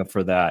I'm definitely up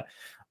for that.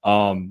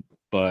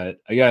 But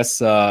I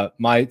guess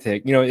my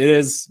take, it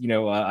is,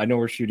 I know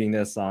we're shooting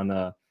this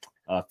on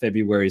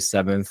February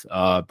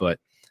 7th, but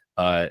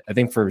I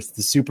think for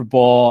the Super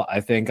Bowl, I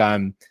think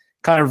I'm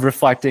kind of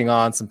reflecting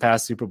on some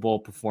past Super Bowl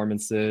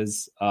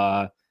performances.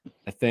 I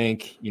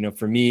think,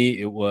 for me,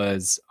 it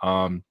was,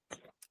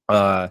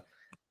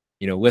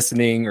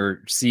 listening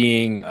or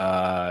seeing,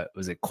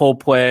 was it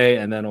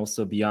Coldplay, and then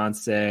also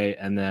Beyonce,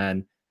 and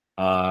then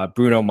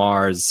Bruno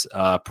Mars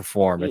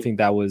perform. I think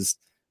that was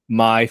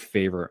my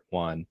favorite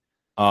one.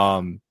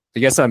 I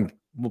guess I'm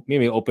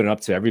maybe open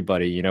up to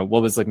everybody.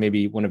 What was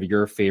maybe one of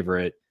your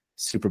favorite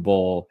Super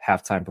Bowl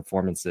halftime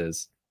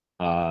performances?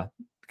 We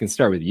can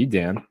start with you,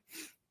 Dan.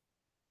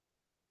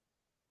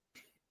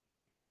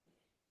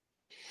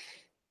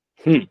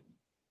 I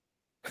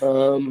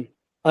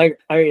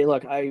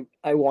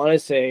want to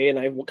say, and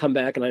I will come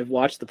back and I've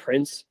watched the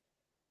Prince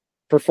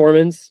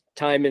performance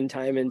time and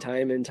time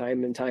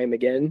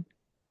again.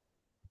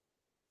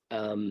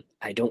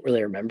 I don't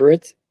really remember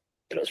it,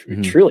 but it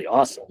was truly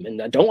awesome.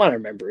 And I don't want to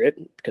remember it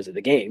because of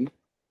the game,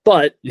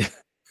 but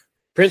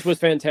Prince was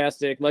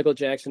fantastic. Michael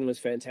Jackson was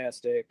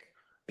fantastic.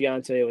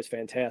 Beyonce was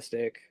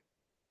fantastic.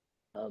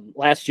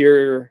 Last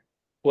year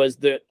was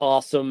the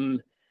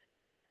awesome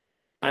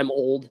I'm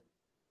old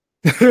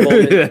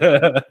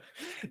moment.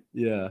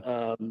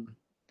 Yeah.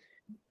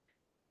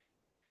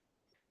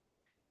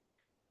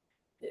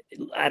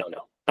 I don't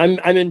know.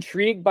 I'm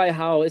intrigued by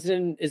how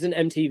isn't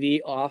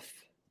MTV off?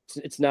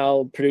 It's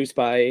now produced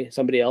by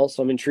somebody else.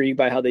 So I'm intrigued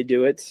by how they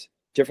do it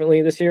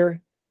differently this year.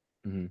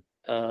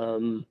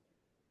 To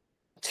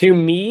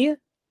me,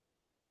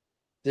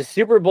 the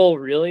Super Bowl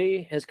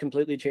really has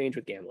completely changed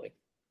with gambling.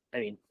 I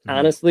mean,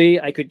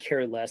 honestly, I could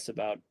care less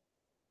about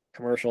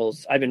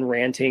commercials. I've been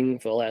ranting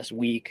for the last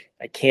week.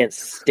 I can't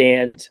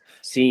stand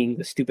seeing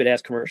the stupid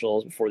ass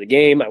commercials before the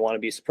game. I want to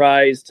be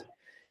surprised.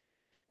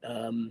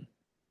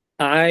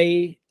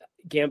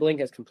 Gambling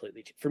has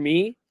completely changed. For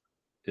me,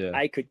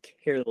 I could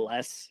care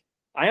less.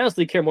 I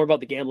honestly care more about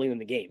the gambling than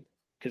the game,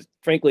 because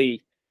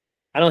frankly,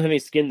 I don't have any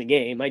skin in the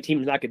game. My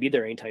team's not going to be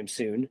there anytime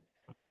soon.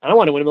 I don't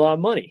want to win a lot of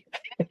money.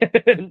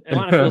 I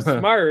want to feel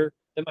smarter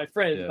than my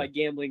friends by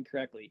gambling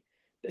correctly.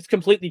 It's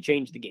completely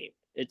changed the game.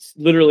 It's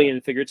literally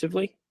and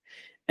figuratively.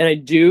 And I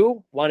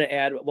do want to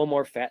add one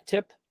more fat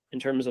tip in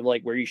terms of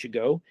like where you should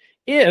go.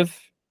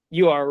 If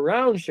you are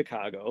around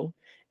Chicago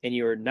and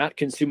you're not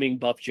consuming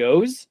Buff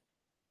Joe's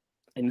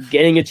and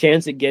getting a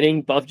chance at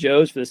getting Buff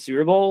Joe's for the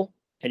Super Bowl,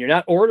 and you're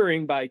not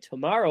ordering by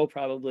tomorrow,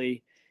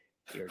 probably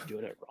you're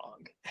doing it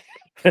wrong.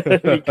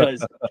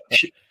 Because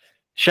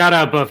shout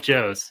out Buff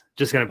Joe's.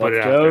 Just gonna put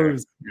it out there.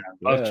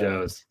 Buff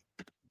Joe's.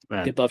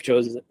 Man. Get Buff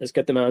Joe's. Let's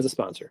get them out as a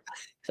sponsor.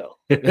 So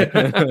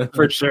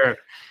for sure.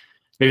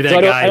 Maybe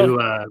that guy who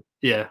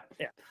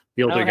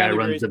the older guy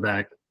runs the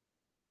back.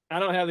 I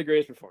don't have the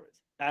greatest performance.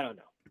 I don't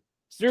know.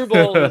 Super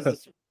Bowl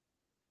is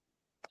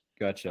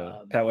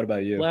Gotcha. Pat, what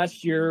about you?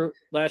 Last year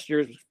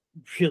was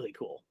really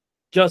cool.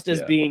 Just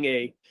as being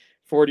a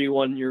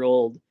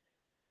 41-year-old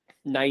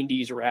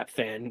 90s rap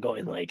fan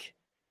going like,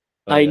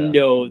 I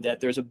know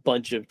that there's a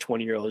bunch of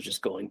 20-year-olds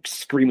just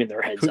screaming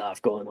their heads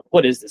off, going,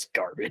 what is this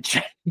garbage?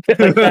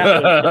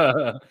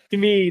 To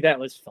me, that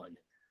was fun.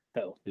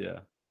 So yeah.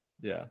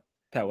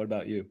 Pat, what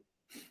about you?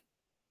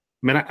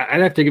 I mean, I'd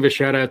have to give a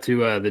shout out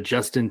to the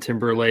Justin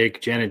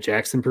Timberlake, Janet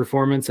Jackson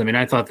performance. I mean,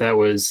 I thought that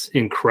was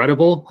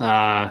incredible.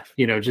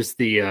 Just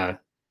the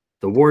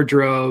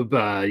wardrobe,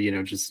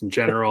 just in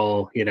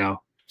general,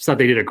 just thought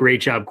they did a great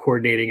job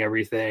coordinating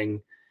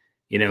everything.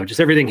 Just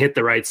everything hit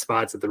the right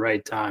spots at the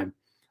right time.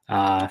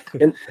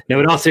 In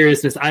all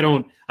seriousness, I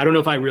don't know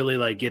if I really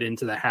like get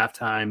into the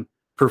halftime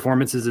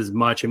performances as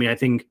much. I mean, I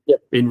think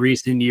in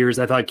recent years,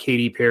 I thought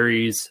Katy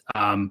Perry's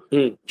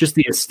just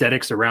the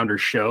aesthetics around her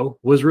show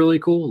was really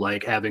cool.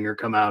 Like having her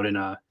come out in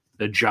a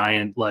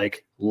giant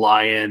like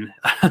lion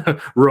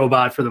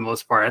robot for the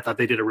most part. I thought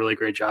they did a really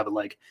great job at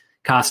like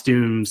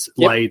costumes,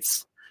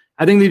 lights.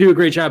 I think they do a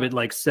great job at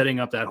like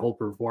setting up that whole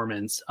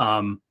performance.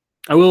 I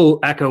will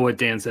echo what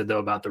Dan said though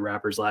about the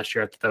rappers last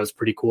year. I thought that was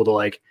pretty cool to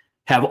like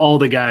have all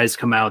the guys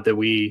come out that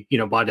we,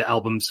 bought the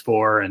albums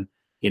for. And,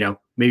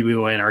 maybe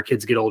when our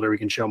kids get older, we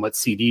can show them what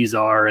CDs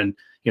are and,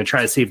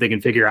 try to see if they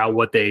can figure out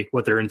what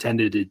they're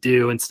intended to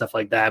do and stuff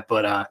like that.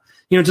 But,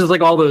 just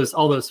like all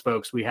those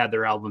folks, we had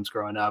their albums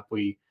growing up.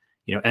 We,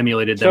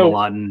 emulated them a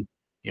lot in,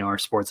 our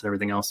sports and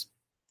everything else.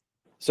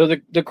 So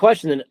the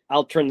question, and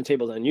I'll turn the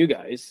tables on you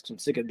guys, I'm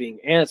sick of being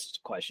asked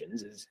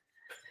questions, is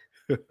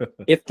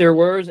if there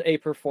was a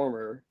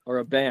performer or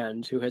a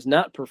band who has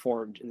not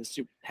performed in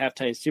the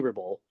halftime Super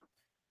Bowl,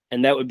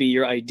 and that would be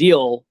your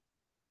ideal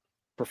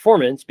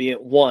performance, be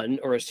it one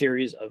or a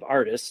series of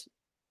artists,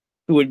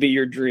 who would be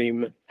your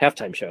dream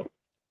halftime show?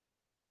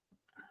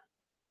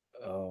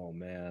 Oh,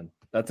 man.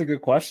 That's a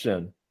good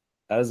question.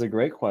 That is a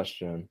great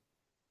question.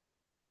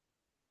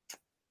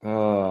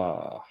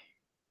 Oh,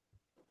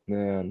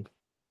 man.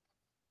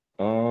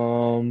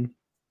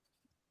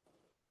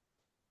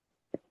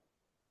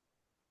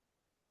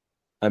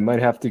 I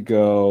might have to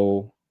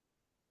go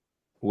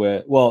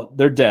with, well,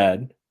 they're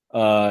dead.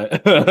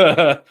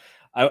 I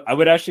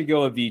would actually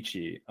go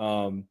Avicii.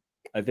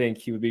 I think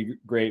he would be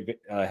great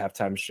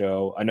halftime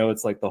show. I know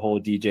it's like the whole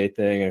DJ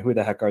thing and who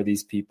the heck are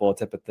these people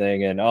type of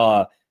thing. And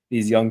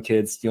these young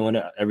kids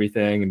stealing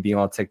everything and being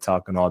on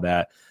TikTok and all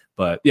that.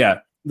 But yeah,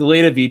 the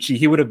late Avicii,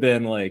 he would have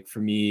been like, for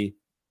me,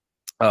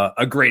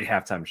 a great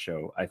halftime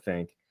show, I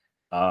think,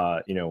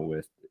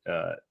 with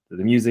the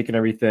music and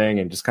everything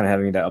and just kind of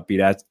having that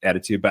upbeat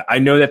attitude. But I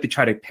know that they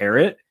try to pair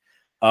it,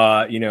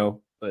 but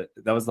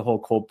that was the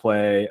whole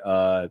Coldplay,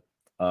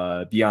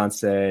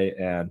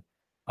 Beyonce and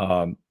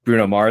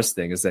Bruno Mars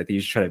thing, is that they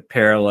try to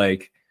pair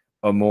like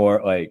a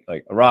more like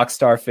a rock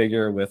star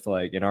figure with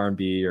like an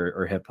R&B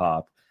or hip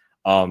hop.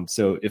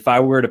 So if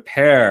I were to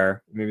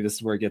pair, maybe this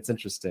is where it gets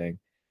interesting,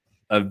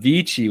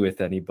 Avicii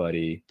with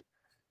anybody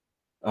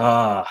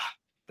that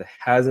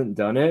hasn't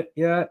done it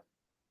yet.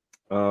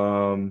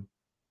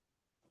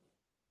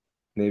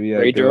 Maybe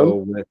I go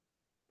with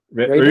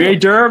Ray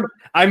Durham.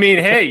 I mean,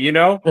 hey,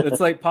 it's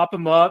like pop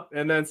him up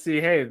and then see,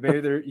 hey,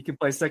 maybe you can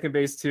play second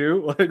base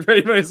too. Like,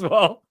 might as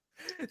well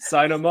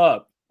sign him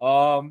up.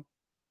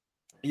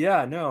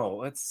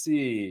 Let's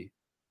see.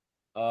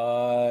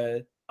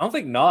 I don't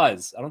think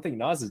Nas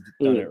has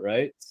done it,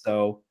 right?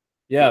 So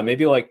yeah,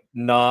 maybe like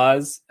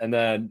Nas, and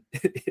then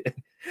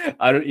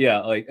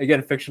like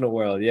again, fictional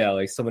world. Yeah,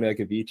 like somebody like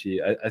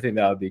Avicii. I think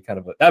that'd be kind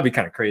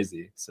of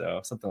crazy. So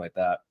something like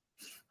that.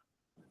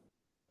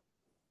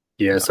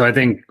 Yeah, so I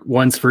think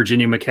once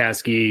Virginia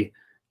McCaskey,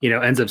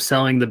 ends up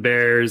selling the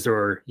Bears,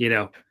 or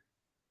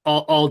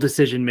all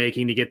decision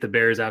making to get the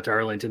Bears out to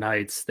Arlington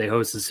Heights, they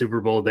host the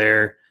Super Bowl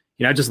there.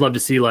 I'd just love to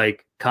see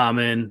like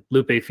Common,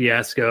 Lupe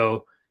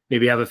Fiasco,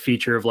 maybe have a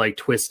feature of like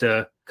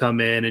Twista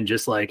come in and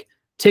just like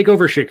take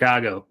over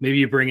Chicago. Maybe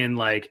you bring in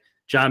like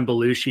John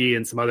Belushi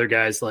and some other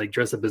guys like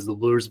dress up as the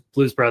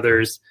Blues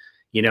Brothers.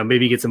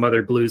 Maybe get some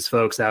other blues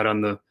folks out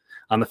on the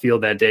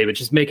field that day, but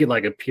just make it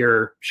like a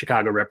pure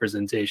Chicago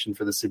representation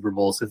for the Super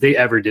Bowl. So if they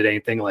ever did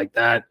anything like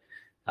that,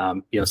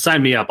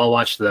 sign me up. I'll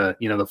watch the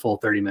full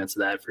 30 minutes of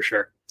that for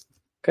sure.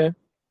 Okay.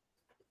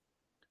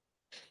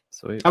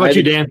 Sweet. How about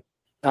you, Dan?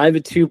 I have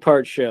a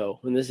 2-part show,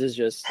 and this is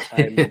just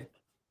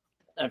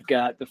I've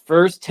got the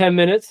first 10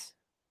 minutes,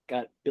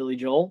 got Billy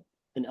Joel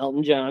and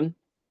Elton John.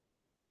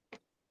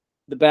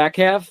 The back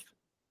half,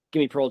 give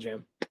me Pearl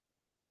Jam.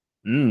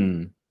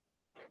 There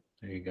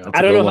you go.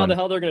 I don't know how the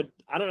hell they're gonna.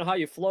 I don't know how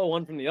you flow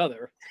one from the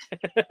other.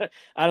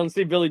 I don't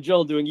see Billy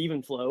Joel doing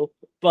even flow,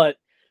 but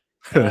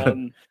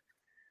you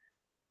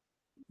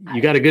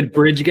got a good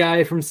bridge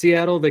guy from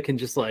Seattle that can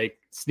just like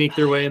sneak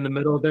their way in the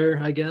middle there,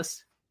 I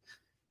guess.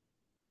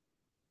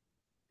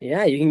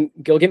 Yeah, you can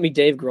go get me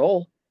Dave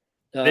Grohl.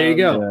 There you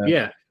go.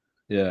 Yeah.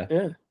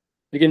 You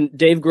can.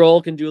 Dave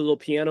Grohl can do a little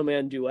Piano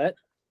Man duet,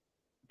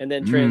 and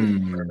then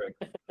transition.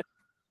 Perfect.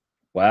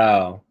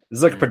 Wow, this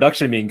is like a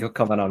production meeting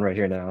coming on right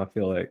here now. I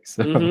feel like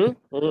so.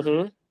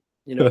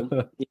 You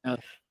know,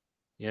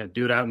 yeah.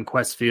 Do it out in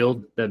Quest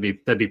Field. That'd be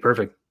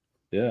perfect.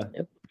 Yeah.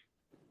 Yep.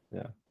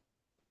 Yeah.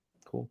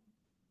 Cool.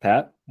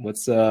 Pat,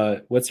 what's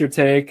your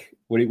take?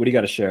 What do you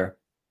got to share?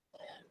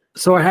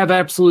 So I have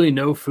absolutely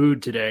no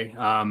food today.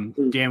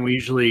 Dan, we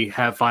usually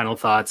have final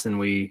thoughts and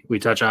we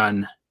touch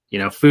on,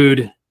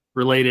 food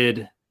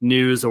related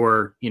news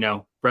or,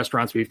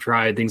 restaurants we've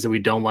tried, things that we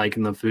don't like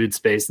in the food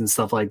space and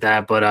stuff like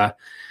that. But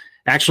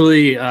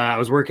actually, I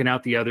was working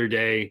out the other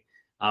day.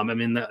 I'm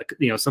in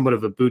the, somewhat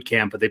of a boot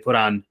camp, but they put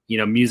on,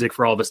 music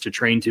for all of us to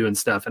train to and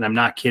stuff. And I'm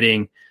not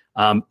kidding.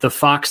 The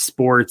Fox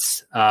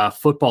Sports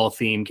football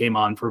theme came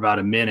on for about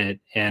a minute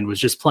and was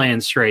just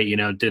playing straight,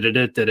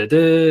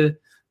 da-da-da-da-da-da.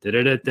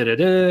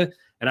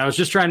 And I was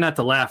just trying not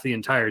to laugh the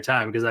entire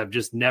time because I've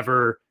just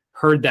never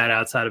heard that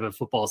outside of a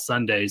football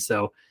Sunday.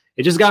 So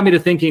it just got me to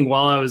thinking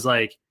while I was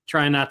like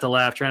trying not to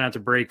laugh, trying not to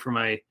break from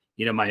my,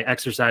 my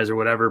exercise or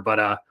whatever.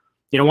 But,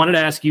 wanted to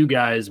ask you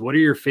guys, what are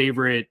your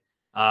favorite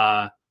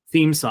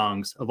theme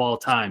songs of all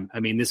time? I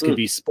mean, this could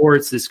be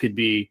sports, this could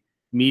be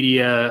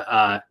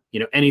media,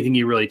 anything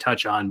you really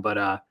touch on. But,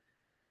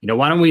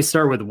 why don't we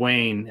start with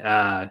Wayne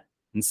and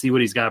see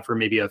what he's got for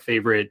maybe a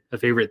favorite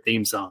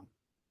theme song?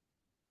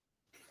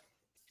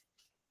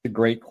 A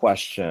great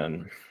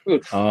question.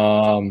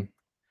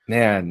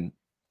 Man,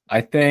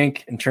 I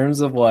think in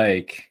terms of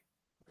like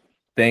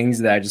things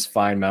that I just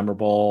find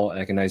memorable,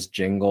 like a nice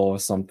jingle or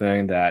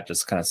something that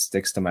just kind of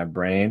sticks to my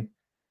brain.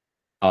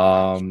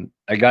 I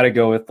got to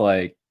go with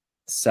like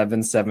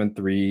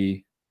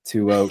 773-202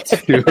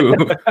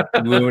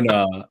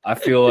 Luna. I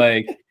feel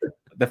like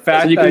the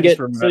fact that I just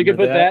remember you can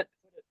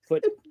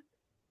put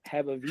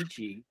have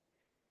Avicii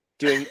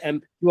do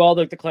all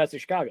the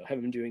classic Chicago. Have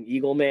him doing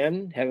Eagle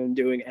Man, have him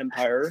doing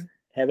Empire,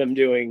 have him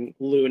doing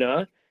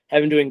Luna,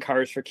 have him doing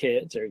Cars for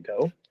Kids. There you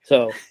go.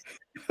 So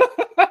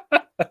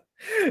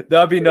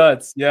that'd be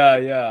nuts.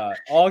 Yeah.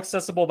 All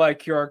accessible by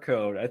QR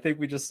code. I think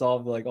we just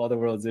solved like all the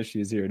world's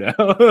issues here now.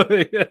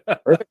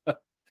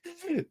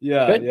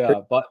 Yeah.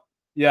 But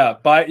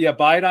buy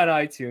it on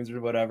iTunes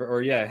or whatever.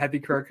 Or have the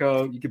QR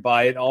code. You can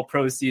buy it. All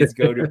proceeds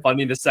go to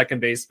funding the second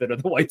baseman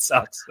of the White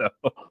Sox. So.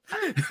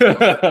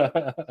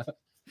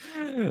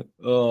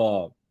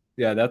 Oh,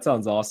 yeah, that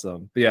sounds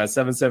awesome. But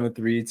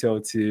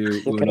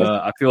 773-202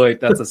 Luna. I feel like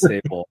that's a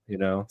staple,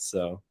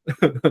 so.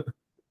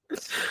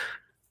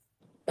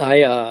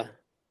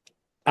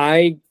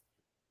 I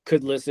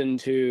could listen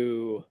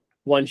to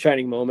One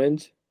Shining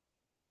Moment.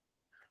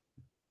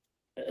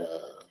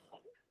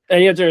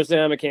 And you have to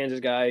understand, I'm a Kansas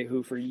guy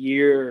who for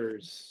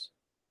years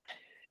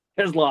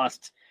has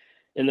lost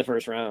in the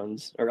first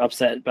rounds or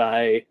upset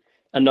by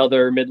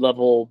another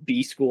mid-level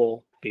B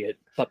school, be it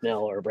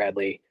Bucknell or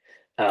Bradley,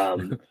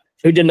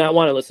 who did not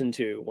want to listen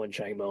to One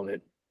Shining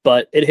Moment.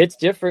 But it hits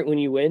different when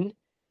you win,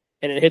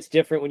 and it hits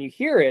different when you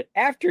hear it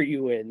after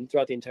you win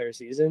throughout the entire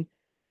season.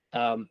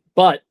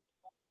 But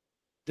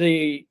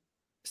the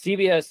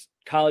CBS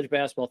college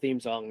basketball theme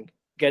song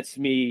gets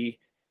me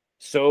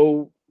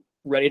so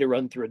ready to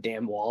run through a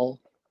damn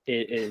wall.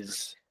 It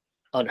is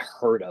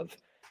unheard of.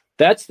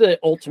 That's the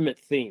ultimate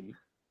theme.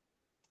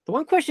 The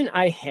one question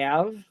I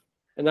have,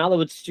 and now that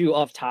it's too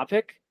off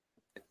topic,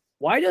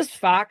 why does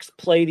Fox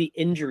play the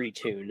injury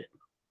tune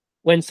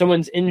when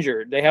someone's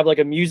injured? They have like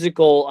a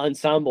musical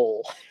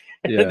ensemble.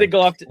 Yeah. They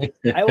go off to,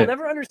 I will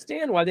never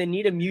understand why they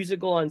need a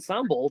musical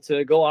ensemble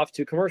to go off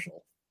to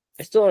commercial.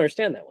 I still don't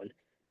understand that one.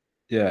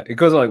 Yeah, it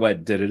goes like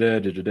what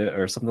da-da-da,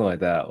 or something like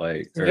that.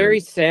 Like it's very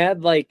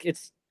sad. Like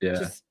it's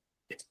just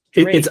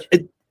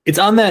it's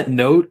on that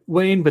note,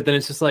 Wayne, but then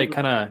it's just like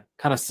kind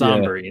of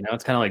somber.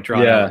 It's kind of like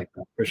drawn out like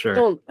that, for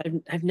sure.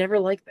 I've never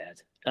liked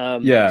that.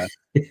 Yeah.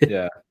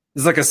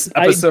 It's like a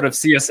episode of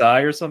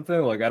CSI or something.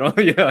 Like I don't.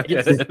 Yeah, I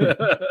get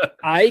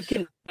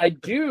it. I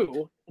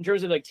do in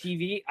terms of like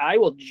TV. I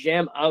will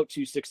jam out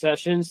to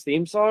Succession's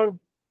theme song.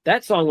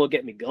 That song will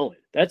get me going.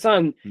 That's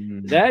on.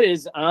 That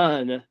is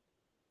on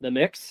the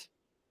mix.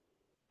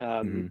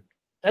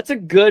 That's a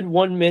good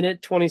 1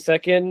 minute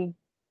 20-second.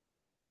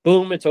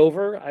 Boom! It's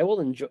over. I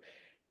will enjoy.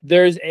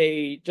 There's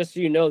just so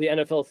you know, the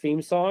NFL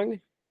theme song.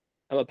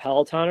 I'm a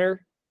Pelotoner.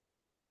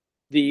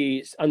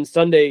 On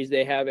Sundays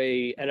they have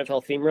a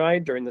NFL theme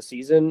ride during the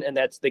season, and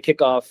they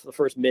kick off the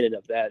first minute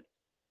of that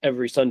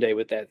every Sunday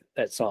with that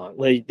song.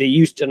 They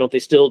used to, I don't know if they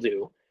still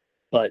do,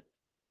 but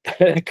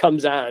it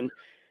comes on.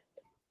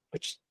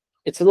 which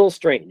it's a little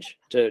strange.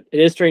 It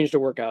is strange to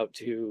work out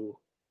to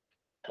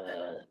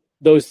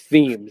those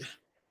themes.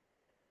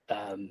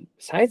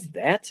 Besides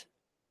that,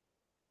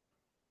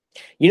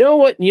 you know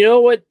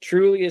what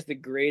truly is the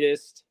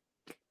greatest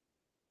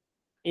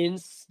in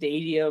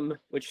stadium,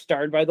 which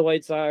started by the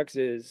White Sox,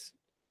 is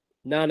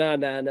na na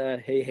na na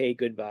hey hey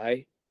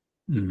goodbye.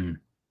 Mm-hmm.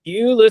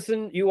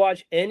 You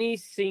watch any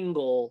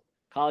single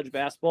college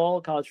basketball,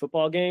 college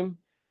football game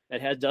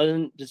that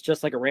it's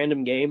just like a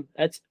random game.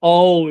 That's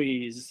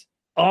always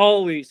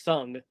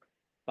sung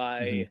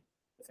by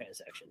the fan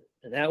section,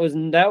 and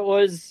that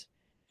was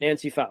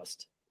Nancy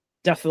Faust.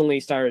 Definitely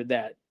started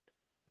that.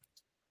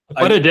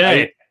 What a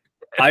day!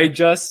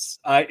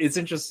 It's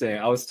interesting.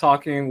 I was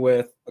talking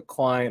with a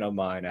client of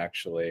mine,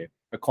 actually,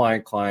 a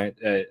client,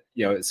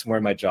 it's somewhere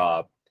in my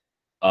job,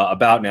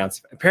 about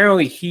Nancy.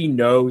 Apparently he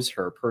knows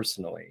her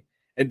personally.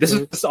 And this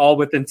is just all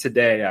within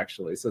today,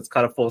 actually. So it's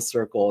kind of full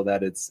circle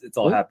that it's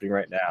all happening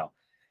right now.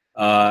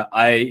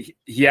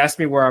 He asked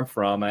me where I'm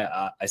from.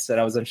 I said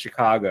I was in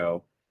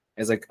Chicago.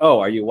 He's like, "Oh,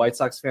 are you a White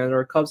Sox fan or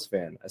a Cubs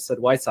fan?" I said,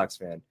 "White Sox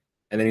fan."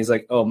 And then he's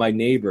like, "Oh, my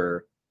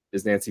neighbor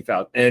is Nancy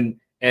Faust." And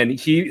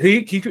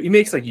he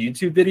makes like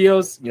YouTube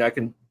videos. I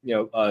can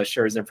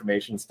share his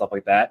information and stuff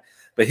like that.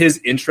 But his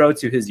intro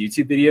to his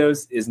YouTube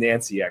videos is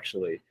Nancy,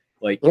 actually,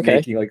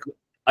 making like.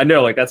 I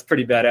know, that's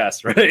pretty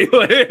badass, right?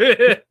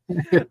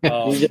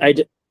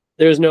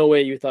 There's no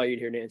way you thought you'd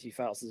hear Nancy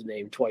Faust's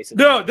name twice.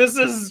 No, this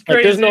is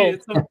crazy.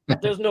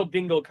 There's no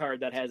bingo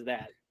card that has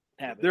that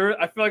happen.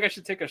 I feel like I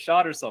should take a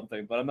shot or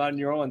something, but I'm not in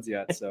New Orleans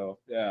yet, so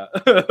yeah.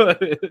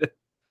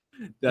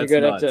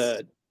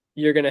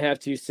 You're gonna have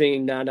to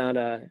sing na na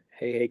na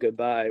hey hey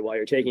goodbye while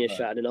you're taking a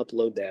shot and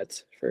upload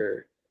that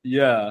for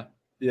an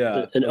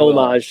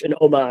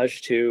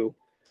homage to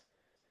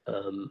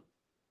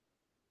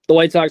the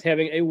White Sox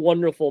having a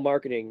wonderful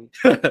marketing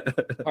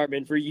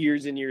department for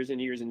years and years and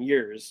years and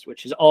years,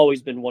 which has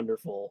always been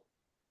wonderful,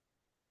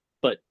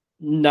 but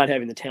not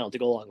having the talent to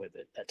go along with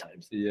it at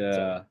times.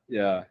 Yeah.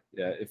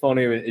 If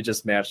only it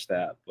just matched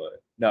that,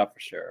 but not for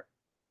sure.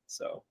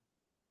 So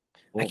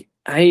cool.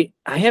 I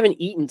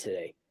haven't eaten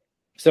today,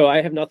 so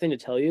I have nothing to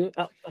tell you.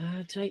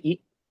 Did I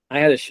eat? I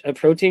had a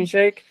protein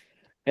shake,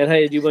 and I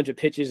had to do a bunch of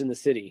pitches in the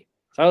city.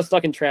 So I was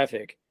stuck in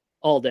traffic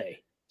all day.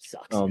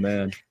 Sucks. Oh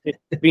man,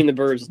 being the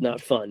Burbs is not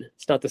fun.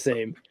 It's not the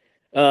same.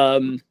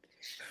 I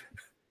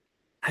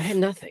had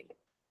nothing.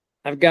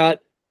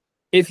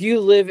 If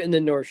you live in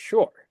the North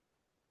Shore,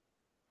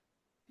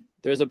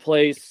 there's a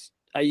place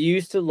I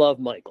used to love,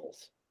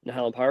 Michael's in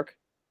Highland Park.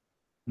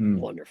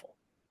 Wonderful.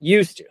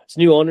 Used to. It's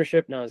new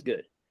ownership, not as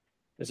good.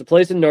 There's a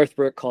place in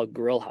Northbrook called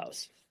Grill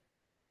House.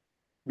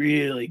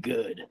 Really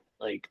good,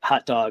 like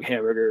hot dog,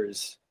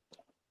 hamburgers.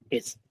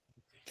 It's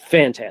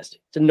fantastic.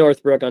 It's in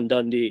Northbrook on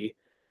Dundee.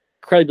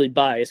 Incredibly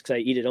biased because I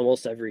eat it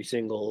almost every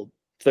single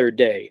third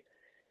day.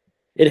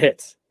 It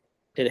hits.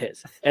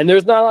 And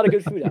there's not a lot of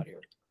good food out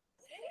here.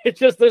 It's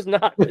just there's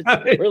not.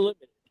 We're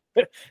limited.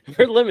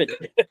 We're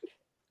limited.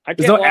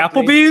 There's no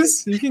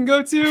Applebee's you can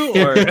go to,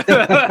 or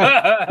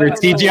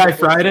TGI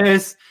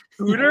Fridays,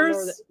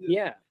 Hooters.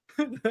 Yeah.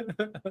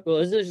 Well,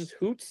 isn't it just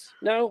Hoots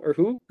now, or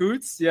who?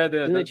 Hoots, yeah.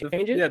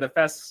 The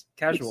fast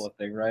casual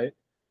thing, right?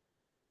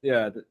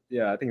 Yeah,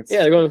 I think it's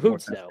they're going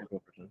Hoots now.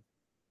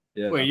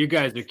 Yeah. Wait, you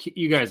guys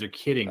are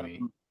kidding me.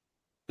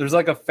 There's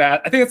like I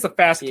think it's the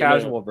fast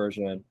casual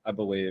version, I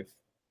believe.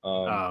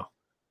 I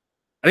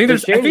think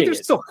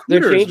there's still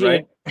Hooters,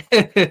 right?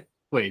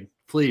 Wait,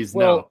 please,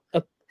 no.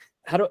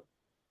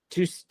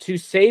 To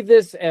say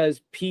this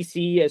as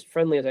PC, as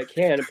friendly as I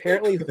can,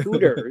 apparently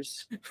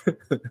Hooters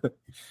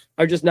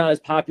are just not as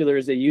popular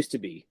as they used to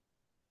be.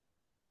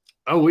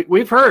 Oh,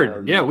 we've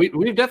heard.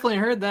 We've definitely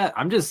heard that.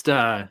 I'm just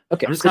okay. I'm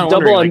just kind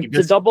of wondering,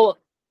 double.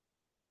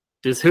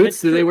 Does Hoots?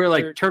 Do they wear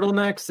like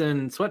turtlenecks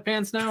and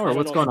sweatpants now, or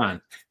what's going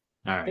on?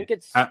 All right.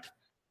 I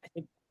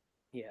think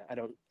I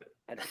don't.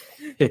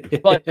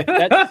 But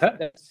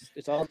that's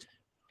it's all.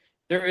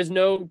 There is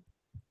no.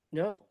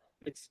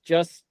 It's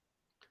just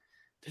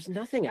there's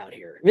nothing out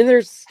here. I mean,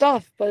 there's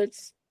stuff, but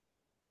it's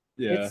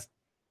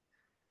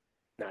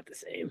not the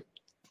same.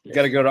 You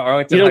got to go to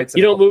Arlington Heights.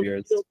 You don't move.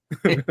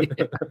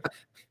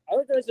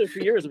 Arlington Heights for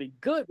years will be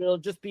good, but it'll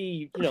just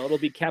be it'll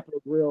be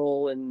Capitol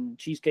Grill and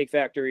Cheesecake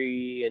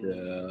Factory,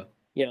 and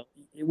it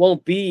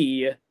won't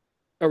be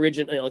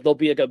original. There'll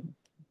be like a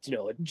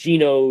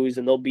Geno's,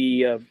 and there'll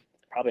be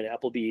probably an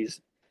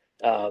Applebee's.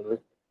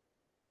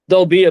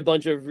 There'll be a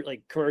bunch of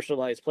like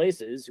commercialized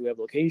places who have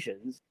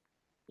locations.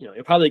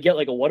 You'll probably get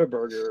like a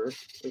Whataburger or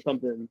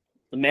something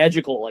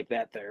magical like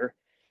that there.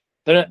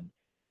 But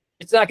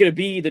it's not going to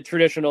be the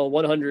traditional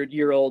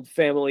 100-year-old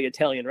family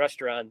Italian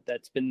restaurant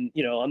that's been,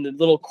 on the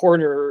little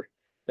corner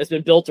that's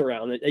been built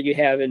around that you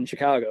have in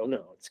Chicago.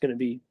 No, it's going to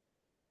be,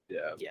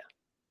 yeah.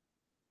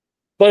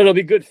 But it'll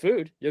be good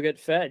food. You'll get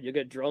fed. You'll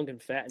get drunk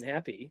and fat and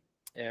happy,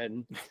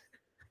 and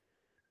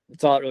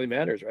that's all that really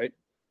matters, right?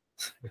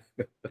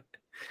 At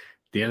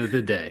the end of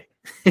the day.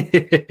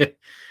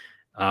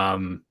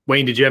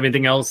 Wayne, did you have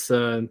anything else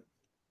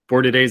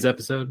for today's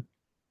episode?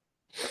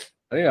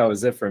 I think that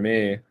was it for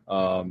me.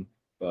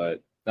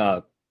 But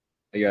I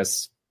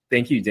guess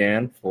thank you,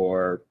 Dan,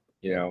 for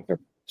Sure.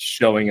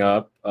 showing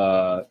up,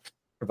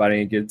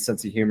 providing a good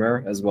sense of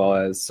humor as well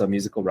as some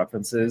musical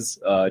references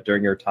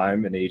during your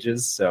time and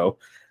ages. So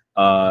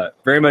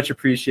very much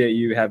appreciate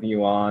you having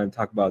you on,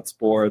 talk about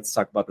sports,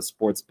 talk about the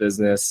sports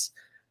business,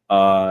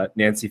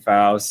 Nancy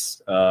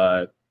Faust,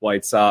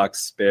 White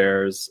Sox,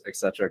 Bears, et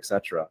cetera, et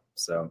cetera.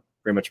 So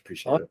very much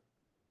appreciate it.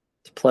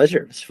 It's a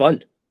pleasure. It's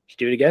fun. Let's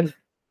do it again.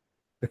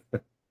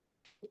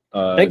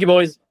 Thank you,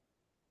 boys.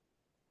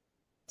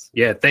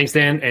 Yeah, thanks,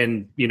 Dan.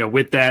 And,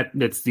 with that,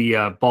 that's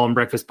the Ball and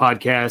Breakfast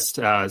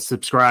podcast.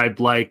 Subscribe,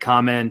 like,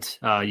 comment.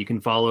 You can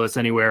follow us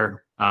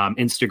anywhere.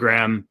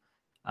 Instagram.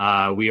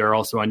 We are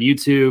also on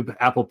YouTube,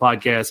 Apple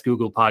Podcasts,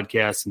 Google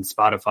Podcasts, and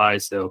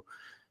Spotify. So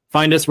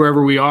find us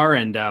wherever we are,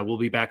 and we'll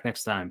be back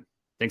next time.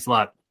 Thanks a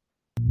lot.